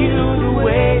show you the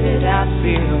way that I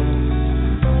feel.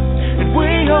 And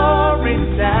we are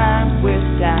in time with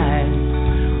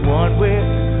time, one with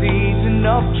the season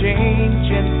of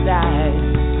change inside.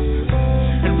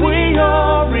 And we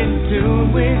are in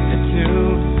tune with the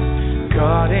tune,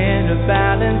 caught in a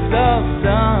balance of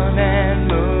sun and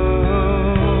moon.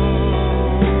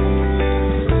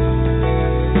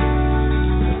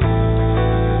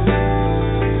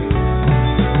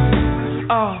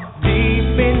 Oh,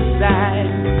 deep inside,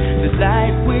 the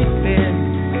light within,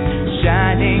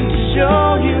 shining to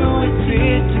show you it's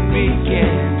here to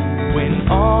begin. When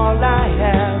all I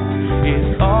have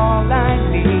is all I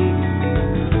need,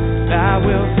 I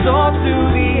will soar to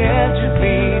the edge of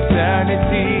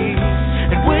eternity.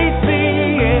 And we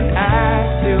see it eye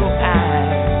to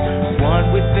eye,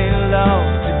 one within love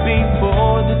to be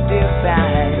for the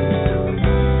divine.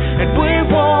 And we're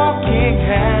walking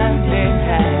hand in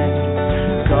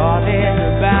hand, caught in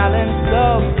the balance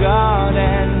of God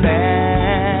and man.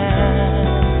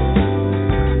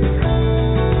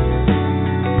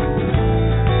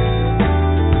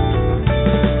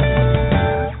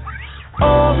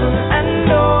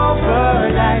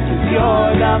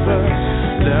 Your lover,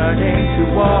 learning to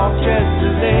walk just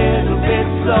a little bit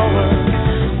slower,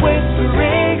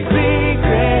 whispering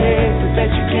secrets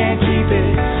that you can't keep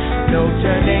it. No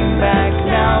turning back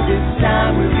now, this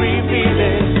time we reveal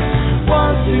it.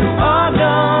 One to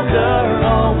another,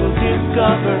 all will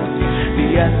discover the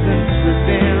essence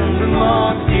within the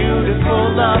most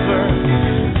beautiful lover.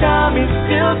 Time is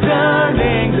still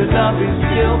turning, the love is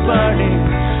still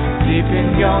burning. Deep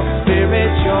in your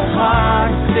spirit, your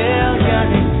heart still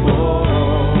yearning for.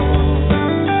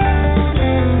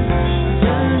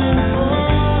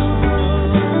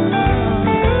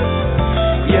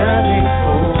 Yearning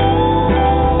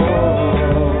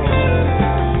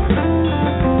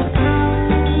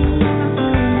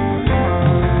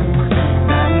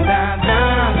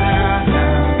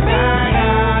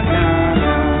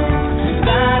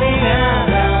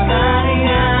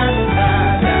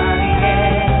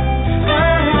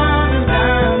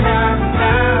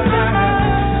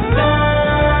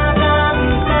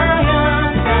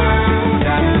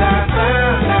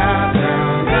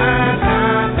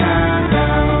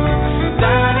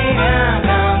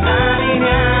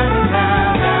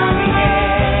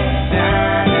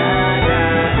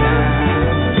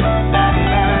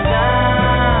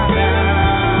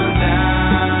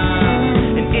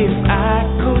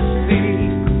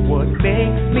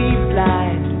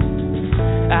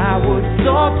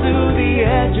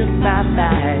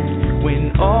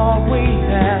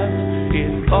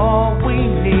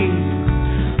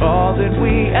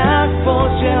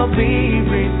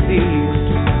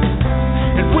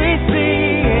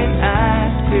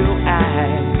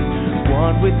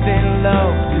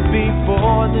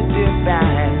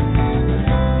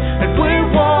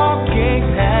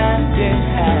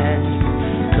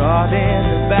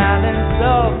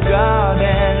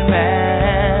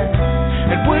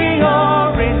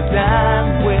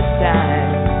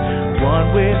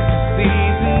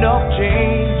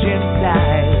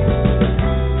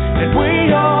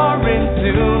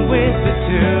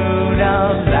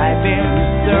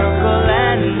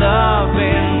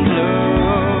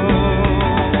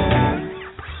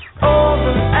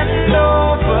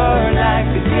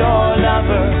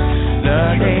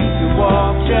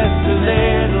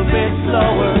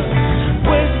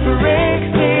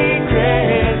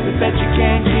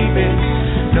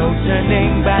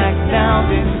turning back now,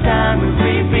 this time we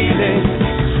reap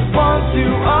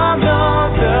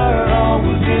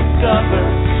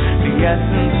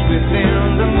essence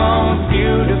within the most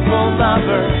beautiful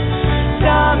lover.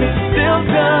 Time is still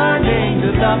turning,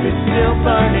 the love is still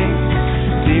burning.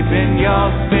 Deep in your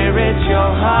spirit,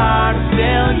 your heart is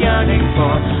still yearning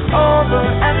for. Over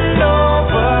and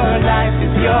over, life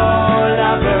is your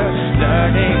lover.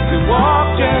 Learning to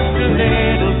walk just a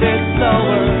little bit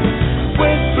slower.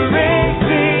 Whispering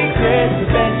secrets, I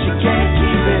bet you can't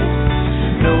keep it.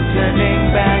 No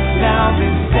turning back now,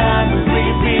 this time we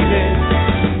repeat it.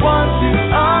 One to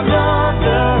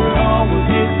another, all will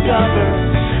discover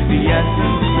the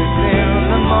essence within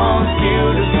the most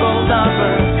beautiful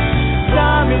lover.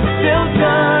 Time is still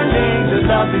turning, the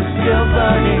love is still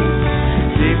burning.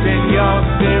 Deep in your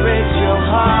spirit, your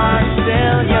heart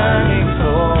still yearning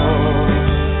for.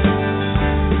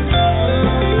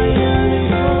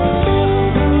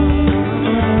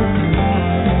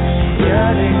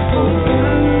 Yearning for.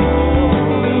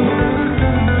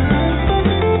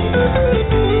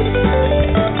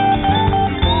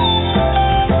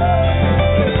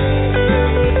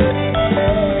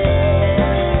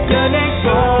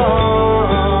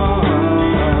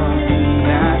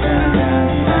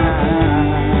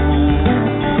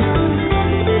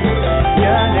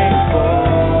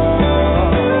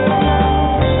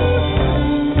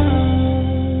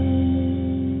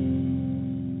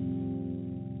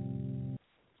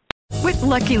 With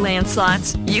Lucky Land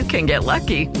Slots, you can get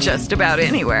lucky just about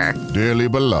anywhere. Dearly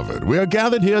beloved, we are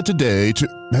gathered here today to...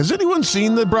 Has anyone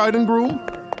seen the bride and groom?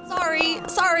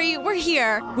 Sorry, we're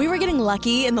here. We were getting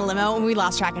lucky in the limo and we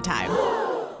lost track of time.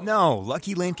 No,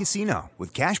 Lucky Land Casino,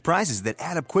 with cash prizes that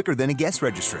add up quicker than a guest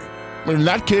registry. In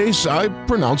that case, I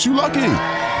pronounce you lucky.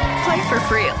 Play for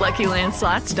free at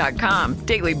LuckyLandSlots.com.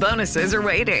 Daily bonuses are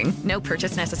waiting. No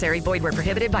purchase necessary. Void where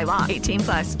prohibited by law.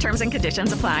 18+. Terms and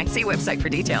conditions apply. See website for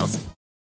details.